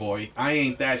 hey, playboy, I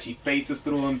ain't that. She faces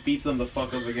through him, beats him the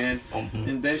fuck up again.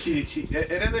 And then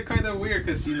it ended kind of weird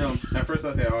because, at first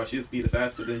I thought, oh, she just beat his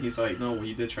ass. But then he's like, no, well,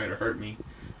 you did try to hurt me.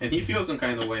 And he feels some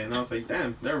kind of way. And I was like,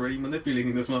 damn, they're already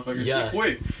manipulating this motherfucker. Yeah. She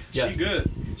quick. Yeah. She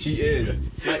good. She is.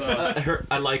 So-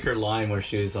 I like her line where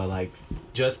she was like,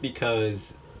 just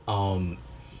because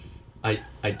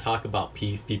I talk about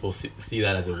peace, people see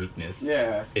that as a weakness.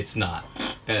 Yeah. It's not.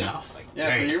 And I was like, Yeah,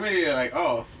 dang. so you're really like,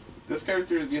 oh, this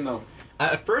character,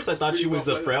 At first, I thought pretty she was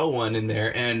the well frail one in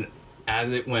there, and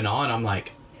as it went on, I'm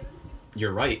like,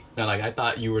 you're right. And like, I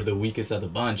thought you were the weakest of the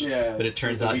bunch. Yeah, But it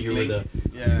turns she's the out weak you were link.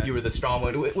 Yeah. you were the strong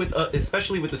one. With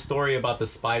especially with the story about the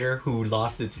spider who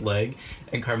lost its leg,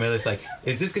 and Carmilla's like,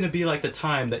 is this gonna be like the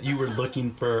time that you were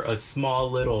looking for a small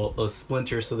little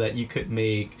splinter so that you could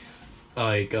make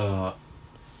like a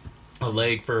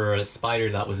leg for a spider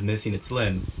that was missing its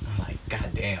limb? I'm like,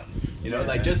 god damn.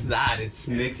 Like just that,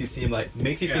 makes you think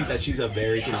that she's a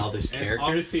very childish And character.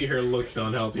 obviously, her looks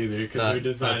don't help either because her That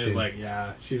design too. is like,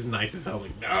 yeah, she's nice as hell.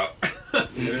 Like, no.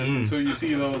 It is until you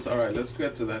see those. All right, let's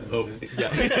get to that. In a Oh, bit.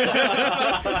 yeah.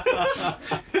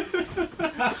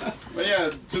 But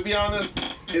yeah, to be honest,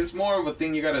 it's more of a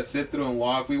thing you gotta sit through and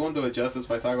walk. We won't do it justice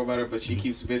by talking about it, but she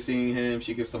keeps visiting him.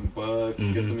 She gives him bugs,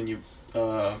 gets him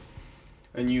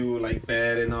a new like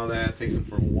bed and all that. Takes him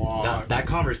for a walk. That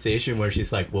conversation where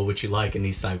she's like, what would you like? And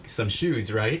he's like, some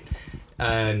shoes, right?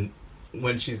 And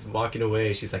when she's walking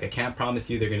away, she's like, I can't promise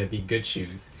you they're going to be good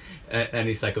shoes. And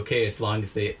he's like, okay, as long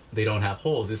as they don't have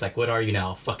holes. It's like, what are you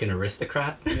now, fucking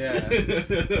aristocrat? Yeah.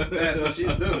 Yeah, so she,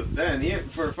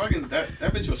 dude, for fucking, that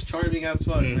bitch was charming as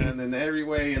fuck, man, in every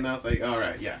way, and I was like,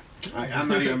 alright, yeah. I'm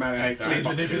not even mad at Please Hector.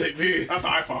 manipulate me. That's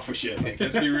how I fought for shit, like,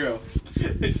 let's be real.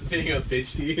 Just being a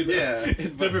bitch to you. Though. Yeah,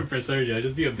 It's but- different for Sergio.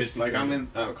 Just be a bitch. Like, to I'm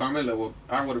Sergio. in, Carmilla,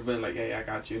 I would have been like, hey, I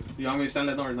got you. You want me to send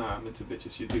Lenore? Nah, I'm into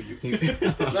bitches, you do you.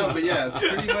 No, but yeah,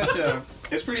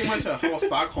 it's pretty much a whole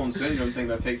Stockholm Syndrome thing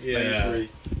that takes place Yeah. where,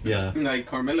 Yeah. like,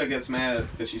 Carmilla gets mad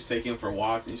because she's taking him for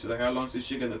walks, and she's like, how long is this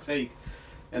shit gonna take?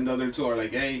 And the other two are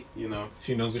like, hey,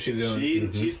 She knows what she's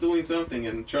doing. she's doing something,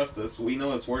 and trust us, we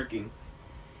know it's working.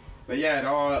 But yeah,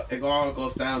 it all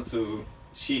goes down to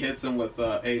she hits him with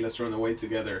hey, let's run away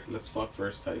together, let's fuck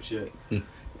first type shit.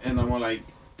 And I'm all like,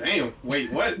 damn,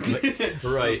 wait, what?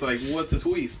 Right. It's like, what's a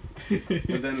twist?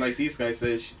 But then like these guys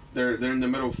say they're in the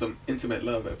middle of some intimate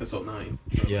love, episode 9.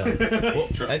 Yeah. Well,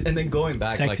 and then going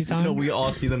back, Sexy time? we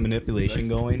all see the manipulation Sexy.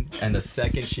 going, and the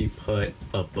second she put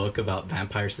a book about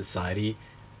vampire society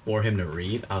for him to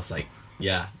read, I was like,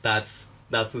 yeah, that's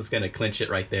what's gonna clinch it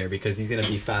right there, because he's gonna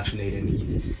be fascinated,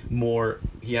 and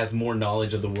he has more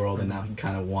knowledge of the world, and now he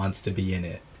kind of wants to be in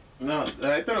it. No,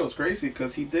 I thought it was crazy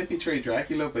because he did betray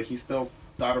Dracula, but he still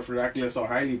thought of Dracula so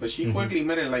highly. But she quickly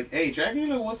admitted, like, hey,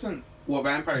 Dracula wasn't what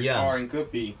vampires Yeah. are and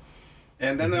could be.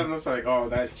 And then I was like, oh,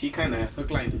 that she kind of hook,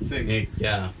 line, and sinker.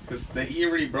 Yeah. Because he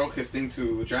already broke his thing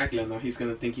to Dracula, now he's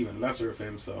going to think even lesser of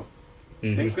him, so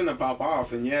Mhm. things going to pop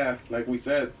off. And yeah, like we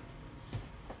said,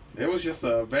 it was just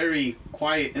a very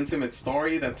quiet, intimate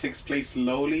story that takes place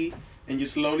slowly, and you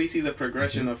slowly see the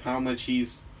progression of how much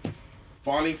he's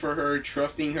falling for her,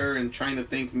 trusting her, and trying to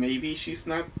think maybe she's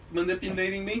not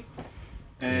manipulating me.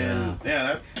 And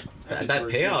yeah, that That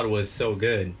works, payout was so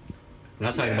good. We're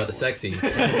not talking about the sex scene.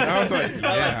 I was like,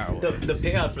 yeah. The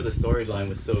payout for the storyline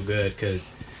was so good because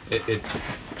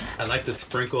I like the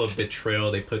sprinkle of betrayal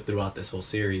they put throughout this whole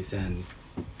series, and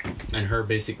her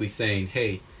basically saying,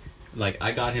 hey, like,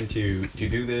 I got him to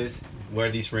do this,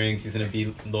 wear these rings, he's gonna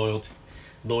be loyal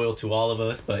to all of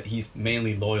us, but he's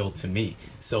mainly loyal to me.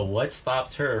 So what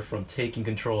stops her from taking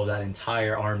control of that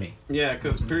entire army? Yeah,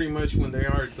 because pretty much when they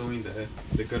are doing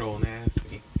the good old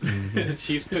nasty,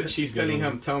 she's telling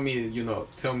him, tell me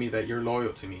that you're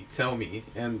loyal to me, tell me.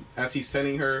 And as he's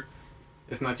telling her,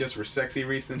 it's not just for sexy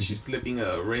reasons. She's slipping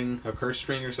a ring, a curse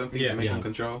ring or something to make him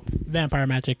control. Vampire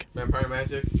magic. Vampire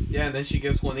magic. Yeah, and then she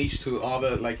gives one each to all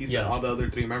the, like he said, all the other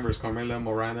 3 members, Carmilla,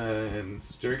 Morana, and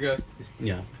Sturga.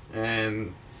 Yeah.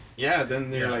 And yeah,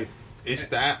 then they're like, is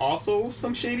that also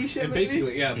some shady shit? And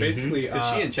basically, basically,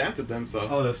 because she enchanted them. So.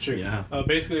 Oh, that's true. Yeah.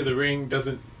 Basically, the ring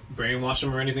doesn't brainwash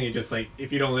them or anything. It just like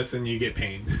if you don't listen, you get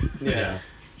pain. Yeah.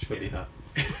 Should be hot.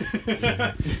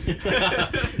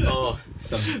 Oh,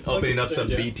 some opening up some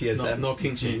BTSM. No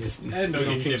king shapes. And no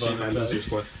king shape on and this losers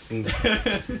quest.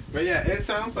 But yeah, it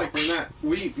sounds like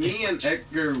me and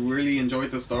Edgar really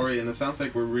enjoyed the story, and it sounds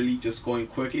like we're really just going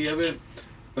quickly of it.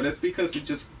 But it's because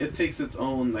it takes its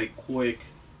own like quick,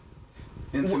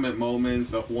 intimate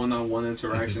moments of one-on-one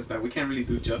interactions that we can't really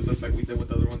do justice like we did with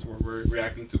the other ones where we're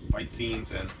reacting to fight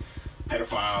scenes and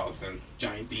pedophiles and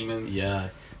giant demons. Yeah.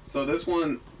 So this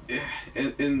one,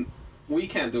 we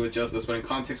can't do it justice, but in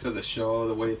context of the show,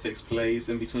 the way it takes place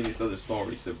in between these other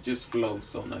stories, it just flows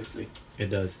so nicely. It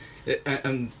does.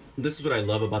 And this is what I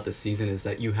love about this season is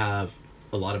that you have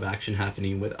a lot of action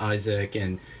happening with Isaac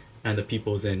and the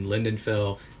peoples in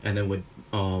Lindenfell, and then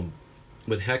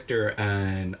with Hector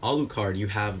and Alucard, you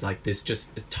have like this just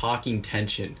talking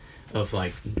tension of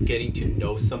like getting to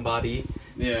know somebody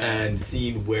and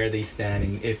seeing where they stand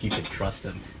and if you can trust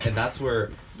them. And that's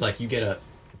where like you get a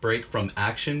break from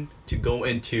action to go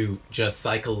into just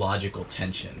psychological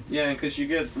tension. Yeah, because you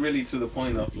get really to the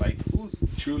point of like who's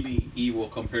truly evil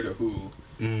compared to who,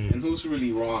 and who's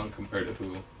really wrong compared to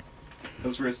who.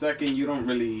 Because for a second you don't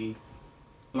really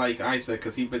like Isaac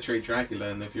because he betrayed Dracula,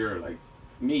 and if you're like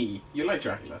me, you like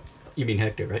Dracula. You mean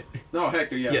Hector, right? No,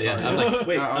 Hector, yeah, sorry. I'm like,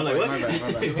 wait, I was I'm like, my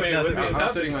bad. Wait, I'm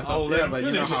setting myself. Yeah, but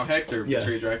you know how Hector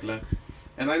betrayed Dracula.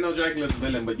 And I know Dracula's a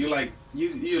villain, but you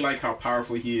like how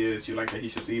powerful he is. You like that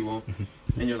he's just evil,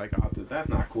 and you're like, oh, dude, that's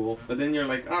not cool. But then you're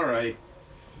like, all right.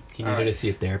 He needed to see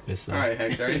a therapist. Though. All right,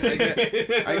 Hector,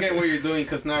 I get what you're doing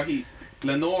because now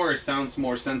Lenore sounds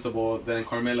more sensible than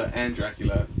Carmilla and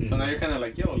Dracula. So now you're kind of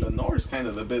like, yo, Lenore's kind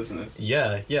of the business.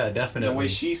 Yeah, definitely. The way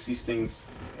she sees things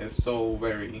is so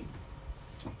very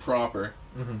proper.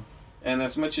 And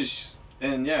as much as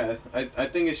I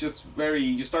think it's just very,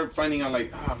 you start finding out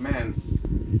like, oh man,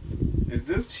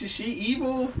 is she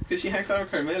evil because she hangs out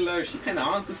with Carmilla, or is she kind of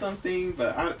onto something?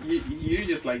 But you're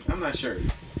just like, I'm not sure.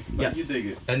 But you dig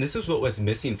it. And this is what was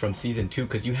missing from season 2,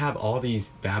 because you have all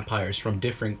these vampires from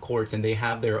different courts and they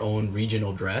have their own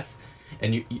regional dress,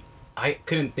 and I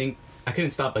couldn't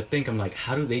stop but think, I'm like,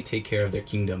 how do they take care of their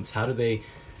kingdoms? How do they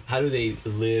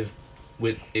live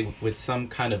with some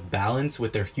kind of balance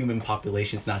with their human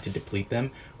populations, not to deplete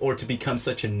them or to become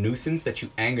such a nuisance that you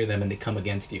anger them and they come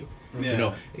against you. You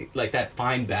know, like that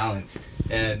fine balance.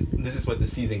 And this is what the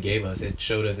season gave us. It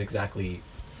showed us exactly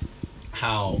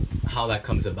how that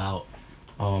comes about.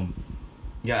 And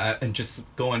just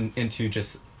going into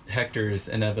just Hector's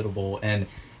inevitable and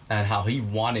how he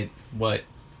wanted what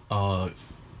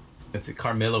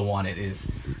Carmilla wanted is,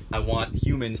 I want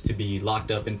humans to be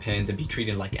locked up in pens and be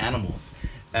treated like animals.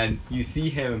 And you see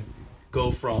him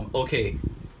go from, okay,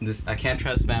 I can't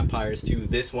trust vampires, to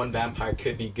this one vampire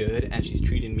could be good and she's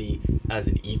treating me as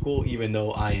an equal even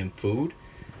though I am food.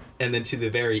 And then to the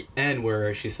very end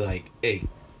where she's like, hey,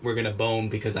 we're gonna bone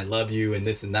because I love you and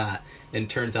this and that. And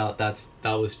turns out that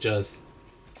was just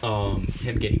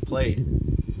him getting played.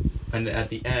 And at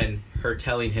the end, her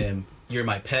telling him, you're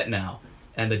my pet now.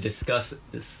 And the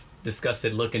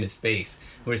disgusted look in his face,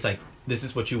 where it's like, this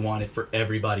is what you wanted for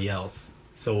everybody else.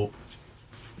 So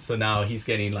now he's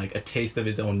getting like a taste of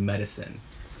his own medicine.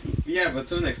 Yeah, but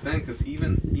to an extent, because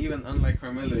even unlike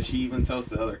Carmilla, she even tells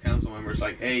the other council members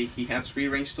like, hey, he has free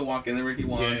range to walk anywhere he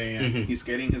wants. He's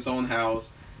getting his own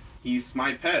house. He's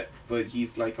my pet, but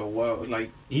he's like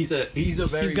he's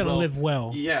gonna live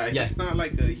well. Yeah, he's not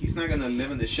like he's not gonna live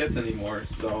in the shits anymore.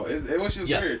 So it was just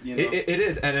weird, you know. It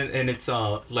is, and it's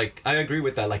like, I agree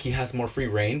with that. Like, he has more free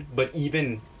reign, but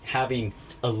even having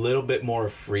a little bit more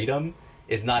freedom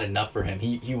is not enough for him.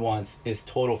 He wants his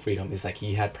total freedom. It's like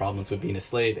he had problems with being a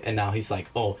slave, and now he's like,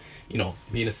 oh,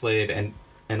 being a slave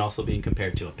and also being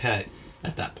compared to a pet.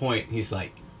 At that point, he's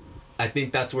like, I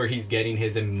think that's where he's getting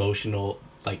his emotional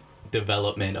like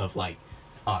development of like,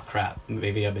 oh crap,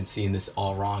 maybe I've been seeing this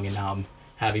all wrong, and now I'm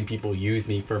having people use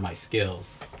me for my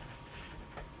skills.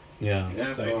 Yeah. Yeah,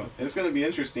 so it's gonna be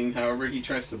interesting. However, he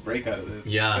tries to break out of this.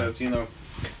 Yeah. Because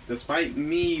despite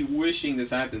me wishing this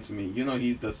happened to me,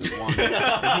 he doesn't want it,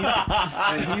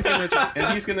 and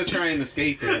he's gonna try and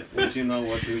escape it. Which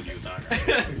what, dude, you dog.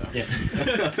 Yeah.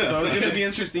 So it's gonna be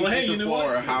interesting Well, hey, season you know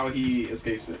 4 what? how he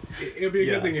escapes it. It'll be a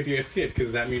Yeah. good thing if you escaped,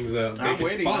 because that means I'm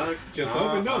waiting, spot dog. just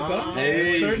opened up, dog.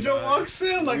 Hey. Sergio walks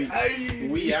in like,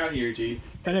 We out here, G.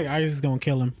 That nigga Isaac's gonna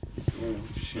kill him. Oh,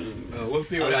 shit. we'll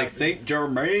see Or what like happens. Saint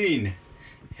Germain.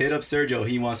 Hit up Sergio.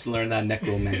 He wants to learn that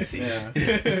necromancy. Yeah.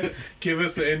 Give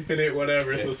us the infinite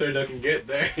whatever so Sergio can get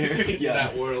there to Yeah.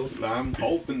 that world. I'm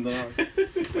hoping, dog.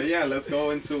 But yeah, let's go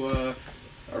into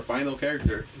our final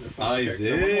character. Isaac.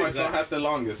 The one who I thought had the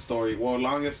longest story. Well,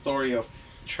 longest story of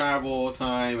travel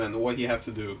time and what he had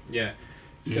to do. Yeah.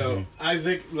 So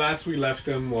Isaac, last we left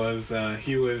him was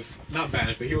he was not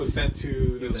banished, but he was sent to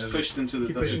He the was desert. pushed into the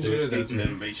He pushed desert into to the escape desert.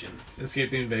 the invasion.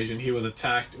 Escaped the invasion. He was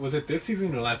attacked. Was it this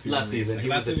season or last season? Last season, he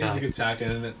Last was season he attacked.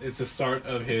 was attacked, and it's the start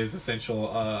of his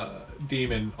essential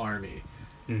demon army.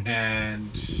 Mhm.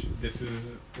 And this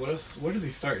is what else? Where does he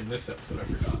start in this episode? I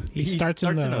forgot. He starts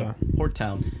in the. a port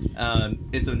town.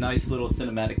 It's a nice little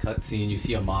cinematic cutscene. You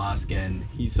see a mosque, and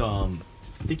he's I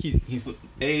think he's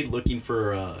looking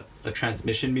for a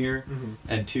transmission mirror, Mhm.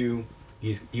 and 2,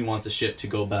 he wants a ship to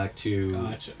go back to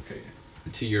Gotcha. Okay.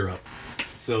 to Europe.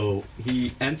 So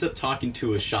he ends up talking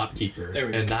to a shopkeeper, There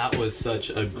we go. and that was such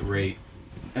a great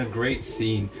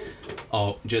scene.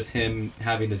 Just him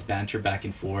having this banter back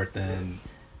and forth, and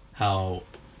how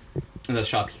the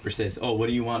shopkeeper says, "Oh, what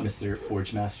do you want, Mr.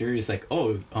 Forge Master?" He's like,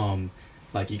 "Oh,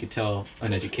 like you could tell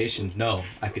an education. No,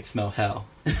 I could smell hell."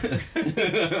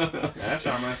 That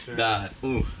Shotmaster. That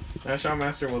That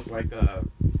Shotmaster was like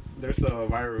there's a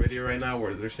viral video right now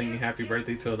where they're singing happy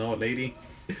birthday to an old lady,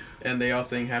 and they all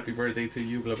sing happy birthday to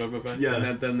you, blah blah blah blah. Yeah.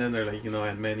 And then they're like,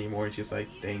 and many more, and she's like,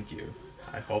 thank you.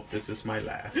 I hope this is my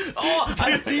last. Oh,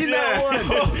 I've seen that one.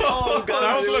 Oh god,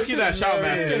 I was it looking at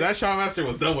hilarious. Shotmaster. That Shotmaster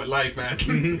was done with life,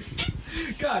 man.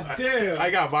 God damn. I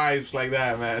got vibes like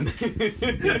that, man.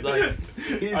 It's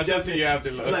like I'll show it to you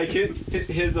after. like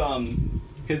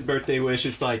his birthday wish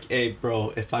is like, hey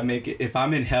bro, if I'm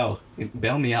in hell,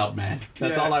 bail me out, man.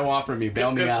 That's Yeah. all I want from you.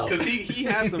 Bail me out. Because he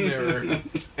has a mirror,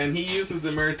 and he uses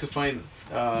the mirror to find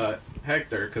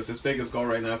Hector, because his biggest goal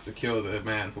right now is to kill the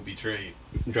man who betrayed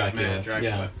Dracula. his man,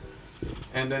 Dracula. Yeah.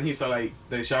 And then he's like,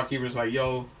 the shopkeeper's like,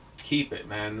 yo, keep it,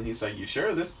 man. And he's like, you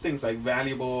sure? This thing's like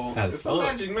valuable. As It's a fuck.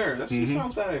 magic mirror. That shit Mhm.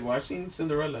 sounds valuable. I've seen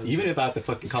Cinderella. and Even shit. if I have to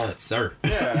fucking call it sir.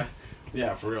 Yeah.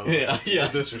 Yeah, for real. Yeah, yeah.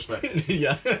 No disrespect.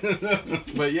 Yeah.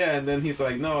 But yeah, and then he's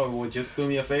like, no, well, just do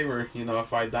me a favor.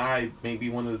 If I die, maybe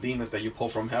one of the demons that you pull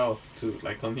from hell to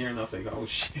like come here. And I was like, oh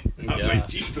shit. I was Yeah. like,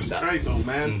 Jesus Christ, old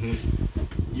man. Mhm.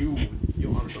 You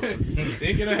on something.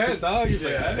 Thinking ahead, dog. He's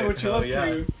like, I know what you're hell up yeah.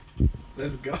 to.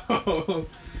 Let's go.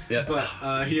 Yeah.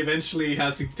 But he eventually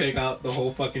has to take out the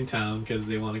whole fucking town because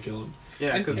they want to kill him.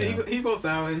 Yeah, And- because he goes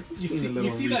out and You he's see, being a you little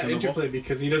see that unreasonable. interplay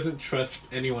because he doesn't trust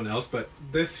anyone else, but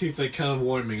this he's like kind of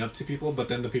warming up to people, but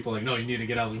then the people are like, no, you need to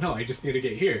get out. I was like, no, I just need to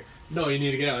get here. No, you need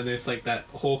to get out. And then it's like that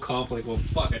whole conflict. Well,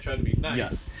 fuck, I tried to be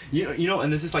nice. Yeah. You know,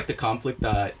 and this is like the conflict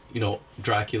that,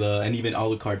 Dracula and even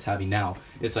Alucard's having now.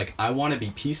 It's like, I want to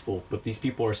be peaceful, but these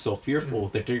people are so fearful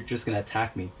that they're just going to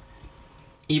attack me.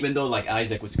 Even though, like,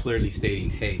 Isaac was clearly stating,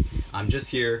 hey, I'm just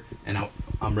here, and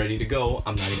I'm ready to go.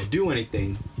 I'm not going to do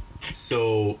anything.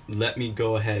 So let me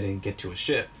go ahead and get to a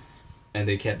ship. And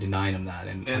they kept denying him that.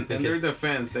 And I And think in their it's-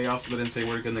 defense, they also didn't say,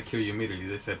 we're going to kill you immediately.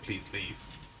 They said, please leave.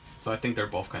 So I think they're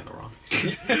both kind of wrong.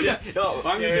 yeah. No,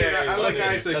 I'm just saying, I like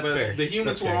Isaac, That's but fair. the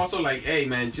humans That's were fair. also like, hey,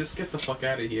 man, just get the fuck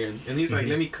out of here. And he's like, Mhm.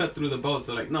 let me cut through the boat.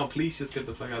 So like, no, please just get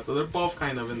the fuck out. So they're both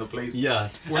kind of in the place Yeah.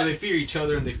 where they fear each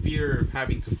other and they fear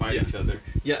having to fight Yeah. each other.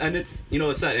 Yeah, and it's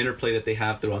it's that interplay that they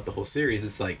have throughout the whole series.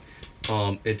 It's like,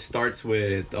 it starts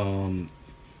with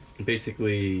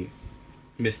basically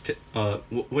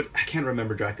what I can't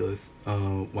remember Dracula's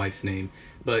wife's name,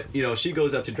 but she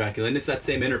goes up to Dracula, and it's that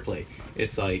same interplay.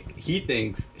 It's like he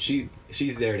thinks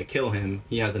she's there to kill him.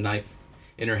 He has a knife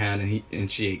in her hand,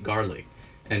 and she ate garlic,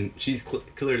 and she's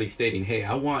clearly stating, hey,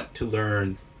 I want to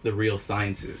learn the real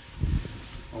sciences.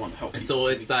 I want to help And you. so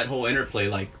it's that whole interplay.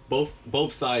 Like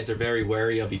both sides are very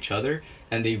wary of each other,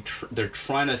 and they're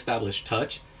trying to establish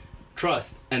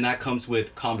trust, and that comes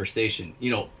with conversation.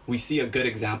 We see a good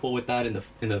example with that in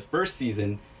the first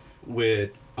season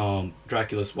with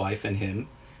Dracula's wife and him,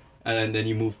 and then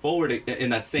you move forward in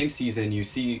that same season. You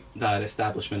see that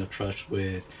establishment of trust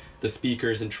with the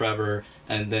speakers and Trevor,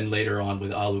 and then later on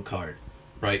with Alucard,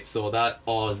 right? So that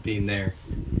all is being there.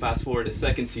 Fast forward to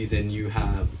second season, you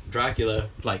have Dracula.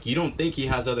 Like, you don't think he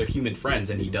has other human friends,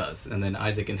 and he does. And then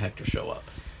Isaac and Hector show up.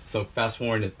 So fast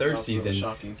forward to third Also season.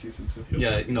 shocking season 2.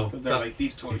 Yeah, you know, Because they're fast- like,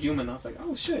 these two are human. I was like,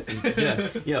 oh shit.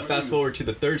 yeah. Fast forward to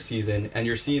the third season, and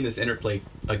you're seeing this interplay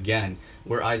again,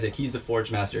 where Isaac, he's a Forge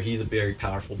Master. He's a very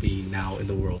powerful being now in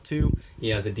the world too. He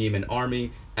has a demon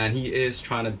army, and he is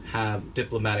trying to have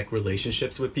diplomatic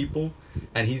relationships with people,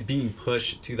 and he's being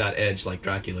pushed to that edge like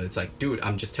Dracula. It's like, dude,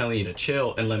 I'm just telling you to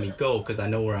chill and let me go, because I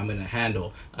know where I'm gonna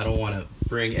handle. I don't want to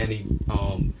bring any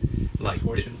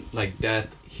Misfortune. like death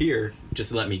here.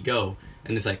 Just let me go.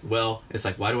 And it's like, well, it's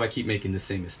like, why do I keep making the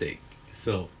same mistake?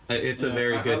 So it's a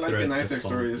very good I like thread an that's Isaac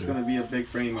story. followed It's through. going to be a big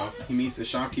frame of he meets the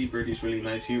shopkeeper, he's really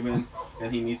nice human.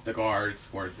 Then he meets the guards,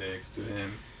 who are dicks to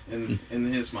him. And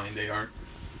in his mind, they are.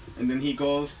 And then he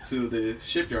goes to the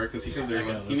shipyard because he kills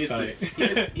everyone. guy He was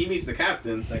meets he meets the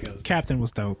captain. That guy was Captain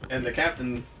was dope. And the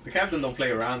captain don't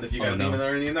play around if you got Oh, a no. demon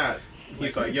or any of that.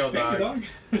 He's like, yo, Speak the dog,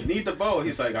 you need the bow.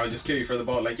 He's like, I'll just kill you for the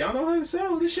bow. Like, y'all know how to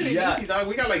sell. This shit ain't Yeah. easy, dog.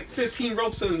 We got like 15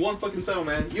 ropes in one fucking cell,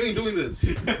 man. You ain't doing this.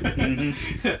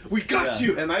 We got Yeah.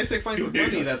 you. And Isaac finds it You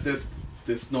funny need that us.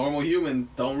 this normal human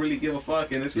don't really give a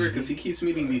fuck. And it's weird because he keeps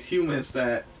meeting these humans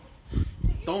that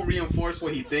don't reinforce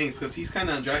what he thinks, because he's kind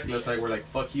of on Dracula's side where like,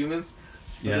 fuck humans.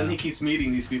 But then he keeps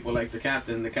meeting these people like the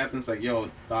captain. The captain's like, yo,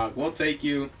 dog, we'll take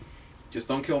you. Just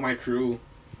don't kill my crew.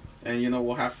 And, you know,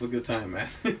 we'll have a good time, man.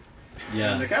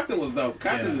 Yeah. And the captain was dope.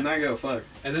 Captain Yeah. did not give a fuck.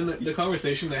 And then the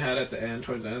conversation they had at the end,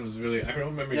 towards the end, was really, I don't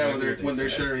remember Yeah, exactly when they're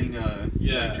said. sharing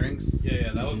Yeah. like, drinks.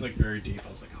 Yeah, that was like very deep. I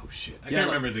was like, oh shit. I Yeah, can't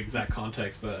like- remember the exact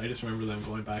context, but I just remember them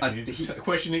going back I- and he just he-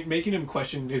 questioning, making him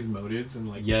question his motives and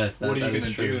like, Yes, that, what are you that gonna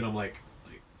is true. do? And I'm like,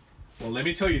 well, let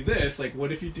me tell you this. Like,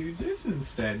 what if you do this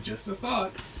instead? Just a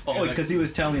thought. Oh, And, because he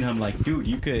was telling him like, dude,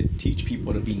 you could teach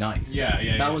people to be nice.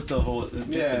 Yeah. That was the whole gist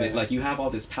of Yeah. it. Like, you have all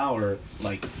this power,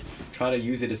 like, try to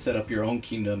use it to set up your own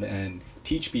kingdom and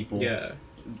teach people Yeah.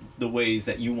 the ways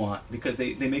that you want. Because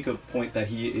they make a point that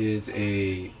he is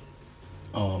a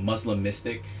Muslim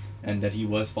mystic, and that he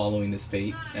was following this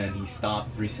fate, and he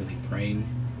stopped recently praying,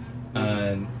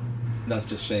 and that's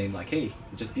just saying like, hey,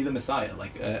 just be the Messiah.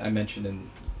 Like I mentioned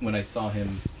when I saw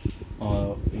him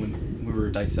when we were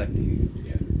dissecting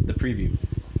Yeah. the preview,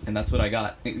 and that's what I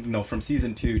got. You know, from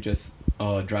season 2, just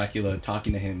Dracula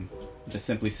talking to him, just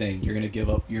simply saying, "You're gonna give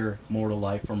up your mortal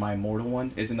life for my immortal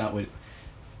one." Isn't that what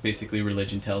basically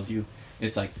religion tells you?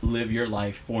 It's like, live your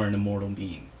life for an immortal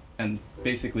being, and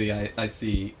basically I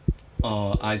see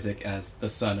Isaac as the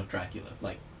son of Dracula,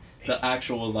 like the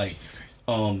actual like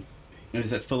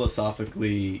is it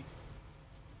philosophically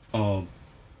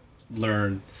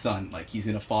learned son. Like, he's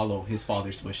gonna follow his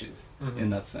father's wishes in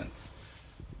that sense.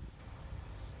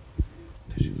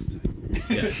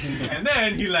 Yeah. And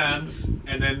then he lands,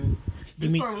 and then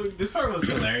this mean- part was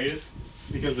hilarious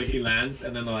because like he lands,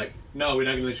 and then they're like, "No, we're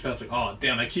not gonna let you pass." Like, oh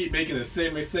damn, I keep making the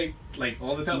same mistake like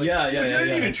all the time. Like, Yeah, "You yeah, didn't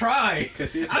yeah. even try.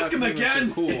 Because he's Ask him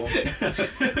again. Cool.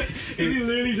 He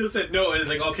literally just said no, and it's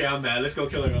like, okay, I'm mad. Let's go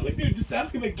kill him. I was like, dude, just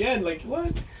ask him again. Like,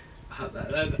 what?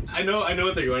 I know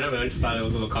what they're going at, but I just thought it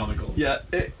was a little comical. Yeah,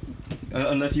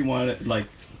 unless you want like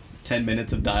 10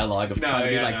 minutes of dialogue of No, trying to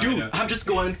be yeah, like, no, dude, no. I'm just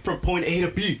going from point A to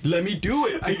B. Let me do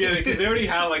it. I get it because they already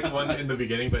had like one in the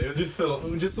beginning, but it was just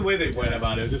the way they went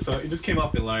about it. It just came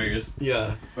off hilarious.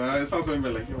 Yeah. But it's also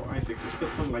like, yo, Isaac, just put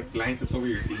some like blankets over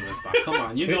your demons, dog. Come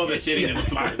on, you know that shit ain't gonna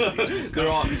fly with these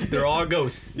dudes. They're all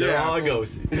ghosts. They're Yeah, all fool.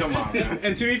 ghosts. Come on, man.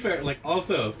 And to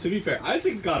be fair,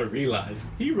 Isaac's got to realize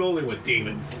he rolling with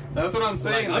demons. That's what I'm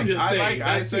saying. Like, I'm Like, just I saying like that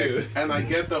Isaac, too. and I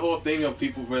get the whole thing of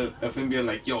people of him being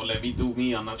like, yo, let me do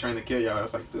me. I'm not trying to kill y'all. I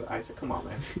was like, dude, Isaac, come on,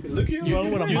 man. Look at You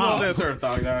rolling with a You know mob. that's Earth,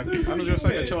 dog. I'm just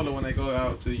like a cholo when I go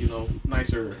out to, you know,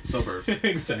 nicer suburbs.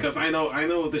 Exactly. Because I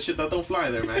know the shit that don't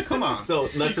fly there, man. Come on. So,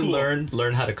 lesson Cool. learned,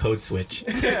 learn how to code switch.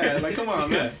 Yeah, like, come on,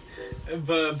 man.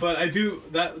 But I do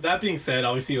that being said,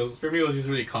 obviously it was just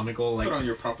really comical. Like Put on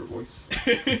your proper voice.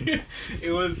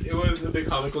 it was a bit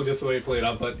comical just the way it played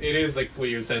out, but it is like what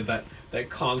you said, that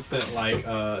constant like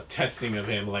testing of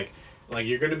him, like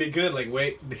you're gonna be good, like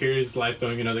wait, here's life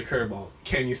throwing another curveball,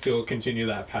 can you still continue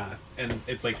that path? And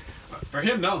it's like for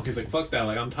him, no, he's like, fuck that,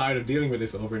 like I'm tired of dealing with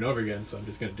this over and over again, so I'm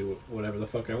just gonna do whatever the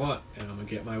fuck I want and I'm gonna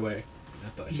get my way. And I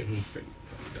thought shit was pretty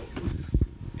fucking dope.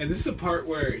 And this is a part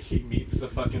where he meets the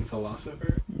fucking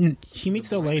philosopher. He meets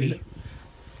the lady.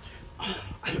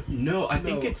 No, I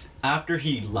think No. it's after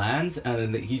he lands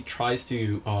and then he tries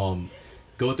to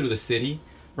go through the city,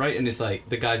 right? And it's like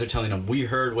the guys are telling him, we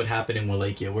heard what happened in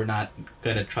Wallachia. We're not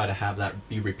gonna try to have that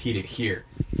be repeated here.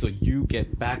 So you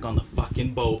get back on the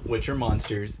fucking boat with your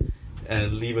monsters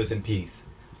and leave us in peace,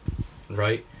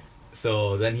 right?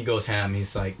 So then he goes ham.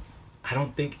 He's like,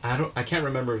 I can't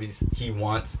remember if he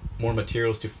wants more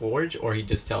materials to forge, or he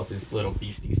just tells his little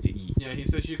beasties to eat. Yeah, he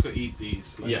says you could eat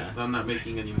these. Like, Yeah. I'm not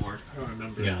making any more. I don't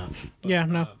remember. Yeah. Yeah,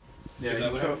 no. Yeah, Is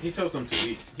that what happens? he tells them to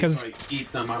eat. 'Cause- He's like,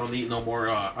 eat them. I don't need no more.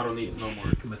 I don't need no more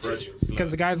Materials.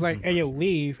 Because the guy's like, "Hey, yo,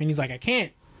 leave," and he's like, "I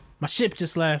can't. My ship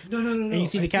just left." No. And you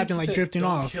see the I think captain, he like, said, drifting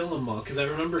 "Don't off." Kill them all, because I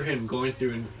remember him going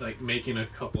through and like making a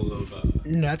couple of.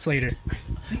 No, that's later.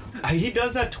 I think He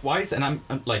does that twice, and I'm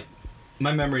like,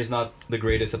 my memory is not the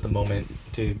greatest at the moment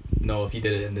to know if he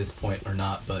did it in this point or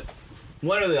not, but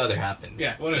one or the other happened.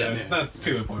 Yeah, whatever. Yeah. It's not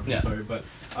too important for Yeah. the story, but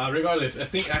regardless, I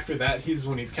think after that, he's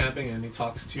when he's camping and he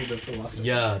talks to the philosopher.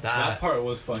 Yeah, that that. part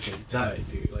was fucking that-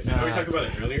 tight, dude. Like, I know we that- talked about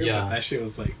it earlier, yeah. but that shit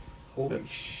was like, holy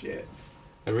shit.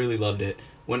 I really loved it.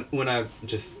 When I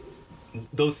just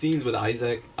those scenes with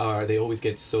Isaac they always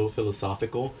get so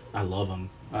philosophical. I love them.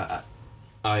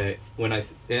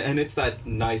 And it's that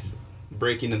nice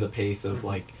breaking in the pace of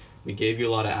like, we gave you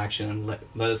a lot of action and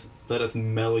let us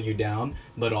mellow you down,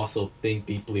 but also think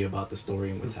deeply about the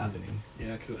story and what's happening.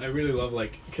 Yeah, because I really love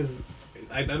because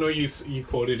I know you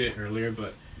quoted it earlier,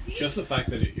 but just the fact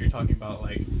that you're talking about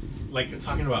like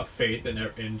talking about faith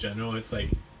in general, it's like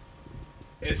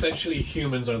essentially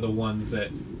humans are the ones that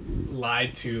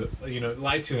lied to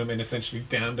him and essentially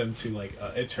damned him to like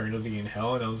eternity in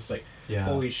hell. And I was just like, Yeah.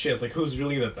 holy shit, it's like who's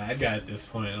really the bad guy at this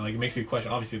point? And like it makes you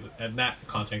question, obviously in that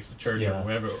context, the church Yeah. or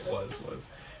whoever it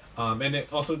was and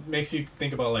it also makes you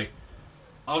think about like,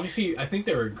 obviously I think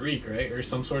they were Greek, right, or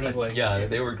some sort of like Yeah,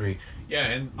 they were Greek. yeah,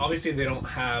 and obviously they don't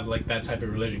have like that type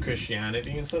of religion,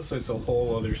 Christianity and stuff, so it's a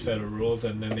whole other set of rules,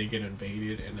 and then they get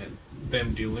invaded, and then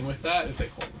them dealing with that is like,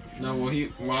 holy No,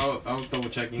 well, I was double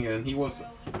checking, and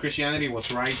Christianity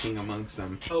was rising amongst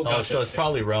them. oh, Oh, so it's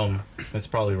probably Rome. It's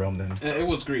probably Rome then. It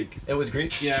was Greek. It was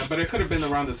Greek? Yeah, but it could have been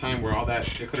around the time where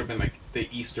it could have been like the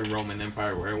Eastern Roman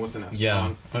Empire, where it wasn't as Yeah.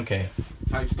 strong Okay.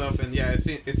 type stuff. And yeah,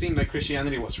 it seemed like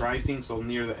Christianity was rising, so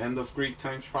near the end of Greek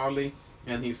times probably.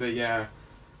 And he said, yeah,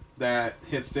 that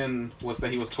his sin was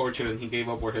that he was tortured and he gave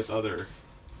up where his other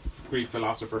Greek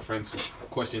philosopher friends who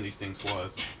questioned these things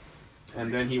was.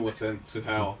 And then he was sent to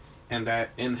hell. And that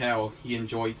in hell he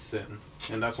enjoyed sin.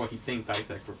 And that's why he thanked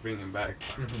Isaac for bringing him back.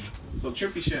 So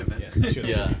trippy shit, man. yeah, that shit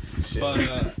was Yeah. But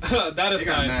that It got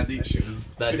aside, mad deep. that shit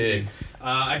was That super did. deep.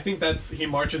 I think he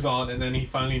marches on, and then he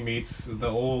finally meets the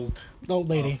old Old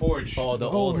lady. forge. Oh, the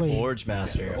Old old lady. Forge Yeah,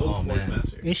 Master. the old Oh, forge man.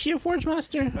 master. Is she a forge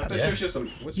master? I thought Yeah. she was just some.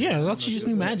 Yeah, I thought she just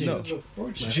knew magic. No. She was a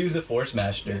forge She was a Forge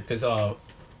Master because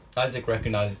Isaac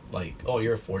recognized, like, oh,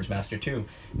 you're a Forge Master too.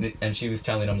 And she was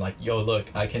telling him, like, yo, look,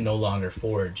 I can no longer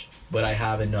forge, but I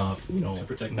have enough, To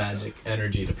protect magic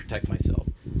energy to protect myself.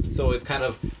 So it's kind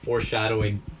of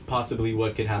foreshadowing possibly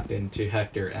what could happen to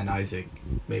Hector and Isaac.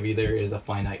 Maybe there is a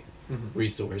finite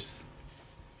resource,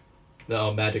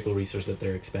 the magical resource that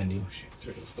they're expending. Oh shit,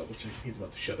 Sergio's double checking. He's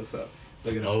about to shut us up.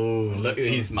 Look at him. Oh, look,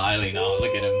 he's smiling now.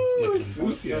 Look at him. Look at him.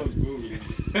 Sucia.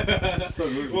 Still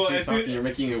moving. Well, Keep as soon- talking, you're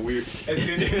making it weird. As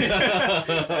soon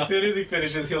as soon as he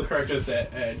finishes, he'll correct us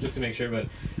just to make sure. But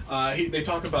they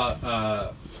talk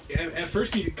about. At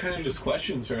first, he kind of just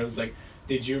questions her. It's like,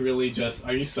 did you really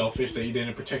are you selfish that you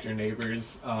didn't protect your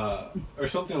neighbors? Or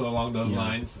something along those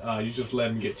lines. You just let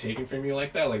them get taken from you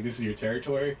like that? Like, this is your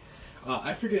territory?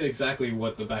 I forget exactly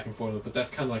what the back and forth was, but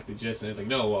that's kind of like the gist. And it's like,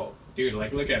 no, well, dude,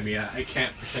 like, look at me. I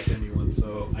can't protect anyone,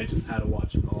 so I just had to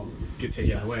watch them all get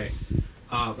taken away.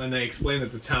 And they explain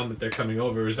that the town that they're coming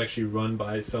over is actually run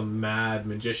by some mad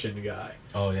magician guy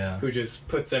Oh, yeah. who just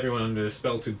puts everyone under a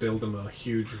spell to build them a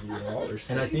huge wall or And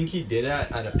something. I think he did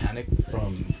that out of panic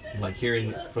from, like,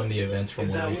 hearing from the events from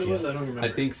Is that what it Wallachia. was? I don't remember. I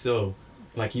think so.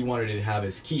 Like, he wanted to have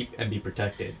his keep and be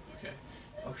protected. Okay.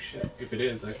 Oh shit. If it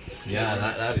is, Yeah,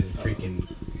 that is freaking.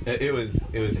 It was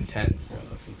intense.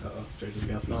 Sorry, just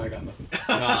got No, I some. got nothing.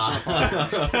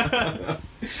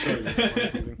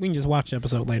 We can just watch the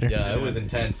episode later. Yeah, it was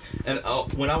intense. And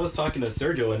when I was talking to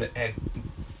Sergio and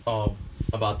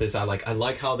about this, I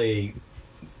like how they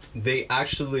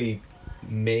actually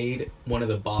made one of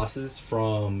the bosses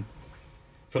from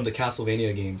the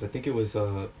Castlevania games. I think it was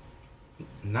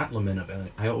not Lament of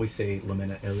I always say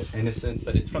Lament of Innocence,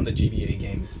 but it's from the GBA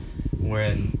games,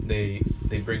 when they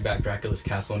bring back Dracula's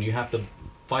castle and you have to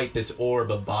fight this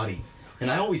orb of bodies. And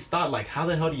I always thought, like, how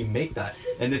the hell do you make that?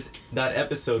 And that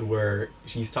episode where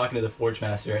she's talking to the Forge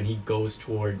Master and he goes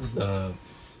towards the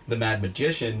Mad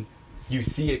Magician, you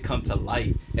see it come to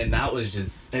life, and that was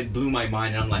just, it blew my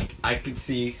mind. And I'm like, I could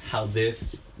see how this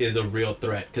is a real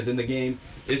threat, because in the game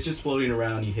it's just floating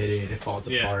around, you hit it, it falls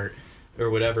Yeah. apart. or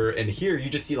whatever. And here you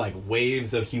just see like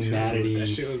waves of humanity Dude, that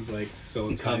shit was like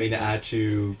so coming tight. at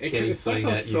you, It starts flinged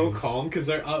out at so you. calm because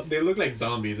they look like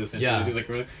zombies essentially. Yeah. Just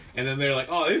like, and then they're like,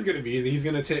 oh, this is gonna be easy. He's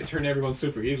gonna turn everyone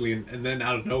super easily, and then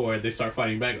out of nowhere they start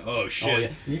fighting back. Oh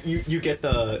shit! Oh yeah, you get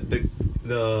the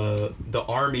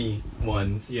army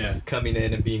ones Yeah. coming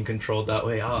in and being controlled that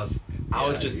way. I was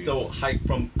Yeah, just dude. so hyped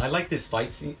from. I like this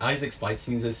fight scene, Isaac's fight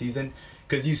scenes this season,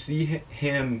 because you see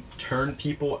him turn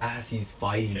people as he's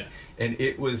fighting, Yeah. and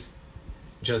it was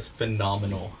just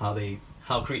phenomenal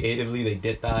how creatively they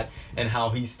did that, and how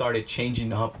he started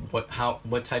changing up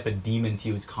what type of demons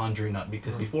he was conjuring up,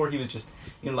 because before he was just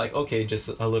like, okay, just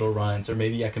a little runs, or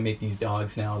maybe I can make these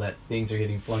dogs now that things are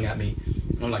getting flung at me.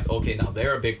 I'm like, okay, now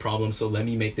they're a big problem, so let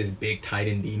me make this big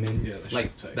titan demon. Yeah, that shit like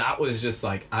was tight. that was just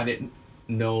like, I didn't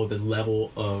know the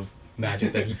level of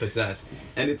magic that he possessed.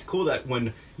 And it's cool that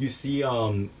when you see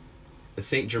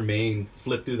Saint Germain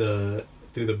flip through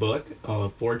the book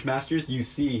of Forge Masters, you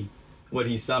see what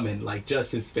he summoned, like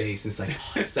just his face. It's like,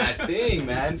 oh, it's that thing,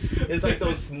 man. It's like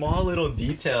those small little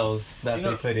details that You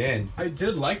know, they put in. I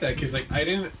did like that because like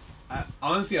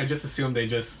honestly I just assumed they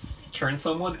just turn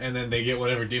someone and then they get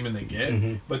whatever demon they get,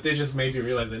 Mhm. but they just made you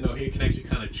realize that no, he can actually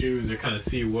kind of choose or kind of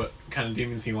see what kind of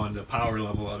demons he wanted, the power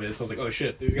level of it. So I was like, oh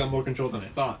shit, he's got more control than I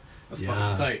thought. That's Yeah.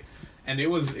 fucking tight. And it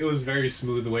was very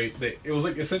smooth the way it was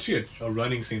like essentially a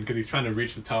running scene because he's trying to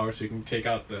reach the tower so he can take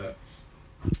out the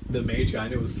mage guy,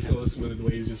 and it was so smooth the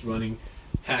way he's just running,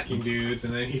 hacking dudes,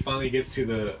 and then he finally gets to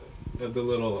the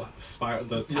little spiral,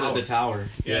 the tower. The tower.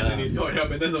 Yeah, and then he's going up,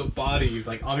 and then the bodies,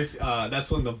 like, obviously, that's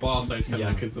when the ball starts coming Yeah.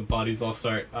 out, because the bodies all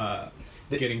start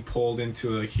getting pulled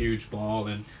into a huge ball,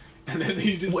 and then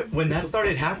he just... When that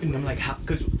started happening, I'm like, how?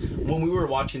 Because when we were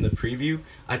watching the preview,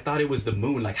 I thought it was the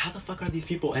moon. Like, how the fuck are these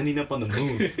people ending up on the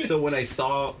moon? So when I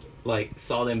saw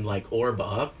them like orb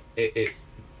up,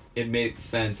 it made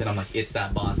sense, and I'm like, it's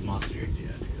that boss monster. Yeah, dude,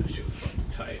 that shit was fucking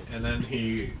tight. And then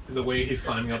the way he's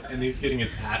climbing up, and he's getting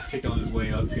his ass kicked on his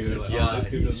way up to it. Like, Yeah, oh, this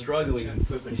dude he's doesn't struggling. stand a chance.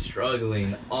 So it's like- He's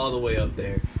struggling all the way up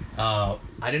there. I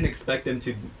didn't expect him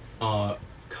to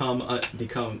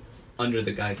become under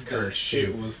the guy's That curse. shit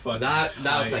too. was fucking That was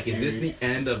tight, like, is this dude. the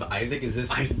end of Isaac? Is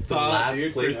this I the thought, last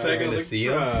dude, for a place we're second, I gonna was like, see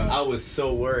him? bruh. I was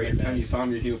so worried. Next time man. you saw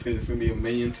him, he was gonna be a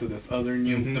minion to this other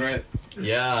new Mhm. threat.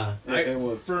 Yeah. It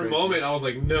was For a crazy. moment, I was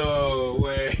like, no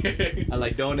way. I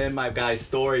like, don't end my guy's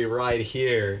story right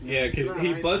here. Yeah,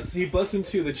 because he busts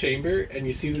into the chamber, and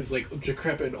you see this like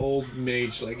decrepit old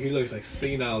mage, like he looks like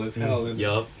senile as hell, and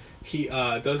Yup. he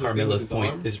does his thing with Carmilla's his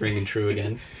point arm. is ringing true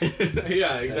again.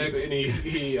 Yeah, exactly, and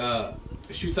he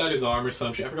shoots out his arm or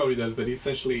some shit. I forgot what he does, but he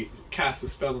essentially casts a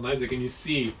spell on Isaac, and you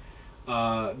see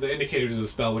the indicators of the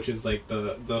spell, which is like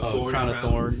the thorn crown of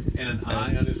thorns. and an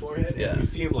eye on his forehead. Yeah. And you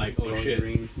see him like, oh Dark shit,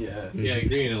 green. Yeah. yeah,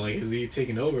 green, and like, is he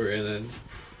taking over? And then,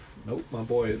 nope, my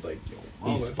boy is like, yo,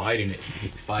 He's mama. fighting it.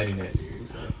 He's fighting it.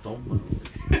 Don't move.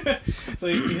 So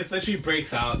he essentially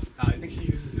breaks out. I think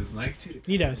he uses his knife too.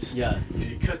 He does. Yeah. And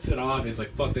he cuts it off. He's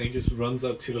like, fuck. Then he just runs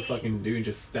up to the fucking dude and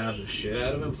just stabs the shit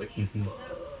out of him. It's like, Mhm.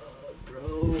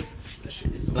 bro, that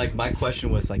shit's so Like, my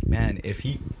question was like, man, if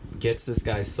he gets this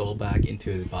guy's soul back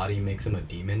into his body, makes him a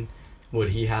demon, would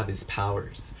he have his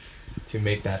powers to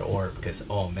make that orb? Because,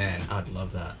 oh man, I'd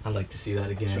love that. I'd like to see that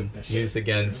again. That shit- Used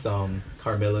against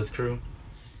Carmilla's crew.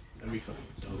 That'd be fucking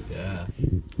dope. Yeah.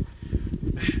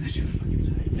 Man, that shit was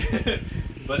fucking tight.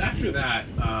 But after that,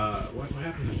 what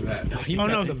happens after that? He Oh,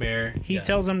 cuts no. the mayor. He Yeah.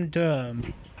 tells him to.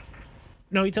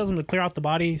 No, he tells him to clear out the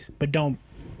bodies, but don't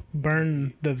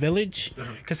burn the village,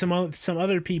 Uh-huh. because some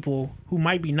other people who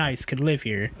might be nice could live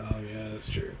here. Oh yeah, that's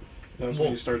true. That's Well-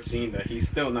 when you start seeing that he's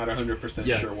still not 100%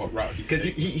 Yeah. sure what route he's Because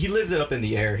taking. he lives it up in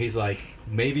the air. He's like,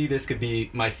 maybe this could be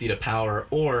my seat of power,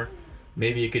 or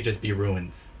maybe it could just be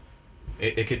ruins.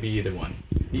 It could be either one.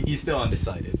 He's still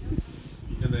undecided.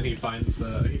 And then he finally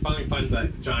finds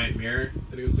that giant mirror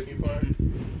that he was looking for.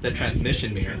 The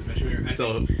transmission mirror. Transmission mirror. I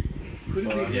So, think- who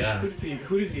does he? Yeah.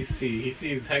 Who does he see? He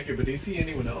sees Hector, but does he see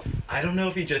anyone else? I don't know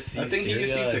if he just sees I think he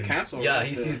just Styria sees the and- castle Yeah, right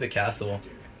he there. sees the castle.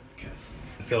 Yes.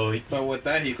 So, But with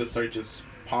that, he could start just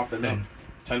popping up,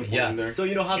 teleporting yeah. there. So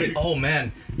you know how they? Oh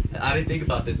man, I didn't think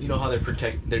about this. You know how they're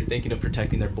thinking of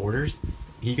protecting their borders.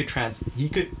 He could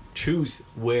choose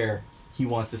where he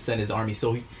wants to send his army.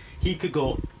 So he could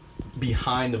go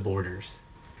behind the borders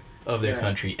of their Yeah.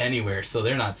 country, anywhere, so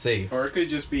they're not safe. Or it could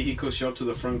just be he could show up to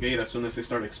the front gate as soon as they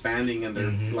start expanding and their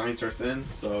Mhm. lines are thin.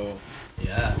 So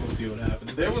Yeah. We'll see what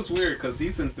happens. that was weird because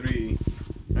season 3,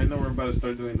 I know we're about to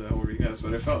start doing the whole recast,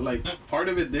 but it felt like part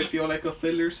of it did feel like a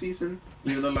filler season,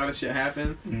 even though a lot of shit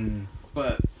happened. Mm.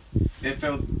 But it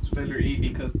felt filler-y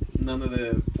because none of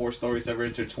the 4 stories ever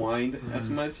intertwined as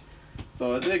Mhm. much.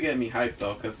 So it did get me hyped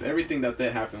though, because everything that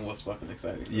did happen was fucking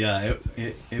exciting. Yeah,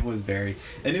 it was very,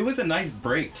 and it was a nice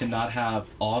break to not have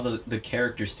all the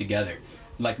characters together.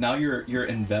 Like now you're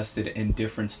invested in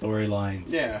different storylines.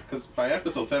 Yeah, because by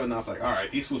episode 7, I was like, all right,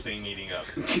 these fools ain't meeting up.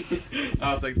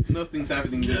 I was like, nothing's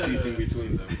happening this season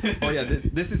between them. Oh yeah,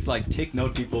 this is like, take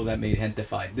note, people that made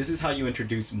Hentai. This is how you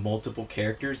introduce multiple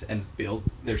characters and build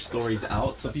their stories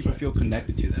out so people feel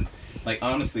connected to them. Like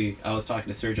honestly, I was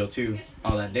talking to Sergio too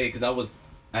on that day because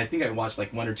I think I watched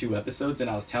like 1 or 2 episodes and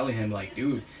I was telling him like,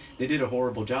 dude, they did a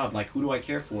horrible job. Like, who do I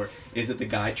care for? Is it the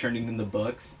guy turning in the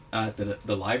books at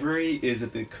the library? Is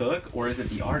it the cook? Or is it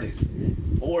the artist?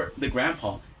 Or the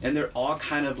grandpa? And they're all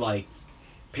kind of like,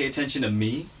 pay attention to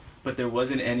me, but there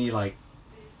wasn't any like,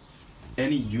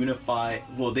 any unified,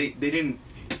 well, they didn't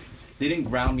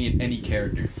ground me in any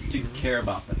character to care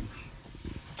about them.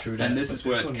 True. And this is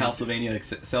what Castlevania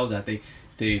excels at.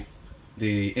 They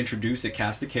introduce a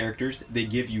cast of characters. They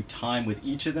give you time with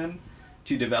each of them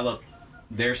to develop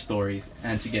their stories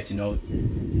and to get to know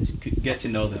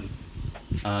them.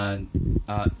 And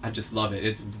I just love it.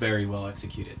 It's very well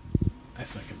executed. I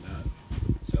second that.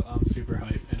 So I'm super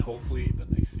hyped, and hopefully the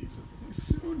next season is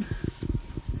soon.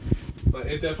 But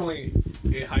it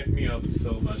hyped me up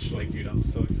so much. Like, dude, I'm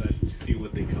so excited to see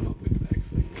what they come up with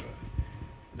next. Like,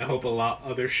 and I hope a lot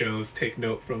other shows take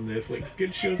note from this. Like,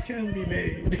 good shows can be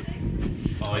made.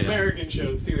 Oh, yeah. American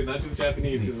shows too, not just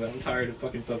Japanese, because I'm tired of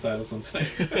fucking subtitles sometimes.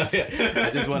 I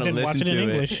just want to Then watch listen it in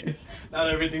to English. it. Not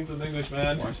everything's in English,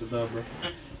 man. Watch the dub, bro.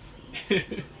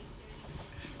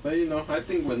 But you know, I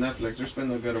think with Netflix, they're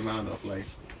spending a good amount of like,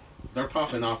 they're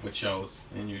popping off with shows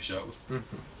and new shows.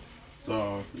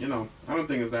 So you know, I don't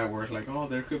think it's that worth like, oh,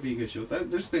 there could be good shows.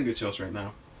 There's been good shows right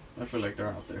now. I feel like they're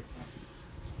out there.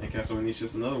 And Castlevania's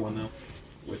just another one now,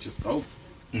 which is dope.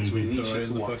 So we need Throw it shit in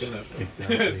to the watch. fucking Netflix.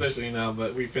 Exactly. Especially now,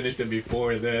 but we finished it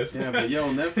before this. Yeah, but yo,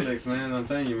 Netflix, man, I'm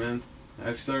telling you, man.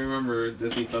 I still remember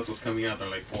Disney Plus was coming out. They're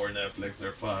like, poor Netflix,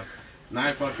 they're fucked. And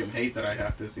I fucking hate that I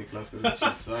have Disney Plus because that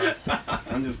shit sucks.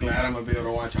 I'm just glad I'm gonna be able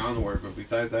to watch Onward. But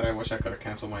besides that, I wish I could have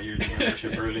canceled my yearly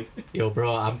membership early. Yo,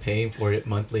 bro, I'm paying for it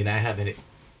monthly and I haven't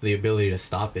the ability to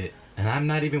stop it. And I'm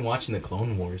not even watching the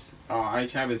Clone Wars. Oh, I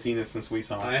haven't seen it since we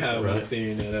saw it. I haven't Right.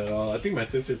 seen it at all. I think my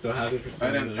sister still has it for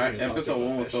some reason. I didn't even talk Episode about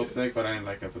 1 was that so shit. sick, but I didn't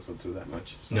like episode 2 that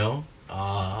much. So. No?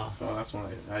 So that's why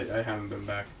I haven't been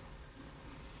back.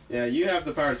 Yeah, you have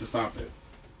the power to stop it.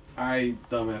 I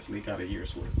dumbassly got a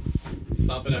year's worth.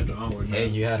 Stop it after Onward, man. Hey,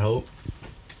 you had hope?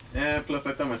 Yeah, plus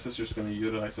I thought my sister's gonna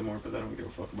utilize it more, but I don't give a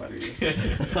fuck about it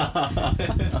either.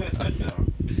 So.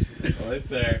 Well, it's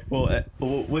there. Well,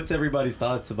 what's everybody's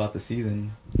thoughts about the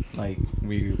season? Like,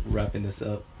 we wrapping this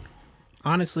up.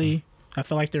 Honestly, I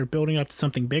feel like they're building up to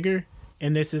something bigger,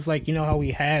 and this is like, you know how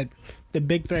we had the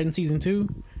big threat in season 2,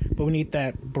 but we need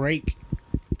that break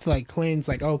to like cleanse.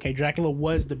 Like, oh, okay, Dracula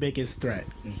was the biggest threat.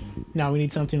 Now we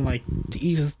need something like to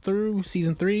ease us through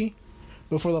season 3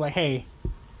 before they're like, hey,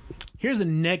 here's the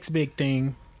next big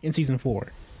thing in season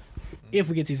 4, if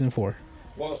we get season 4.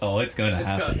 Well, Oh, it's gonna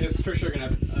happen. it's for sure gonna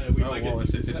happen. We Oh, might whoa,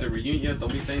 get is it renewed yet?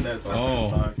 Don't be saying that to our Oh.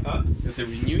 fans, dog. Huh? Is it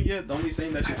renewed yet? Don't be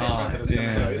saying that shit to Oh, our fans. That it's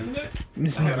damn. gonna So, isn't happen.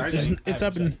 it? It's, Yeah, it's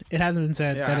up and it hasn't been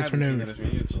said Yeah, that I it's haven't seen renewed. that it's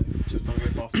renewed, so just don't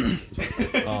get false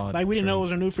starts. Oh, Like we didn't know it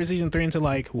was renewed for season 3 until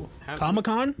like Comic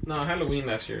Con. No, Halloween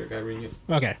last year it got renewed.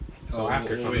 Okay, So Oh,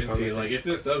 after we'll wait and Comic-Con, see. I Like, think. if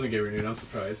this doesn't get renewed, I'm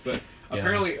surprised. But Yeah.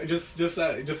 apparently, just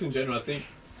in general,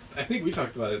 I think we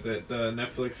talked about it that the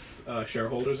Netflix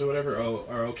shareholders or whatever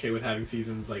are okay with having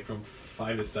seasons like from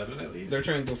 5 to 7 at least. They're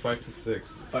trying to do 5 to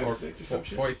 6. 5 to 6 or some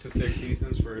shit. 5 to 6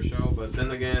 seasons for a show, but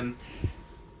then again,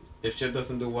 if shit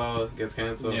doesn't do well, it gets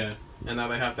canceled. Yeah. And now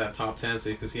they have that top 10, so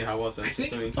you can see how well Sense is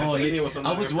doing. Oh, Castlevania yeah. was on I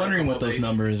there was for a wondering what couple those days.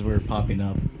 numbers were popping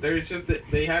up. There's just that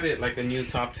they had it like a new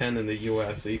top 10 in the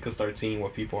U.S., so you could start seeing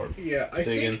what people are. Yeah, I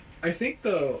Digging. think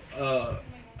the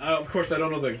of course I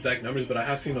don't know the exact numbers, but I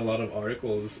have seen a lot of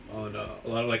articles on a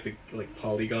lot of like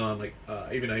Polygon, like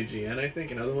even IGN, I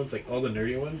think, and other ones like all the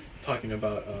nerdy ones talking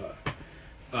about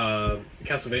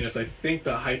Castlevania. So I think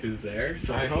the hype is there.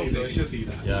 So I hope hopefully so. they It's can just see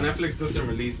that. Yeah. Netflix doesn't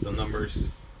release the numbers,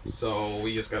 so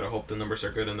we just gotta hope the numbers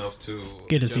are good enough to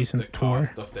Get a adjust season the 4.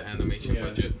 cost of the animation Yeah.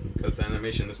 budget, because the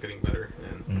animation is getting better,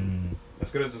 and as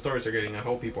good as the stories are getting, I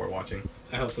hope people are watching.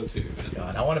 I hope so too, man.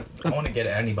 God, I want to get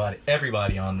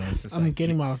everybody on this. It's I'm like,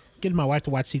 getting my wife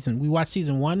to watch season. We watched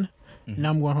season 1.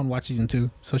 Now I'm going home to watch season 2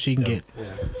 so she can Yeah. get. Yeah,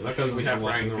 because we have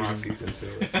watching Ragnarok season 2.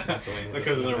 My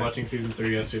cousins are watching season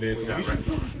 3 yesterday. We So got we should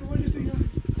Ragnarok. watch season.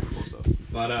 Cool stuff.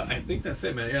 But I think that's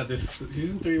it, man. Yeah, this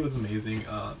season 3 was amazing.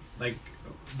 Like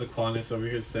the Quanis over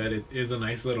here said, it is a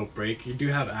nice little break. You do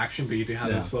have action, but you do have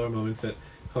Yeah. those slower moments that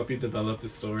help you develop the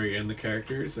story and the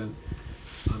characters, and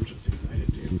I'm just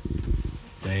excited, dude.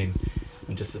 saying,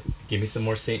 I'm just give me some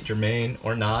more Saint Germain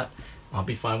or not. I'll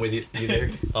be fine with it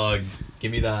either.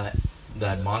 Give me that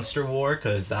Monster War,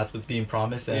 because that's what's being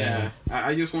promised. And Yeah,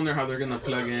 I just wonder how they're gonna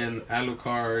plug in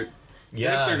Alucard.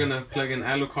 yeah, If they're gonna plug in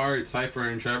Alucard, Cypher,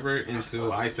 and Trevor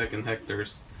into Isaac and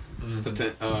Hector's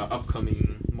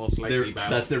upcoming most likely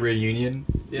battle. that's the reunion.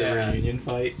 Yeah. The reunion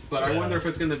fight. But I Yeah. wonder if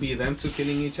it's gonna be them two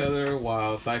killing each other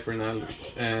while Cypher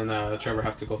and Trevor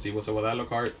have to go see what's up with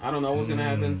Alucard. I don't know what's gonna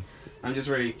happen. I'm just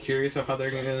very curious of how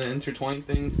they're gonna intertwine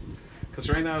things. Cause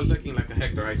right now it's looking like a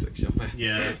Hector Isaac show, man.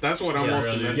 Yeah. That's what I'm Yeah, most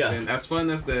really. invested Yeah. in. As fun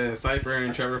as the Cypher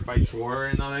and Trevor fights were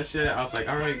and all that shit, I was like,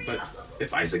 all right, but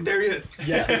is Isaac there yet?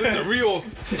 Yeah. This is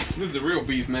a real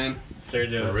beef, man.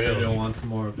 Sergio For real. Sergio wants some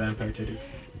more vampire titties.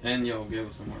 And yo, give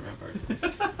us some more vampire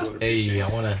tips. Would Hey, appreciate I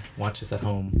want to watch this at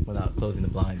home without closing the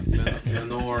blinds. it.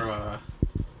 Lenore, I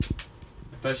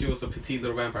thought she was a petite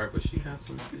little vampire, but she had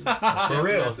some. She had For some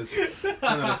real. assets. 10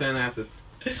 out of 10 assets.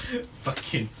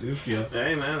 Fucking Susia.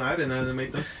 Hey man, I didn't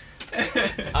animate them.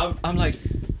 I'm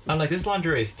like, this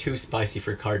lingerie is too spicy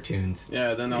for cartoons.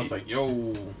 Yeah, then I was like,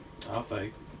 yo. I was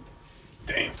like,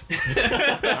 damn.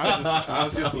 I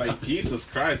was just like, Jesus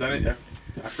Christ.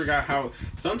 I forgot how.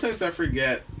 Sometimes I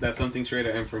forget that something's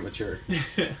rated M for mature.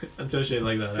 Until shit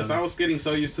like that. Because I was getting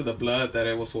so used to the blood that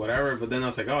it was whatever, but then I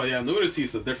was like, oh yeah, nudity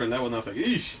is a different level, and I was like,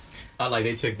 eesh. Like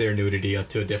they took their nudity up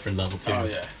to a different level too. Oh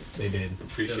yeah, They did.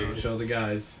 appreciate Still, it. show the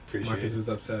guys. Appreciate Marcus it. is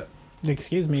upset.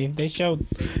 Excuse me. They showed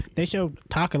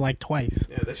Taka like twice.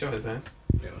 Yeah, they show his ass.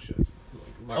 They don't show us.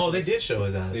 Oh, they did show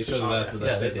his ass. They showed his Oh, ass, yeah. but Yeah,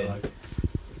 that's they it. did. Like,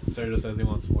 Sergio says he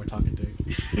wants some more talking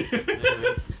dick. Yeah,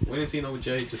 man. We didn't see no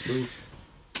Jay, just boobs.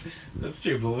 That's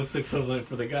true, but what's the equivalent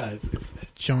for the guys? It's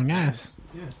Showing ass.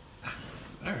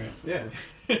 all right. Yeah,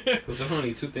 because there's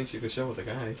only two things you could show with a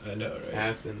guy: I know, right?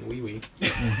 ass and wee wee.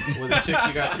 With a chick,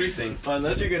 you got three things.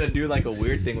 Unless you're gonna do like a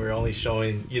weird thing where you're only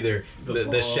showing either the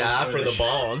balls shaft or or the the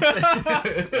balls.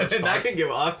 And that can get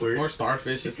awkward. Or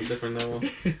starfish is a different level.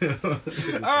 All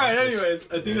right. Anyways,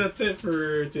 I think that's it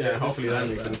for today. Yeah, hopefully that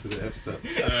makes sense to the episode.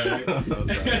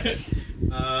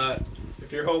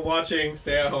 If you're home watching,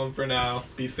 stay at home for now.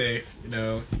 Be safe. You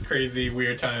know, it's crazy,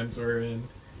 weird times we're in,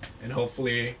 and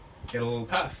hopefully it'll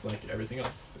pass like everything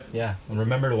else. And Yeah, and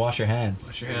remember to wash your hands.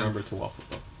 wash your hands. Remember to waffle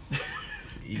stop.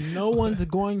 No one's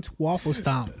going to waffle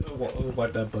stomp.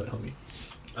 Wipe that butt, homie.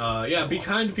 Yeah, be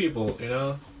kind to people. You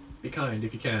know, be kind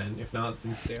if you can. If not,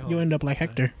 then stay home. You end up like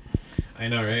Hector. I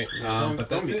know, right? But don't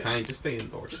that's be it. kind. Just stay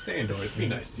indoors. Just stay indoors. Be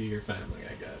nice to your family,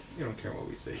 I guess. You don't care what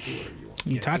we say. Do whatever you want.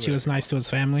 Itachi was nice to his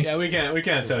family. Yeah, we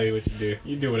can't tell you what to do.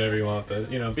 You do whatever you want,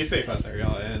 but you know, be safe out there,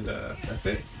 y'all. And that's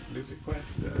it. Loser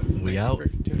Quest. We out.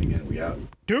 Tuning in. We out.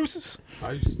 Deuces.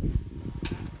 I used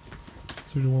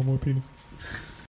So do one more penis.